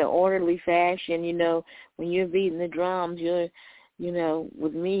this in the orderly fashion, when you're beating the drums, you're,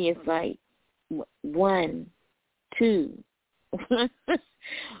 with me, it's like 1, 2,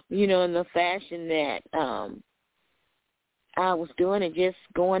 in the fashion that I was doing it, just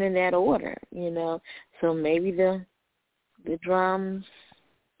going in that order, So maybe the drums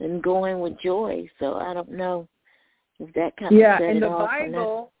and going with joy. So I don't know if that kind of set in it the off.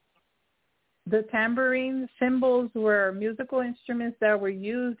 Bible, the tambourine cymbals were musical instruments that were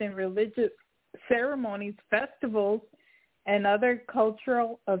used in religious ceremonies, festivals, and other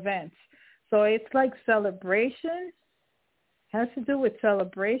cultural events. So it's like celebration. Has to do with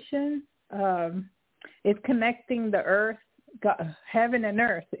celebration. It's connecting the earth, God, heaven and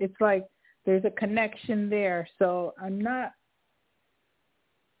earth. It's like there's a connection there. So I'm not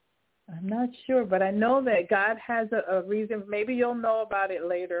sure, but I know that God has a reason. Maybe you'll know about it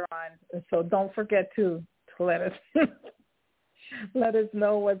later on. So don't forget to let us let us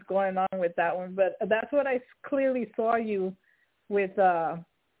know what's going on with that one. But that's what I clearly saw you with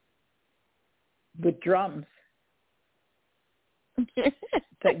drums.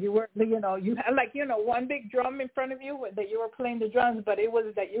 That you were, you had one big drum in front of you that you were playing the drums, but it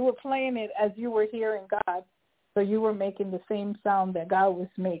was that you were playing it as you were hearing God. So you were making the same sound that God was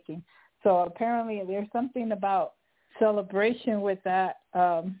making. So apparently there's something about celebration with that.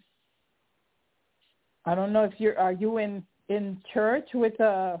 I don't know if are you in church with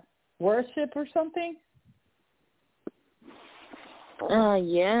worship or something?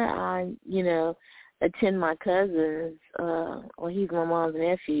 Yeah, I attend my cousin's. He's my mom's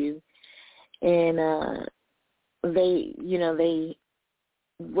nephew, and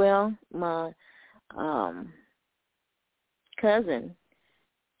my cousin,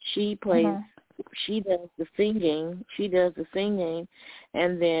 she plays. She does the singing.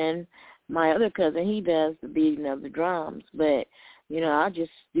 And then my other cousin, he does the beating of the drums. But I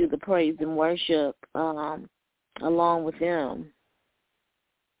just do the praise and worship along with them.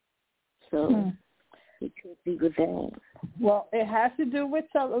 So it could be with that. Well, it has to do with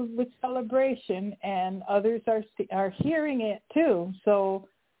celebration, and others are hearing it too. So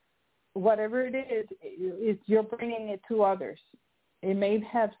whatever it is, you're bringing it to others. It may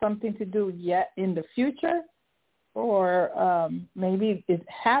have something to do yet in the future, or maybe it's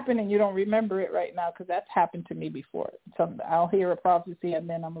happened and you don't remember it right now, because that's happened to me before. I'll hear a prophecy and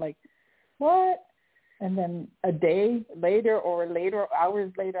then I'm like, what? And then a day later or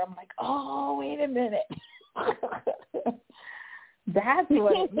hours later, I'm like, oh, wait a minute. That's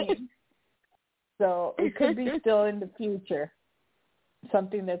what it means. So it could be still in the future,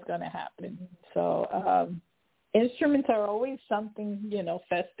 something that's going to happen. So instruments are always something,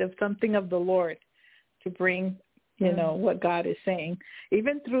 festive, something of the Lord to bring, what God is saying.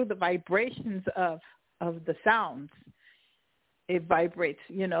 Even through the vibrations of the sounds, it vibrates.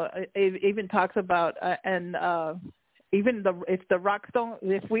 It even talks about even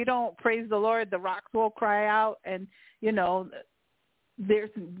if we don't praise the Lord, the rocks will cry out, and there's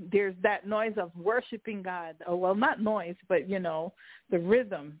that noise of worshiping God. Oh, well, not noise, but the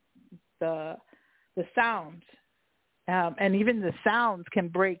rhythm, the sounds, and even the sounds can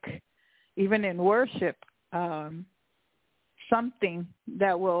break, even in worship, something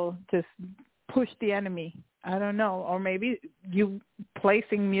that will just push the enemy. I don't know. Or maybe you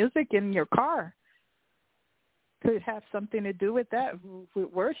placing music in your car could have something to do with that,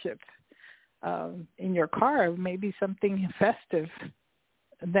 with worship in your car. Maybe something festive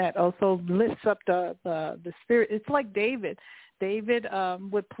that also lifts up the spirit. It's like David. David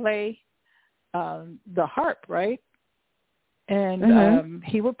would play the harp, right? And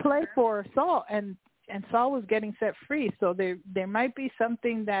he would play for Saul, and Saul was getting set free. So there might be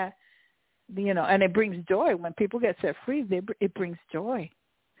something that, and it brings joy. When people get set free, it brings joy.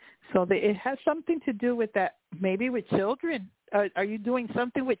 So it has something to do with that, maybe with children. Are you doing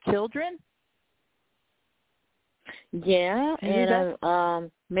something with children? Yeah, and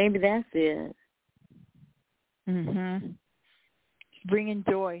maybe that's it. Bringing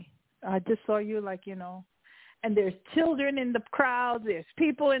joy. I just saw you and there's children in the crowds. There's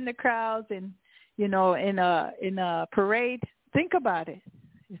people in the crowds, and in a parade. Think about it.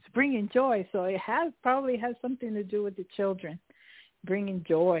 It's bringing joy. So it probably has something to do with the children, bringing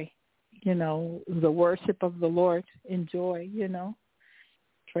joy, the worship of the Lord in joy,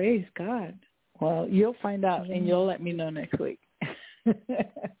 Praise God. Well, you'll find out, and you'll let me know next week.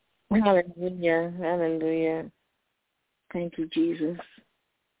 Hallelujah. Hallelujah. Thank you, Jesus.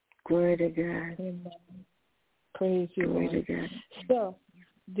 Glory to God. Amen. Praise you, Glory Lord. to God. So,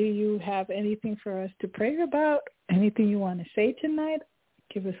 do you have anything for us to pray about? Anything you want to say tonight?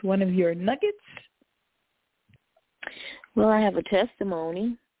 Give us one of your nuggets. Well, I have a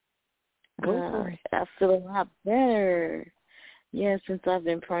testimony. Go for it. I feel a lot better. Yeah, since I've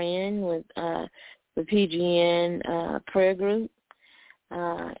been praying with the PGN prayer group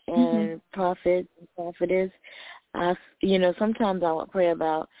and prophet and prophetess. Sometimes I would pray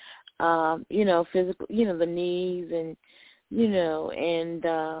about, physical, the knees and, and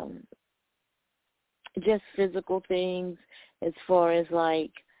just physical things as far as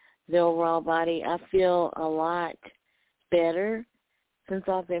like the overall body. I feel a lot better since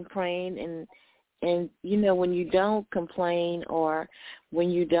I've been praying and when you don't complain or when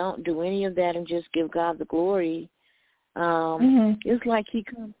you don't do any of that and just give God the glory, it's like he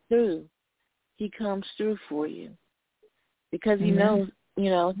comes through. He comes through for you because he knows,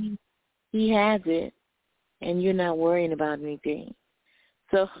 he has it and you're not worrying about anything.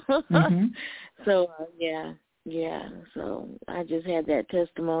 So, So I just had that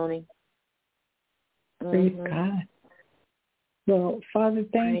testimony. Praise God. Well, Father,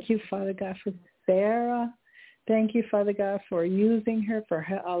 thank you, Father God, for Sarah. Thank you, Father God, for using her, for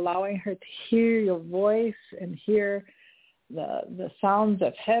allowing her to hear your voice and hear the sounds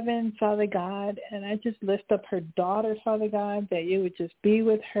of heaven, Father God. And I just lift up her daughter, Father God, that you would just be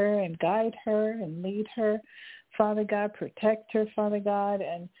with her and guide her and lead her, Father God, protect her, Father God.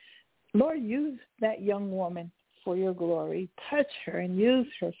 And Lord, use that young woman for your glory. Touch her and use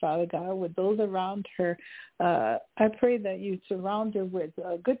her, Father God, with those around her. I pray that you surround her with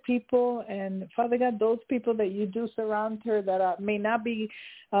good people. And, Father God, those people that you do surround her that may not be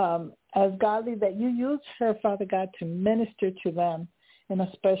as godly, that you use her, Father God, to minister to them in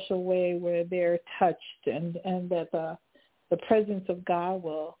a special way where they're touched and that the presence of God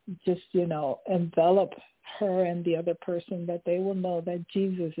will just, envelop her and the other person, that they will know that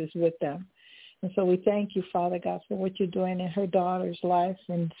Jesus is with them. And so we thank you, Father God, for what you're doing in her daughter's life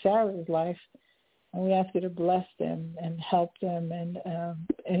and Sarah's life. And we ask you to bless them and help them.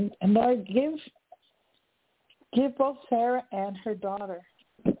 And Lord, give both Sarah and her daughter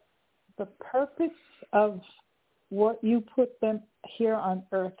the purpose of what you put them here on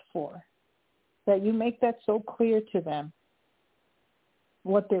earth for, that you make that so clear to them,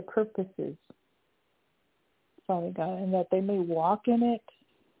 what their purpose is, Father God, and that they may walk in it,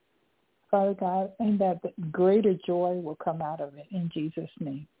 Father God, and that greater joy will come out of it in Jesus'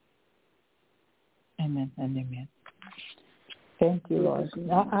 name. Amen and amen. Thank you, Lord.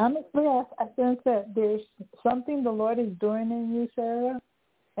 Now, honestly, I sense that there's something the Lord is doing in you, Sarah,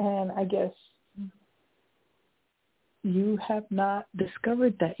 and I guess you have not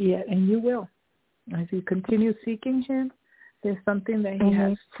discovered that yet, and you will. As you continue seeking him, there's something that he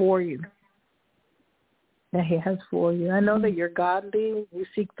has for you. That he has for you. I know that you're godly, you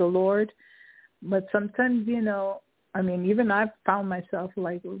seek the Lord, but sometimes, even I've found myself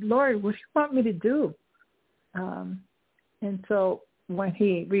like, Lord, what do you want me to do? And so when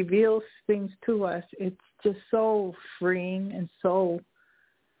he reveals things to us, it's just so freeing and so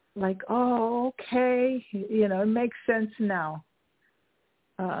like, oh, okay, it makes sense now.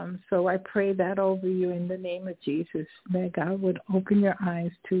 So I pray that over you in the name of Jesus, that God would open your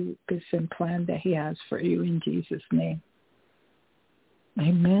eyes to this plan that he has for you in Jesus' name.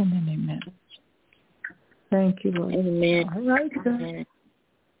 Amen and amen. Thank you, Lord. Amen. All right, sir.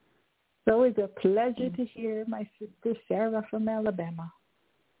 So it's a pleasure to hear my sister Sarah from Alabama.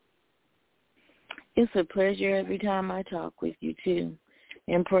 It's a pleasure every time I talk with you, too,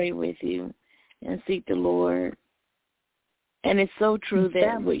 and pray with you and seek the Lord. And it's so true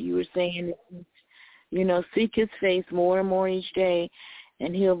that what you were saying, seek his face more and more each day,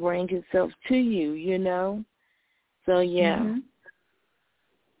 and he'll bring himself to you, So,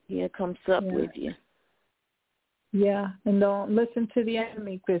 he'll come sup with you. Yeah, and don't listen to the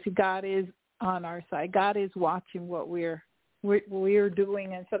enemy, because God is on our side. God is watching what we're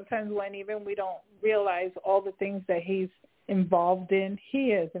doing, and sometimes when even we don't realize all the things that he's involved in, he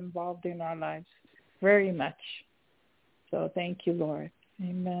is involved in our lives very much. So thank you, Lord.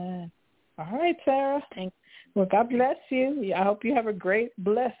 Amen. All right, Sarah. Well, God bless you. I hope you have a great,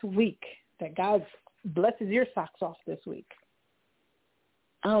 blessed week, that God blesses your socks off this week.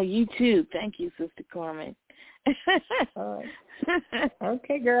 Oh, you too. Thank you, Sister Carmen. All right.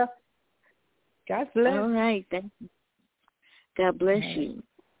 Okay, girl. God bless. All right. Thank you. God bless you.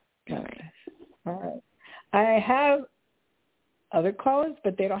 God bless. All right. I have other callers,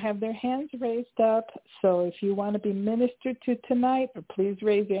 but they don't have their hands raised up. So if you want to be ministered to tonight, please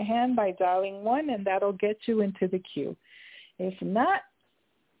raise your hand by dialing 1, and that'll get you into the queue. If not,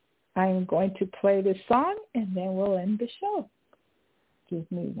 I'm going to play this song, and then we'll end the show. Give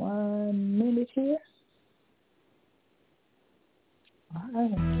me 1 minute here. All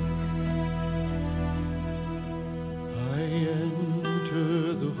right. I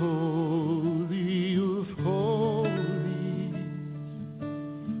enter the Holy of Holies.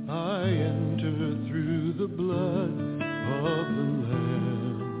 I enter through the blood of the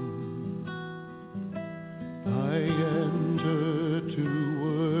Lamb. I enter to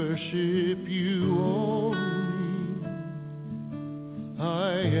worship you only.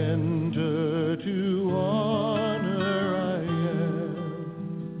 I enter to honor I am.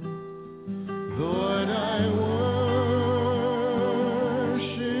 Lord, I worship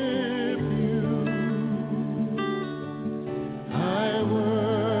you. I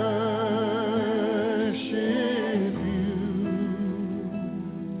worship you.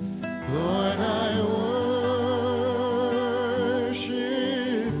 Lord, I worship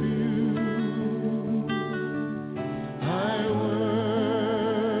you. I worship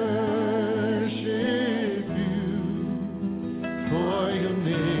you, for your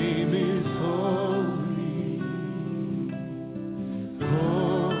name is holy,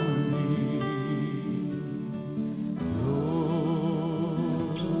 holy, Lord.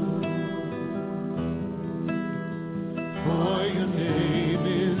 For your name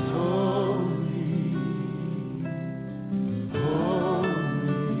is holy.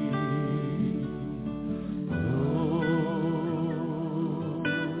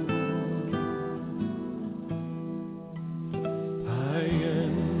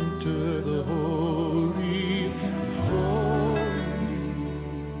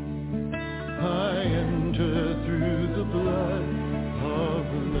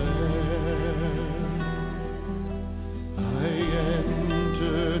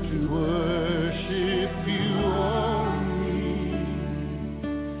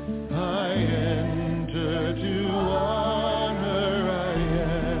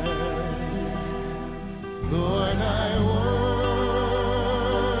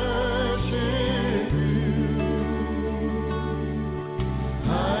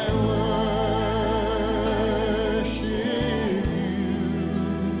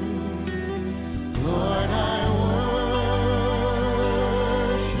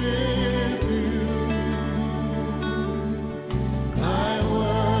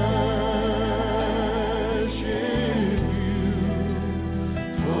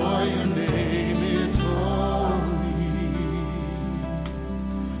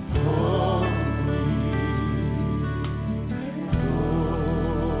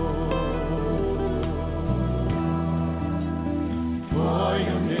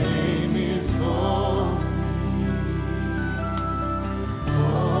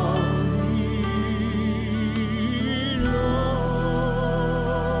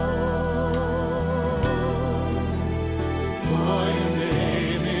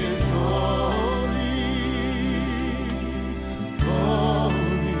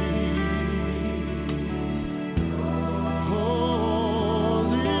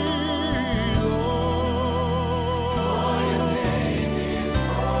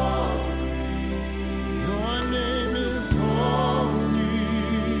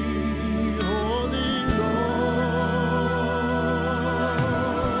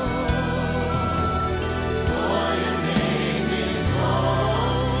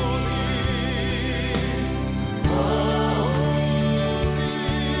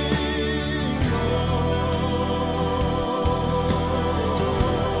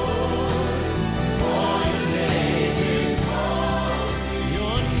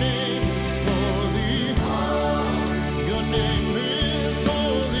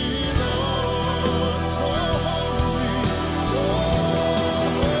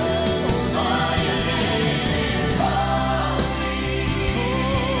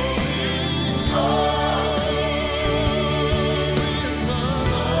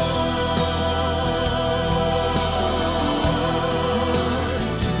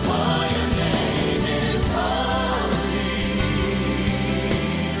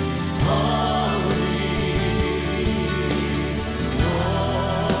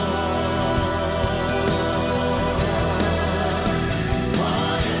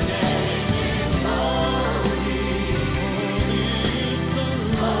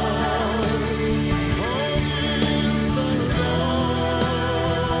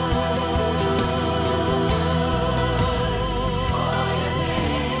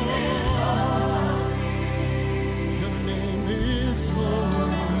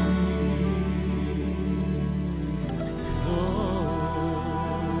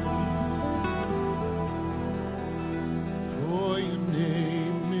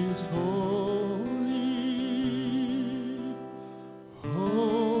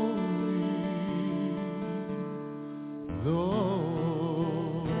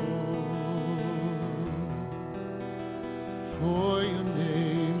 for your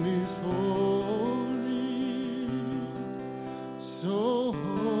name is holy, so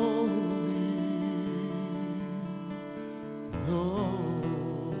holy, Lord.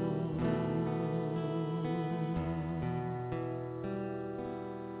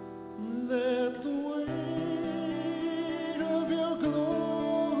 Let the weight of your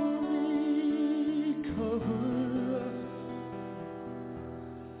glory cover us.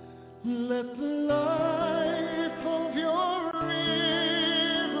 Let the life of your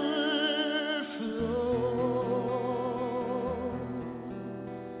river flow.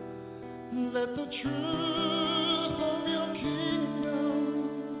 Let the truth of your kingdom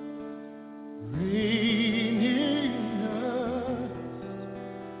reign in us.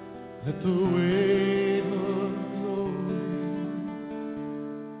 Let the weight of glory,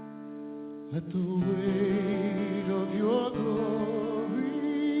 let the weight of your glory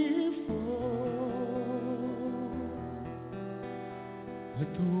fall. Let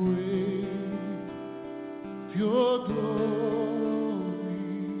the weight of your glory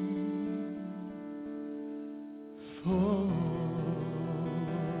fall.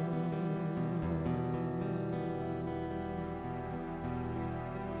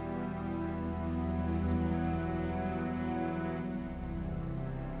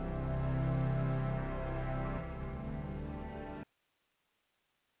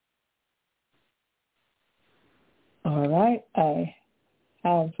 All right, I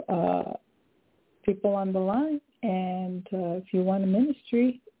have people on the line, and if you want a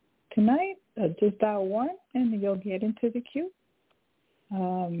ministry tonight, just dial 1 and you'll get into the queue.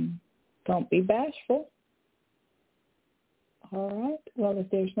 Don't be bashful. All right, well, if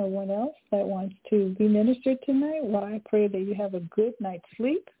there's no one else that wants to be ministered tonight, well, I pray that you have a good night's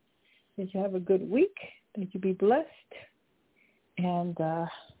sleep, that you have a good week, that you be blessed, and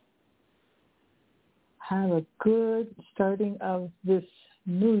have a good starting of this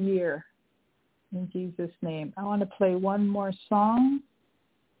new year in Jesus' name. I want to play one more song,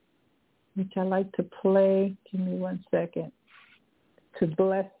 which I like to play. Give me 1 second. To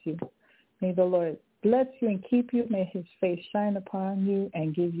bless you. May the Lord bless you and keep you. May his face shine upon you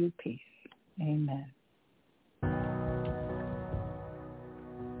and give you peace. Amen.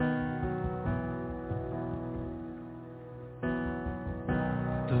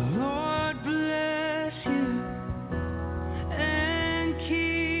 The Lord bless you and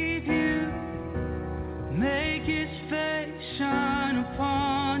keep you. Make his face shine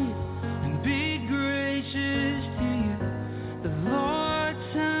upon you and be gracious to you. The Lord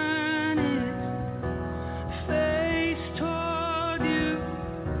turn his face toward you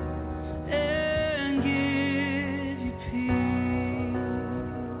and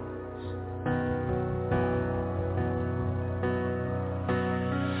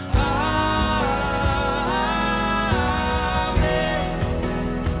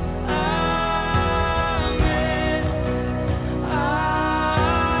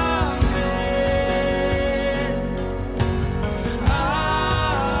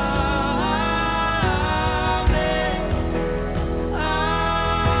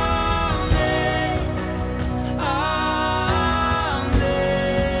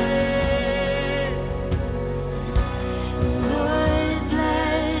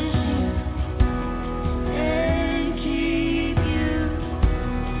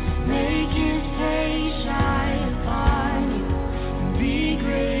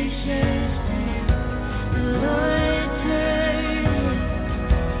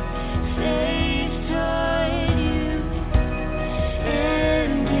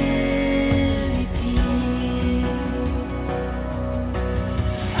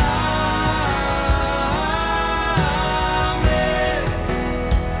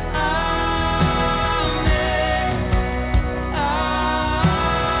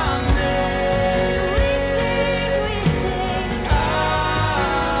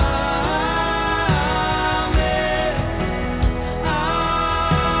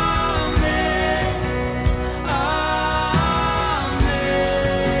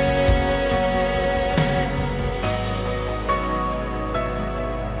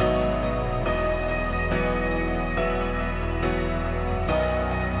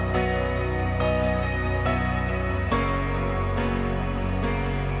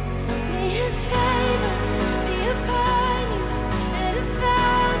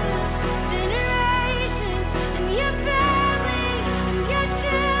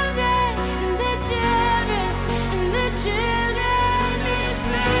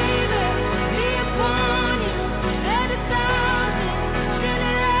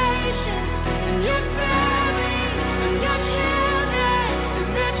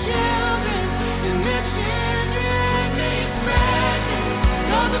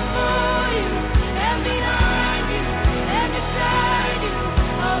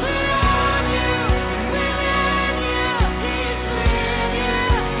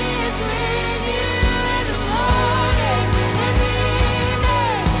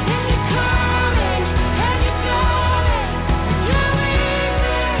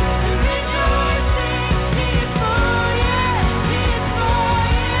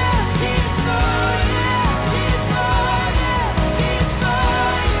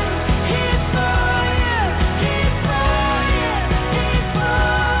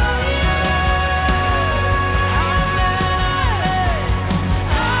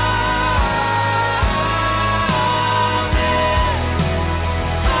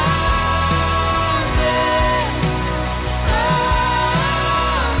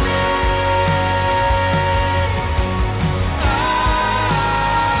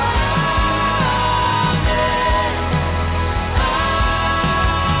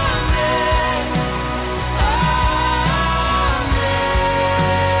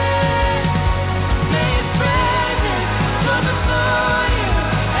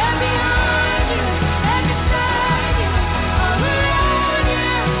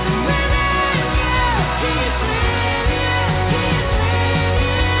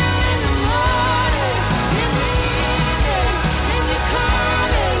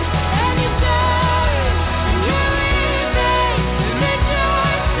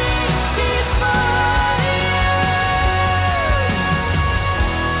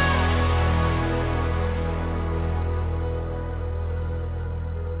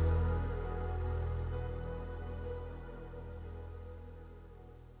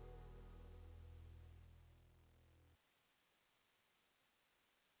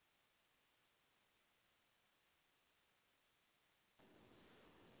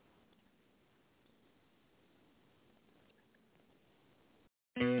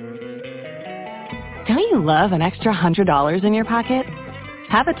Don't you love an extra $100 in your pocket?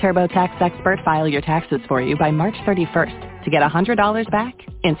 Have a TurboTax expert file your taxes for you by March 31st to get $100 back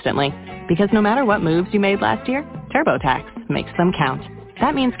instantly. Because no matter what moves you made last year, TurboTax makes them count.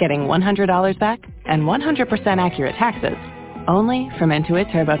 That means getting $100 back and 100% accurate taxes only from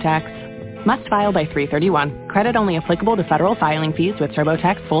Intuit TurboTax. Must file by 3/31. Credit only applicable to federal filing fees with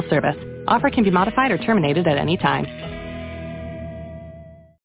TurboTax full service. Offer can be modified or terminated at any time.